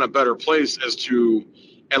put us in a better place as to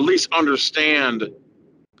at least understand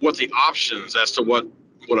what the options as to what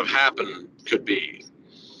would have happened could be.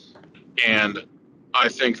 And I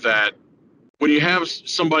think that when you have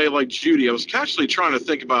somebody like Judy, I was actually trying to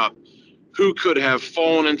think about who could have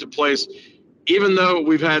fallen into place, even though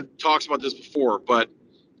we've had talks about this before, but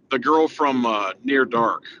the girl from Near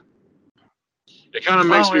Dark. It kind of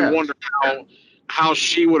makes me wonder how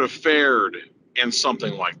she would have fared in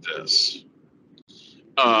something like this.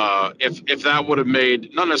 If that would have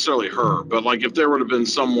made, not necessarily her, but like if there would have been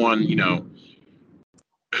someone, you know,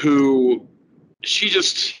 who she did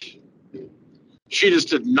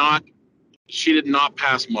not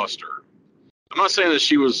pass muster. I'm not saying that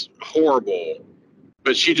she was horrible,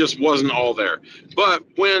 but she just wasn't all there. But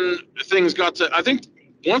when things got to, I think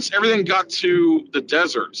once everything got to the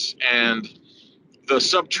deserts and the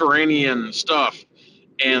subterranean stuff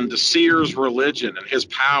and the Seer's religion and his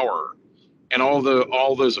power and all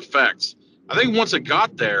those effects, I think once it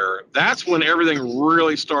got there, that's when everything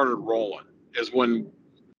really started rolling, is when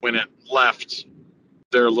it left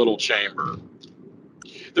their little chamber.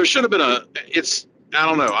 There should have been I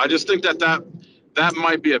don't know. I just think that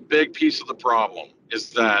might be a big piece of the problem,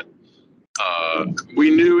 is that we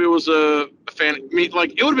knew it was a fan. I mean,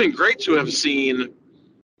 like, it would have been great to have seen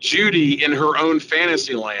Judy in her own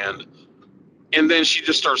fantasy land, and then she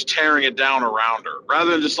just starts tearing it down around her,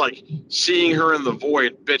 rather than just like seeing her in the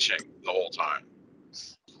void bitching the whole time.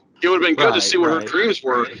 It would have been good to see what her dreams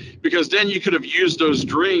were, because then you could have used those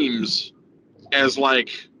dreams as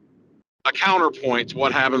like a counterpoint to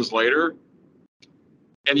what happens later.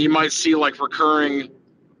 And you might see like recurring,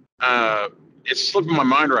 it's slipping my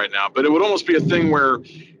mind right now, but it would almost be a thing where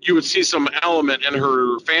you would see some element in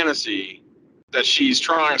her fantasy that she's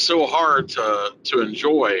trying so hard to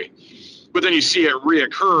enjoy, but then you see it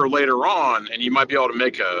reoccur later on, and you might be able to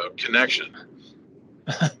make a connection.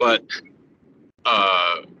 But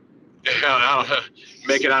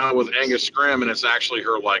make it out with Angus Scrimm, and it's actually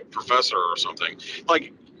her like professor or something.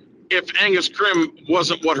 Like, if Angus Scrimm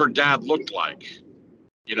wasn't what her dad looked like,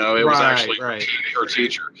 It was actually her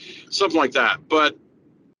teacher, something like that. But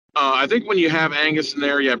I think when you have Angus in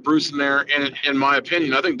there, you have Bruce in there, and in my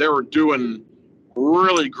opinion, I think they were doing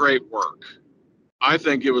really great work. I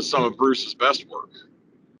think it was some of Bruce's best work.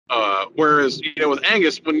 Whereas, with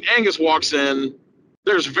Angus, when Angus walks in,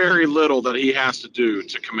 there's very little that he has to do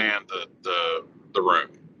to command the room.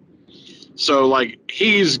 So, like,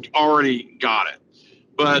 he's already got it.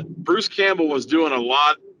 But Bruce Campbell was doing a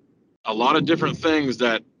lot of different things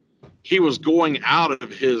that he was going out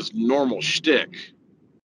of his normal shtick.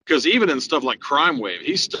 Because even in stuff like Crime Wave,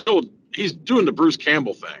 he's doing the Bruce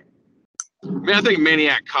Campbell thing. I mean, I think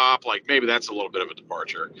Maniac Cop, like, maybe that's a little bit of a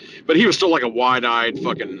departure. But he was still like a wide-eyed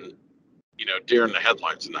fucking, deer in the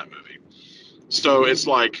headlights in that movie. So it's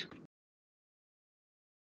like...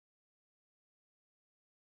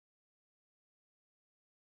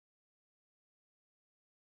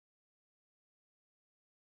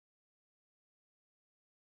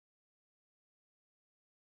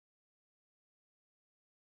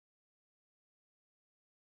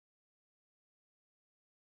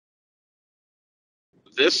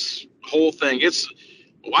 This whole thing,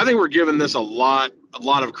 I think we're giving this a lot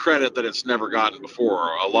of credit that it's never gotten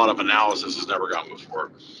before. A lot of analysis has never gotten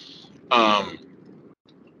before. I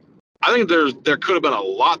think there could have been a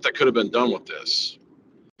lot that could have been done with this.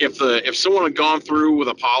 If someone had gone through with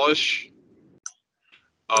a polish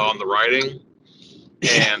on the writing,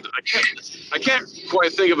 and I can't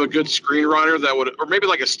quite think of a good screenwriter that would, or maybe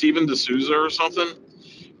like a Steven D'Souza or something,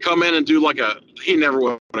 come in and do he never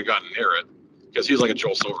would have gotten near it, because he's like a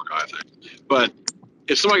Joel Silver guy, I think. But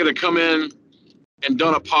if somebody could have come in and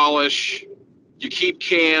done a polish, you keep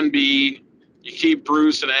KNB, you keep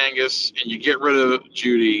Bruce and Angus, and you get rid of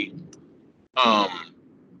Judy, I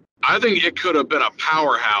think it could have been a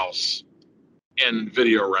powerhouse in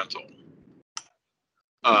video rental.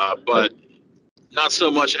 But not so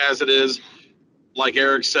much as it is. Like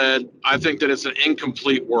Eric said, I think that it's an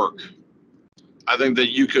incomplete work. I think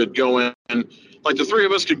that you could go in, like the three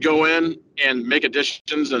of us could go in and make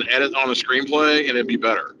additions and edit on a screenplay, and it'd be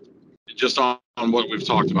better, just on what we've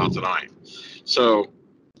talked about tonight. So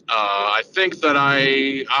I think that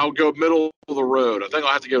I'll go middle of the road. I think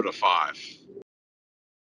I'll have to go to 5.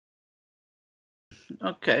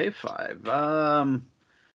 Okay, 5. I'm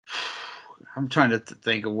trying to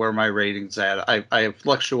think of where my rating's at. I have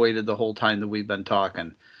fluctuated the whole time that we've been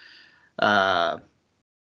talking. My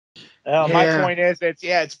point is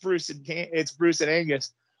it's Bruce and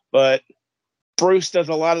Angus, but Bruce does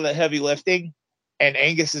a lot of the heavy lifting, and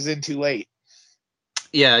Angus is in too late.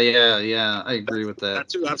 Yeah. I agree with that.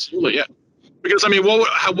 That's absolutely, yeah. Because I mean,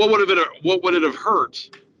 what would it have hurt?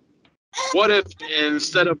 What if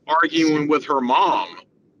instead of arguing with her mom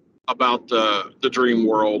about the dream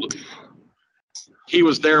world, he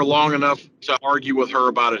was there long enough to argue with her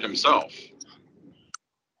about it himself?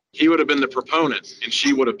 He would have been the proponent, and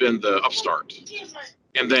she would have been the upstart.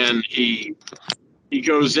 And then he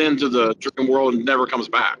goes into the dream world and never comes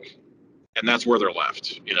back, and that's where they're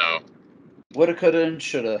left. Woulda, coulda, and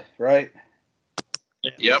shoulda, right?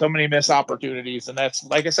 Yep. So many missed opportunities, and that's,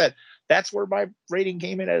 like I said, that's where my rating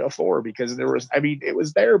came in at a 4, because it was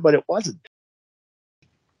there, but it wasn't.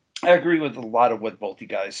 I agree with a lot of what both you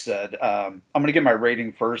guys said. I'm going to give my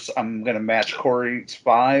rating first. I'm going to match Korey's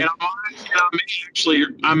 5. And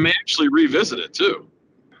I may actually revisit it too.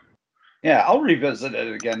 Yeah, I'll revisit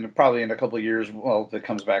it again, probably in a couple of years. Well, if it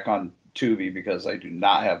comes back on Tubi, because I do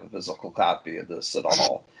not have a physical copy of this at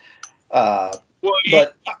all.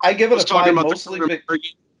 But I give it a 5 mostly. Go ahead.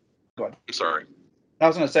 I'm sorry. I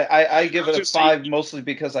was going to say I give it a 5 mostly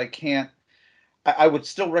because I can't. I would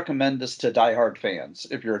still recommend this to diehard fans.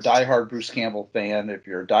 If you're a diehard Bruce Campbell fan, if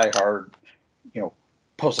you're a diehard,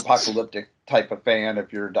 post-apocalyptic type of fan,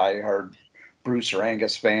 if you're a diehard Bruce or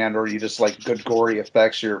Angus fan, or you just like good gory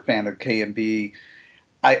effects, you're a fan of KNB,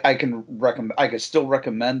 I could still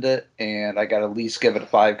recommend it, and I got to at least give it a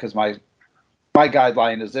 5, because my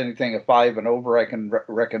guideline is anything a 5 and over I can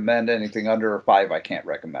recommend. Anything under a 5 I can't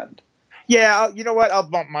recommend. Yeah, you know what? I'll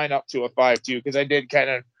bump mine up to a 5 too, because I did kind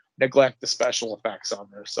of neglect the special effects on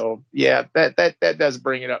there. So yeah, that does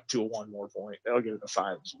bring it up to a 1 more point. I'll give it a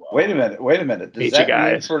 5 as well. Wait a minute. Does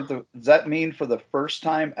that mean for the first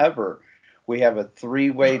time ever we have a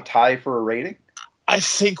 3-way tie for a rating? I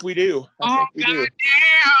think we do.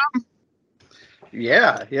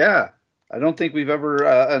 Yeah. I don't think we've ever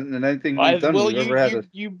in anything we've done. Ever had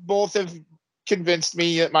you both have convinced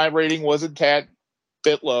me that my rating was a tad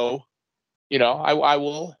bit low. I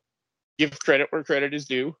will give credit where credit is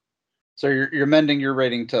due. So you're mending your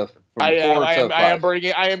rating to 4 I am. to 5. I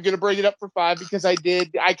am going to bring it up for 5, because I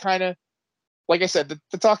kind of, like I said,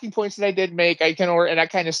 the talking points that I did make, I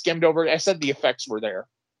kind of skimmed over it. I said the effects were there,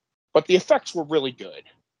 but the effects were really good.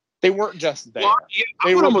 They weren't just there. Well, yeah,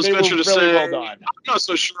 I would almost venture to really say, well done. I'm not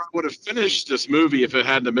so sure I would have finished this movie if it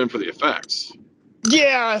hadn't been for the effects.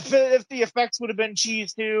 Yeah, if the effects would have been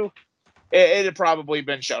cheese too, it had probably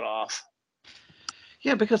been shut off.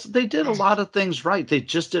 Yeah, because they did a lot of things right. They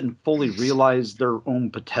just didn't fully realize their own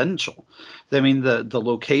potential. I mean, the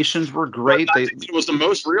locations were great. I think it was the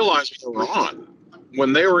most realized they were on.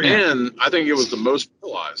 When they were in, I think it was the most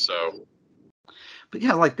realized. So, but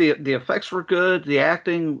yeah, like the effects were good. The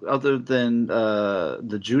acting, other than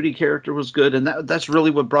the Judy character, was good, and that's really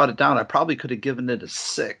what brought it down. I probably could have given it a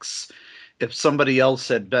 6 if somebody else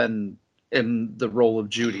had been in the role of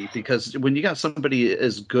Judy, because when you got somebody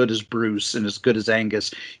as good as Bruce and as good as Angus,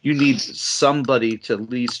 you need somebody to at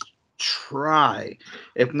least try,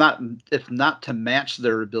 if not to match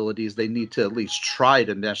their abilities, they need to at least try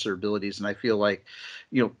to match their abilities. And I feel like,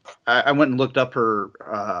 I went and looked up her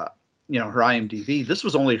her IMDb. This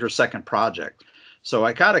was only her second project, so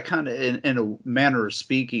I gotta kind of in a manner of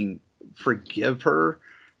speaking forgive her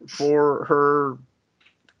for her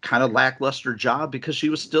kind of lackluster job, because she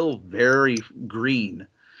was still very green.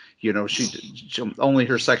 She only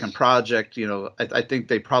her second project. I think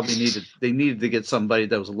they probably needed to get somebody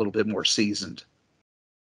that was a little bit more seasoned,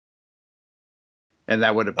 and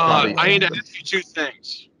that would have probably. I need to ask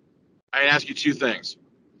you two things.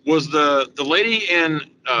 Was the lady in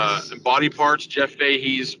Body Parts, Jeff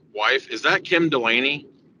Fahey's wife, is that Kim Delaney?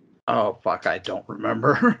 Oh fuck, I don't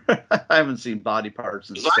remember. I haven't seen Body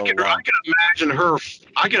Parts in so long.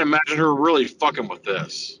 I can imagine her really fucking with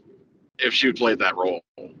this if she played that role.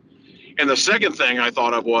 And the second thing I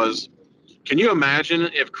thought of was, can you imagine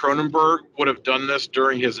if Cronenberg would have done this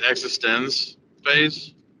during his Existenz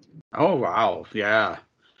phase? Oh wow, yeah.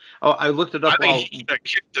 Oh, I looked it up. I think he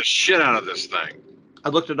kicked the shit out of this thing. I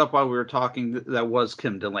looked it up while we were talking. That was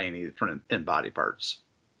Kim Delaney in Body Parts.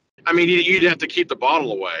 I mean, you'd have to keep the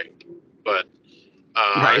bottle away, but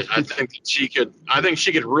right. I think she could. I think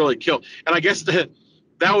she could really kill. And I guess that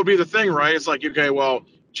would be the thing, right? It's like, okay, well,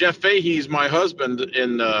 Jeff Fahey's my husband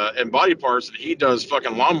in Body Parts, and he does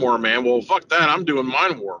fucking Lawnmower Man. Well, fuck that. I'm doing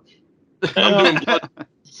Mindwarp.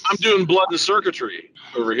 I'm doing blood and circuitry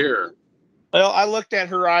over here. Well, I looked at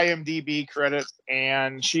her IMDb credits,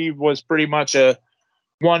 and she was pretty much a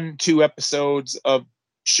 1-2 episodes of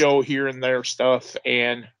show here and there stuff,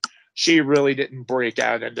 and she really didn't break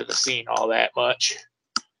out into the scene all that much.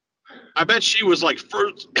 I bet she was like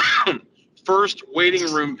first waiting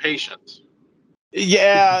room patient.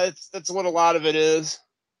 Yeah, that's what a lot of it is.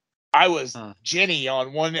 I was Jenny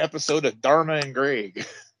on one episode of Dharma and Greg.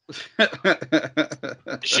 Is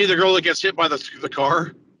she the girl that gets hit by the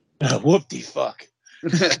car? Whoop-de-fuck.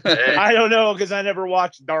 I don't know, because I never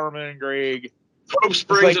watched Dharma and Greg. Hope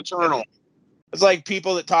springs eternal. It's like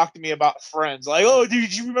people that talk to me about Friends. Like, oh, dude,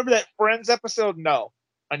 did you remember that Friends episode? No,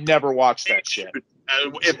 I never watched that shit.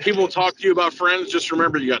 If people talk to you about Friends, just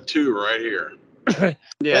remember you got 2 right here.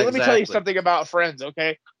 Yeah, let me tell you something about Friends,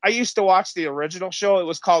 okay? I used to watch the original show. It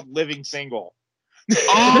was called Living Single.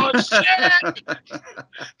 Oh, shit!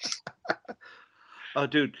 Oh,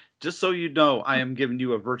 dude, just so you know, I am giving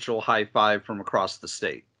you a virtual high five from across the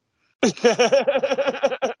state.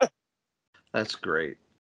 That's great.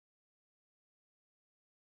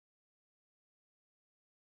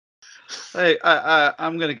 Hey,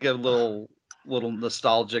 I'm gonna get a little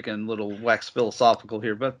nostalgic and a little wax philosophical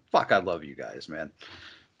here, but fuck, I love you guys, man.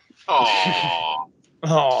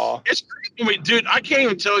 Aww. It's great. I mean, dude, I can't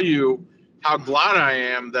even tell you how glad I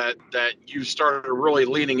am that you started really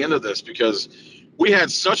leaning into this, because we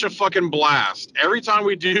had such a fucking blast. Every time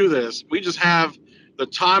we do this, we just have the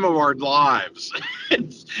time of our lives.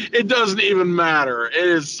 It doesn't even matter. It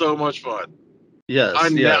is so much fun. Yes,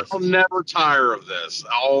 I'll never tire of this.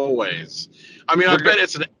 Always. I mean, I bet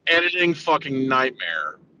it's an editing fucking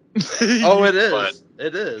nightmare. Oh, it is.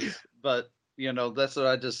 It is. But, that's what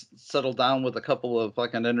I just settled down with a couple of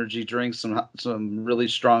fucking energy drinks, some really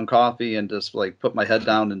strong coffee, and just like put my head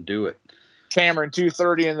down and do it. Cameron,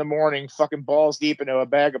 2:30 in the morning, fucking balls deep into a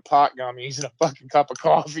bag of pot gummies and a fucking cup of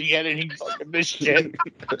coffee, editing fucking this shit.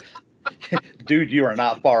 Dude, you are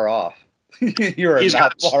not far off. You are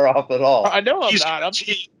not far off at all. I know I'm not. I'm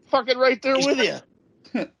fucking right there with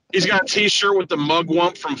you. He's got a t-shirt with the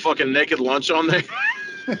mugwump from fucking Naked Lunch on there.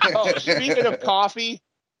 Oh, speaking of coffee,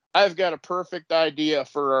 I've got a perfect idea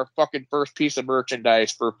for our fucking first piece of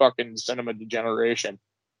merchandise for fucking Cinema Degeneration.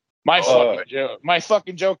 My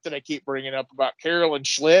fucking joke that I keep bringing up about Carolyn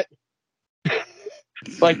Schlitt.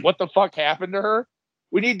 Like, what the fuck happened to her?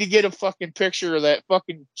 We need to get a fucking picture of that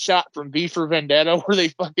fucking shot from V for Vendetta where they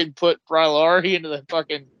fucking put Brilari into the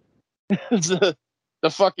fucking the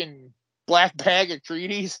fucking black bag of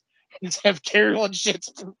treaties and have Carolyn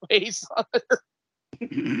shit's face on there.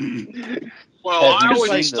 Well, I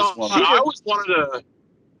always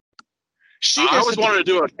wanted to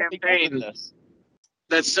do a campaign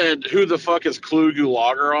that said, "Who the fuck is Clue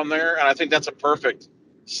Gulager?" on there, and I think that's a perfect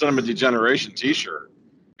Cinema Degeneration T-shirt.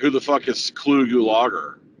 Who the fuck is Clue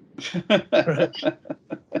Gulager?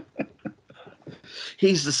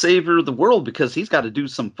 He's the savior of the world because he's got to do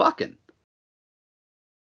some fucking.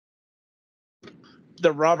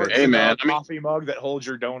 The Robert coffee mug that holds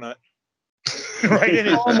your donut. Right in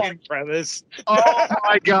his crevice. Oh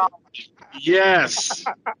my god. Yes.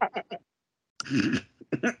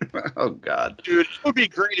 Oh god. Dude, it would be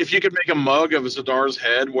great if you could make a mug of Zadar's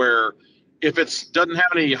head where if it doesn't have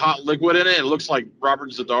any hot liquid in it, it looks like Robert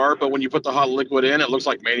Zadar, but when you put the hot liquid in, it looks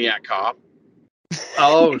like Maniac Cop.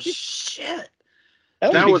 Oh shit.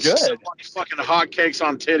 That would be good. So much fucking hotcakes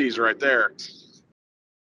on titties right there.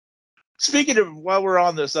 Speaking of, while we're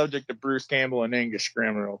on the subject of Bruce Campbell and Angus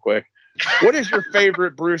Scrimm real quick, what is your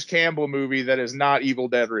favorite Bruce Campbell movie that is not Evil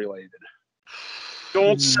Dead related?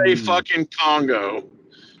 Don't say fucking Congo.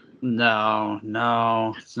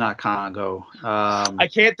 No, it's not Congo. I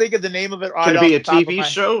can't think of the name of it. Could it be a TV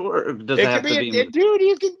show, or does it have to be? Dude,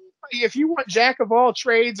 you can, if you want Jack of all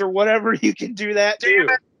trades or whatever, you can do that too.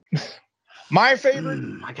 My favorite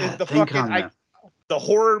is the fucking the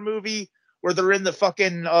horror movie where they're in the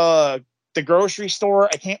fucking the grocery store.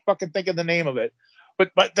 I can't fucking think of the name of it,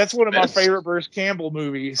 but that's one of my favorite Bruce Campbell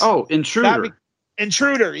movies. Oh, Intruder.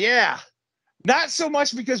 Intruder, yeah. Not so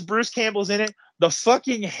much because Bruce Campbell's in it. The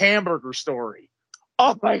fucking Hamburger Story.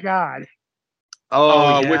 Oh my god.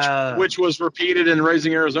 Oh, yeah. Which was repeated in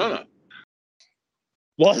Raising Arizona.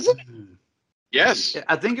 Was it? Yes.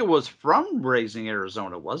 I think it was from Raising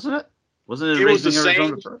Arizona, wasn't it? Wasn't it? It was the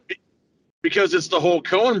Arizona same because it's the whole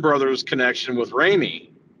Coen brothers connection with Raimi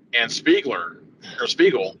and Spiegel.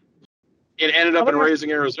 It ended up in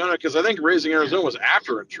Raising Arizona because I think Raising Arizona was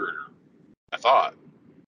after Intruder. I thought.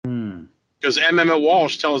 Because M.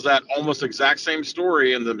 Walsh tells that almost exact same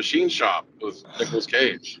story in The Machine Shop with Nicolas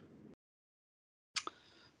Cage.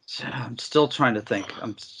 I'm still trying to think.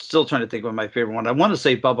 Of my favorite one. I want to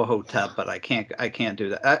say Bubba Hotep, but I can't do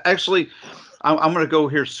that. I'm going to go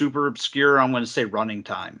here super obscure. I'm going to say Running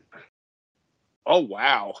Time. Oh,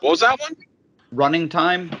 wow. What was that one? Running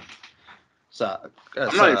Time. I'm not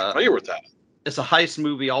even familiar with that. It's a heist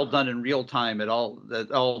movie all done in real time. It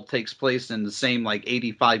all takes place in the same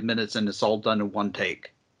 85 minutes, and it's all done in one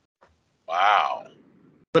take. Wow.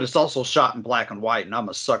 But it's also shot in black and white, and I'm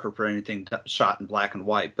a sucker for anything shot in black and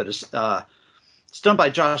white. But it's done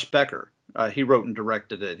by Josh Becker. He wrote and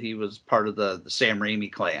directed it. He was part of the Sam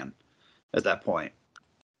Raimi clan at that point.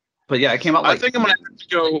 But yeah, it came out I think I'm going to have to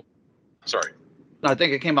go... Sorry. I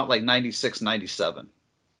think it came out 96, 97.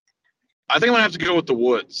 I think I'm going to have to go with The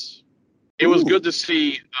Woods. It was good to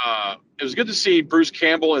see. It was good to see Bruce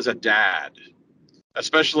Campbell as a dad,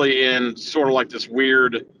 especially in sort of this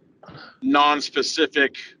weird,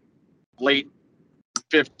 non-specific late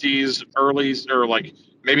 50s,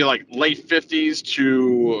 maybe late 50s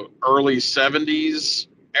to early 70s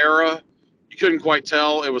era. You couldn't quite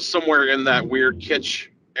tell. It was somewhere in that weird kitsch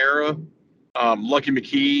era. Lucky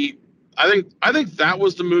McKee. I think that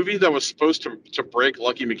was the movie that was supposed to break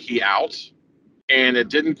Lucky McKee out. And it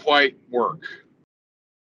didn't quite work.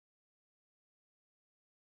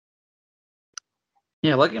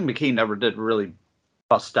 Yeah, Lucky McKee never did really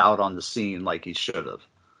bust out on the scene like he should have.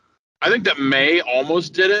 I think that May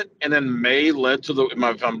almost did it, and then May led to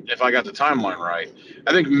if I got the timeline right.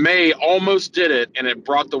 I think May almost did it, and it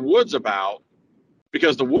brought The Woods about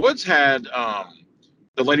because The Woods had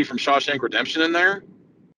the lady from Shawshank Redemption in there.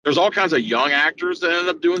 There's all kinds of young actors that ended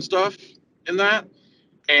up doing stuff in that.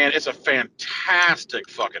 And it's a fantastic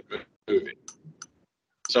fucking movie.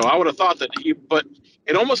 So I would have thought that but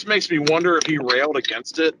it almost makes me wonder if he railed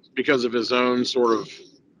against it because of his own sort of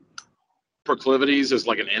proclivities as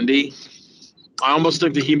an indie. I almost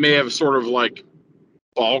think that he may have sort of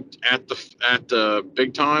balked at the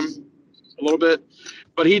big time a little bit.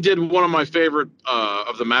 But he did one of my favorite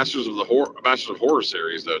of the Masters of Horror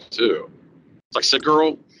series though too. It's Sick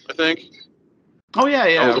Girl, I think. Oh yeah,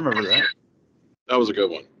 I remember that. That was a good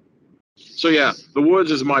one. So yeah, The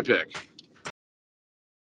Woods is my pick.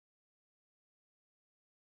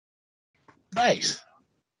 Nice.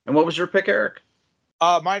 And what was your pick, Eric?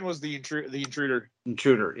 Mine was the Intruder.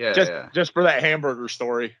 Intruder, yeah, Just for that Hamburger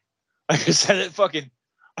Story. Like I said,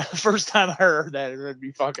 First time I heard that, it would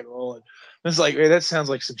be fucking rolling. It's like, hey, that sounds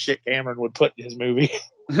like some shit Cameron would put in his movie.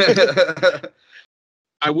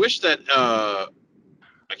 I wish that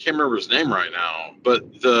I can't remember his name right now, but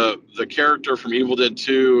the character from Evil Dead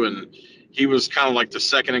 2, and he was kind of like the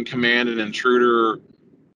second in command in Intruder,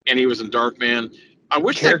 and he was in Darkman. I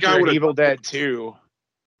wish that guy would have Evil Dead 2.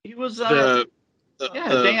 He was the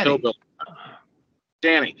Danny. hillbilly.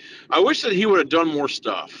 Danny. I wish that he would have done more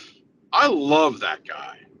stuff. I love that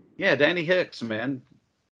guy. Yeah, Danny Hicks, man.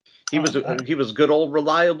 He was good old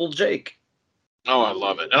reliable Jake. Oh, I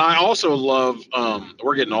love it. And I also love,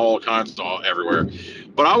 we're getting all kinds of everywhere,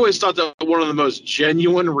 but I always thought that one of the most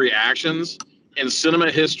genuine reactions in cinema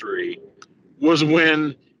history was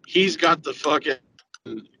when he's got the fucking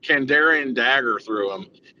Kandarian dagger through him,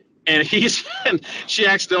 and she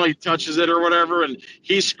accidentally touches it or whatever, and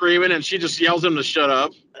he's screaming, and she just yells him to shut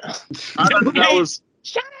up.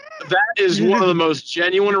 That is one of the most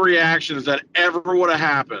genuine reactions that ever would have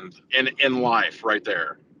happened in life, right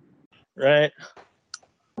there. Right.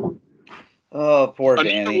 Oh, poor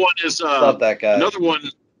Danny. Another one is love that guy. Another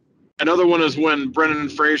one is when Brendan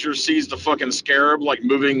Fraser sees the fucking scarab like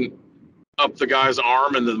moving up the guy's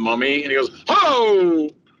arm and the mummy, and he goes,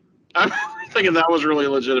 "Oh!" I'm thinking that was really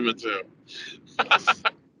legitimate too.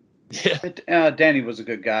 Danny was a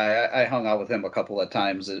good guy. I hung out with him a couple of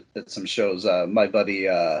times at some shows. My buddy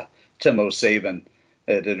Tim O'Savin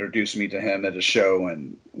had introduced me to him at a show,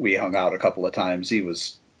 and we hung out a couple of times. He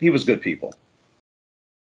was good people.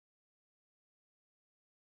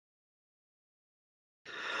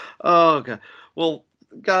 Oh, God. Well,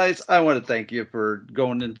 guys, I want to thank you for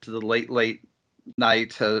going into the late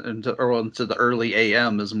night into the early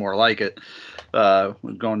AM is more like it.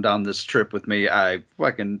 Going down this trip with me, I've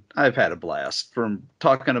had a blast, from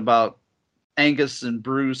talking about Angus and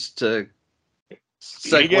Bruce to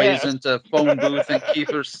segues into Phone Booth and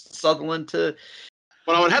Kiefer Sutherland to.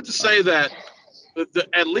 But I would have to say that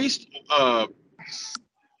at least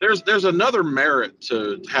there's another merit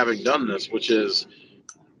to having done this, which is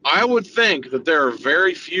I would think that there are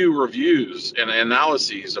very few reviews and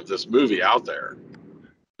analyses of this movie out there.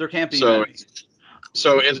 There can't be many.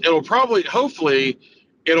 So it'll probably, hopefully,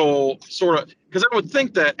 it'll sort of, because I would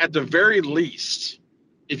think that at the very least,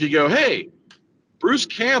 if you go, hey, Bruce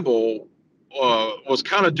Campbell was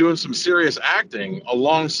kind of doing some serious acting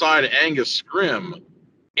alongside Angus Scrimm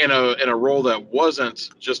in a role that wasn't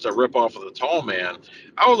just a ripoff of the Tall Man,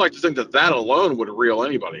 I would like to think that alone would reel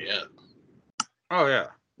anybody in. Oh yeah.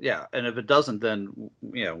 Yeah, and if it doesn't, then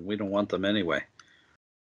we don't want them anyway.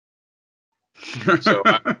 So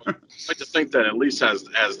I like to think that at least has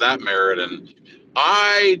that merit, and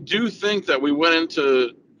I do think that we went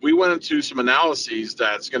into some analyses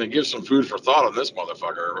that's going to give some food for thought on this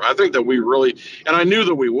motherfucker. I think that we really, and I knew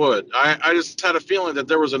that we would. I just had a feeling that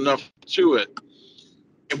there was enough to it,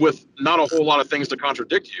 with not a whole lot of things to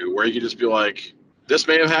contradict you, where you could just be like, this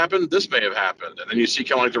may have happened, this may have happened, and then you see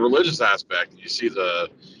kind of like the religious aspect, you see the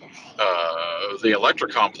Electra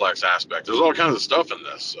complex aspect. There's all kinds of stuff in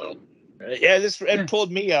this. So yeah, it pulled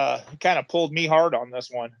me kind of pulled me hard on this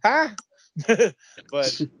one, huh?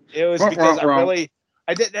 But it was because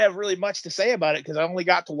I didn't have really much to say about it because I only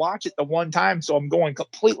got to watch it the one time, so I'm going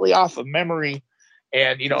completely off of memory.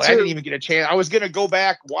 And I didn't even get a chance. I was gonna go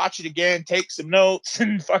back, watch it again, take some notes,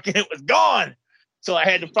 and fucking it was gone. So I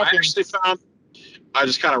had to fucking. I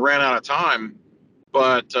just kind of ran out of time,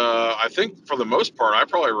 but I think for the most part, I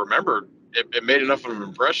probably remembered. It made enough of an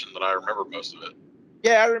impression that I remembered most of it.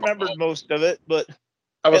 Yeah, I remembered most of it, but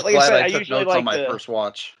I was like glad I said, I took usually notes on my first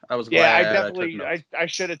watch. I was glad. Yeah, I definitely I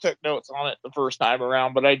should have took notes on it the first time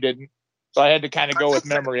around, but I didn't. So I had to kind of go with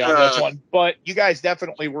memory on this one. But you guys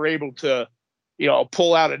definitely were able to,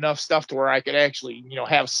 pull out enough stuff to where I could actually,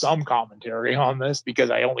 have some commentary on this because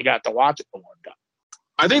I only got to watch it the one time.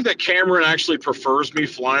 I think that Cameron actually prefers me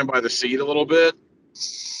flying by the seat a little bit.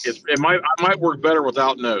 I might work better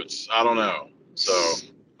without notes. I don't know. So.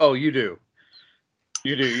 Oh, you do.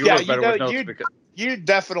 You do. You work better with notes because you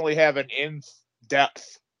definitely have an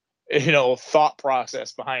in-depth, thought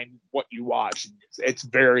process behind what you watch. It's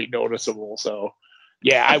very noticeable. So,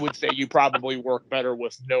 yeah, I would say you probably work better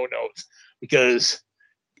with no notes because,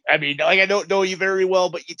 I don't know you very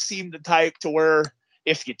well, but you seem the type to where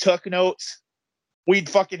if you took notes, we'd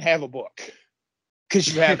fucking have a book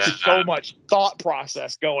because you have so much thought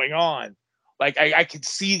process going on. Like I could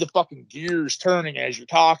see the fucking gears turning as you're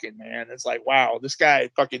talking, man. It's like, wow, this guy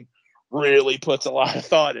fucking really puts a lot of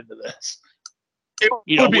thought into this. It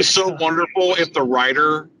would be so wonderful if the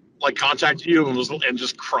writer contacted you and was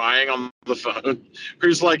just crying on the phone.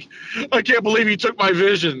 He's like, I can't believe he took my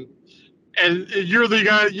vision. And you're the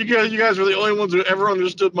guy. You guys are the only ones who ever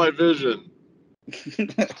understood my vision.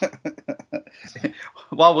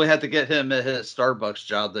 Well, we had to get him at his Starbucks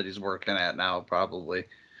job that he's working at now, probably.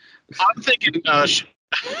 I'm thinking.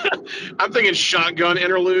 I'm thinking shotgun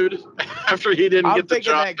interlude after he didn't get the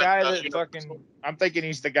job. I'm thinking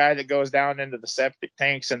he's the guy that goes down into the septic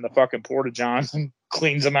tanks and the fucking porta johns and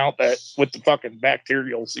cleans them out with the fucking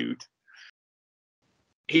bacterial suit.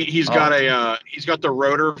 He's got the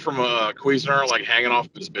rotor from a Cuisinart like hanging off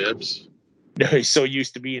his bibs. No, he's so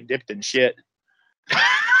used to being dipped in shit.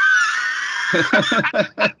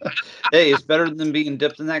 Hey, it's better than being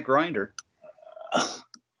dipped in that grinder.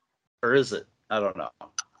 Or is it? I don't know.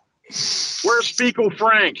 Where's Fecal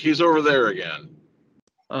Frank? He's over there again.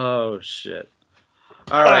 Oh, shit.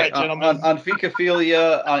 All right, gentlemen. On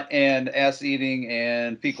fecophilia and ass eating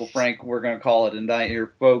and Fecal Frank, we're going to call it a night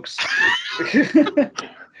here, folks. We're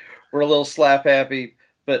a little slap happy.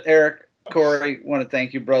 But Eric, Korey, want to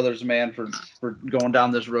thank you, brothers, man, for going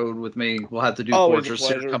down this road with me. We'll have to do Fortress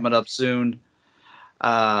Seer coming up soon.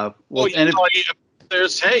 You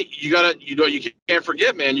can't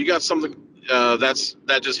forget, man. You got something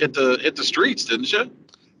that just hit the streets, didn't you?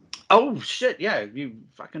 Oh shit! Yeah, you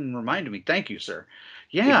fucking reminded me. Thank you, sir.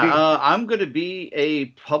 Yeah, I'm going to be a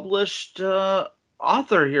published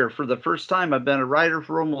author here for the first time. I've been a writer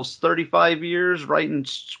for almost 35 years, writing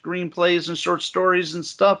screenplays and short stories and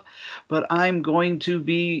stuff. But I'm going to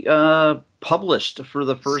be published for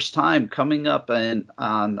the first time coming up, and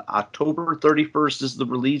on October 31st is the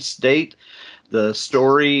release date. The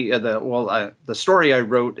story, the story I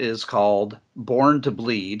wrote is called Born to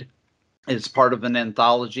Bleed. It's part of an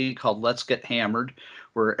anthology called Let's Get Hammered,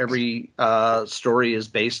 where every story is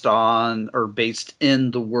based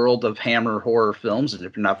in the world of Hammer horror films. And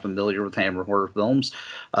if you're not familiar with Hammer horror films,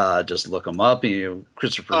 just look them up.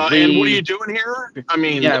 Christopher Lee. And what are you doing here? I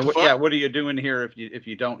mean, what are you doing here if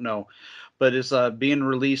you don't know? But it's being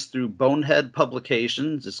released through Bonehead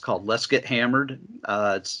Publications. It's called Let's Get Hammered.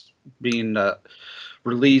 It's being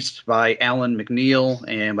released by Alan McNeil,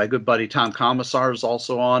 and my good buddy Tom Commissar is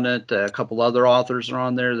also on it. A couple other authors are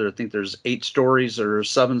on there. I think there's 8 stories or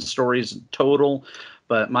 7 stories in total,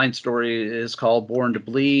 but my story is called Born to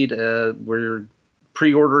Bleed, where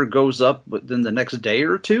pre-order goes up within the next day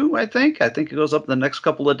or two, I think. I think it goes up in the next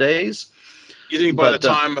couple of days. You think by the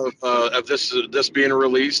time of this being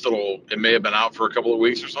released, it may have been out for a couple of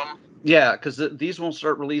weeks or something? Yeah, because these won't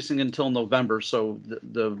start releasing until November. So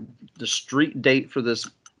the street date for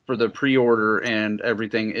the pre-order and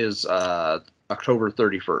everything is October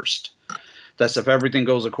 31st. That's if everything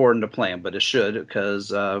goes according to plan, but it should, because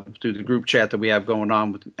through the group chat that we have going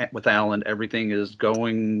on with Alan, everything is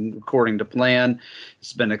going according to plan.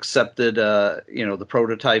 It's been accepted. The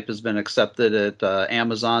prototype has been accepted at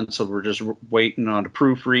Amazon, so we're just waiting on a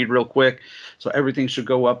proofread real quick. So everything should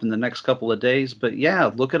go up in the next couple of days. But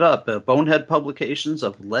yeah, look it up. Bonehead Publications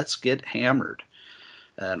of Let's Get Hammered,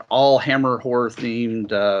 an all Hammer horror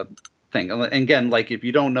themed thing. And again, like if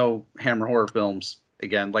you don't know Hammer horror films,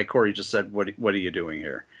 again, like Korey just said, what are you doing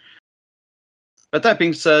here? But that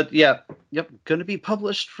being said, going to be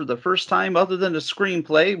published for the first time, other than a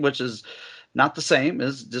screenplay, which is not the same,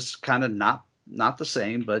 is just kind of not the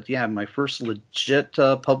same. But yeah, my first legit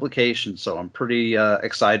publication, so I'm pretty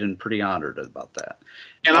excited and pretty honored about that.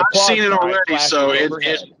 And I've seen it already, so I've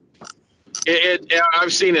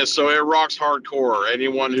seen it, so it rocks hardcore.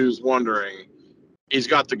 Anyone who's wondering, he's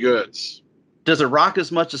got the goods. Does it rock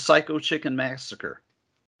as much as Psycho Chicken Massacre?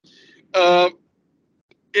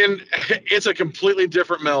 It's a completely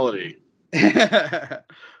different melody. We'll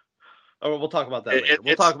talk about that later.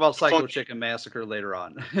 We'll talk about Psycho Chicken Massacre later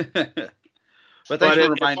on. But thanks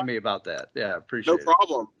for reminding me about that. Yeah, appreciate it. No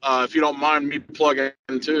problem. If you don't mind me plugging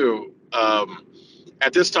in too,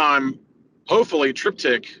 at this time, hopefully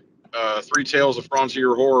Triptych, 3 Tales of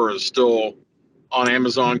Frontier Horror is still on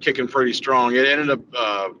Amazon, kicking pretty strong. It ended up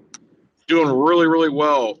doing really, really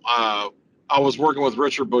well. I was working with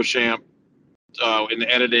Richard Beauchamp in the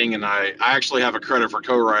editing, and I actually have a credit for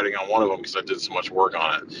co-writing on one of them because I did so much work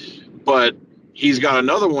on it. But he's got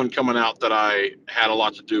another one coming out that I had a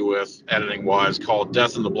lot to do with editing-wise called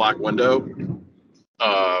Death in the Black Window.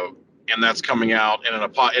 And that's coming out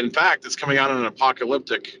in fact, it's coming out in an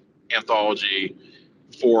apocalyptic anthology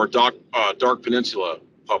for Dark Peninsula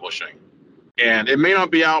Publishing. And it may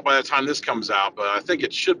not be out by the time this comes out, but I think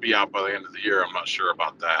it should be out by the end of the year. I'm not sure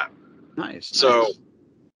about that. Nice. So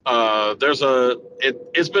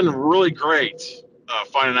it's been really great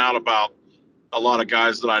finding out about a lot of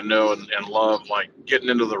guys that I know and love, like getting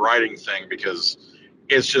into the writing thing, because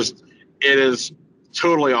it is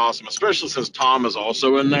totally awesome, especially since Tom is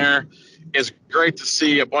also in there. It's great to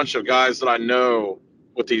see a bunch of guys that I know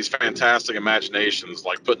with these fantastic imaginations,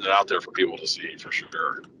 like putting it out there for people to see, for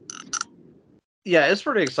sure. Yeah, it's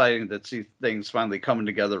pretty exciting to see things finally coming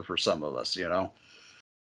together for some of us, you know?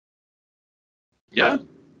 Yeah.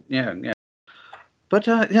 Yeah. But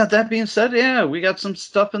yeah, that being said, yeah, we got some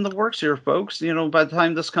stuff in the works here, folks. You know, by the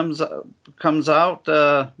time this comes out,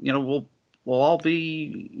 you know, we'll all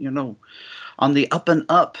be, you know, on the up and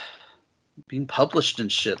up, being published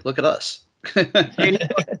and shit. Look at us. And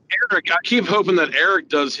Eric, I keep hoping that Eric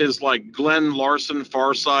does his like Glenn Larson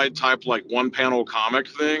Far Side type like one panel comic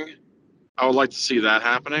thing. I would like to see that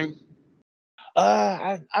happening.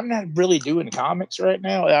 I'm not really doing comics right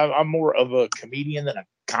now. I'm more of a comedian than a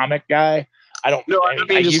comic guy. I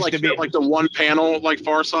mean, just like like the one panel like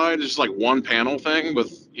Far Side, it's just like one panel thing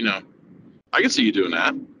with, you know, I can see you doing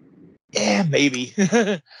that. Yeah, maybe.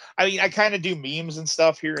 I mean, I kind of do memes and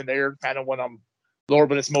stuff here and there, kind of when I'm lower,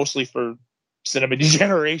 but it's mostly for Cinema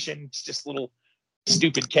Degeneration. It's just little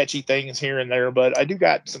stupid, catchy things here and there. But I do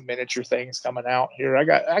got some miniature things coming out here. I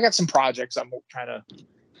got some projects I'm kind of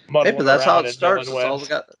muddling but that's around how it starts.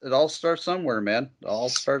 with. It all starts somewhere, man. It all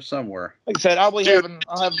starts somewhere. Like I said,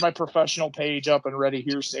 I'll have my professional page up and ready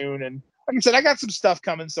here soon. And like I said, I got some stuff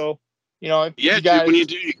coming. So, you know, yeah, you guys, when you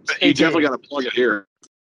do, you definitely got to plug it here.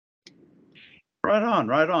 Right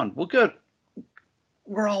on. Well, good.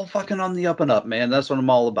 We're all fucking on the up and up, man. That's what I'm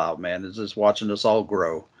all about, man. Is just watching us all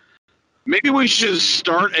grow. Maybe we should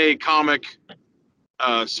start a comic,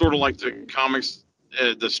 sort of like the comics,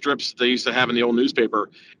 the strips they used to have in the old newspaper,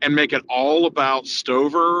 and make it all about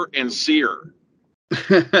Stover and Seer.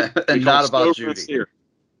 And not about Judy.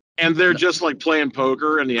 And they're just like playing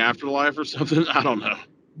poker in the afterlife or something. I don't know.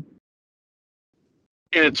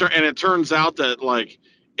 And it turns out that like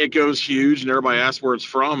it goes huge and everybody asks where it's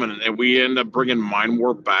from, and we end up bringing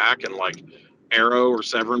Mindwarp back, and like Arrow or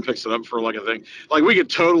Severin picks it up for like a thing. Like we could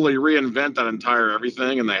totally reinvent that entire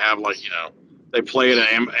everything, and they have like, you know, they play it at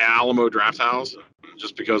Alamo Draft House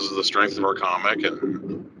just because of the strength of our comic.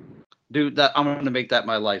 And dude, I'm going to make that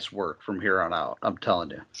my life's work from here on out. I'm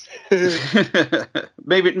telling you.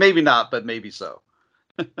 maybe not, but maybe so.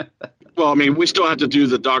 Well, I mean, we still have to do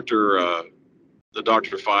the Dr.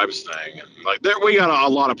 Fives thing, and like we got a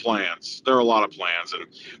lot of plans. There are a lot of plans, and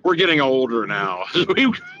we're getting older now.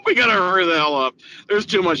 we got to hurry the hell up. There's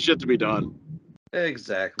too much shit to be done.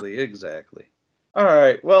 Exactly. All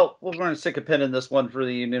right. Well, we're going to stick a pin in this one for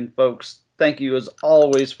the evening, folks. Thank you, as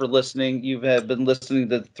always, for listening. You have been listening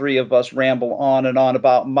to the three of us ramble on and on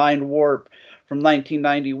about Mindwarp from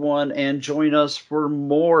 1991, and join us for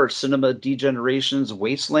more Cinema Degeneration's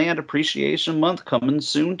Wasteland Appreciation Month coming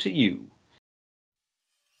soon to you.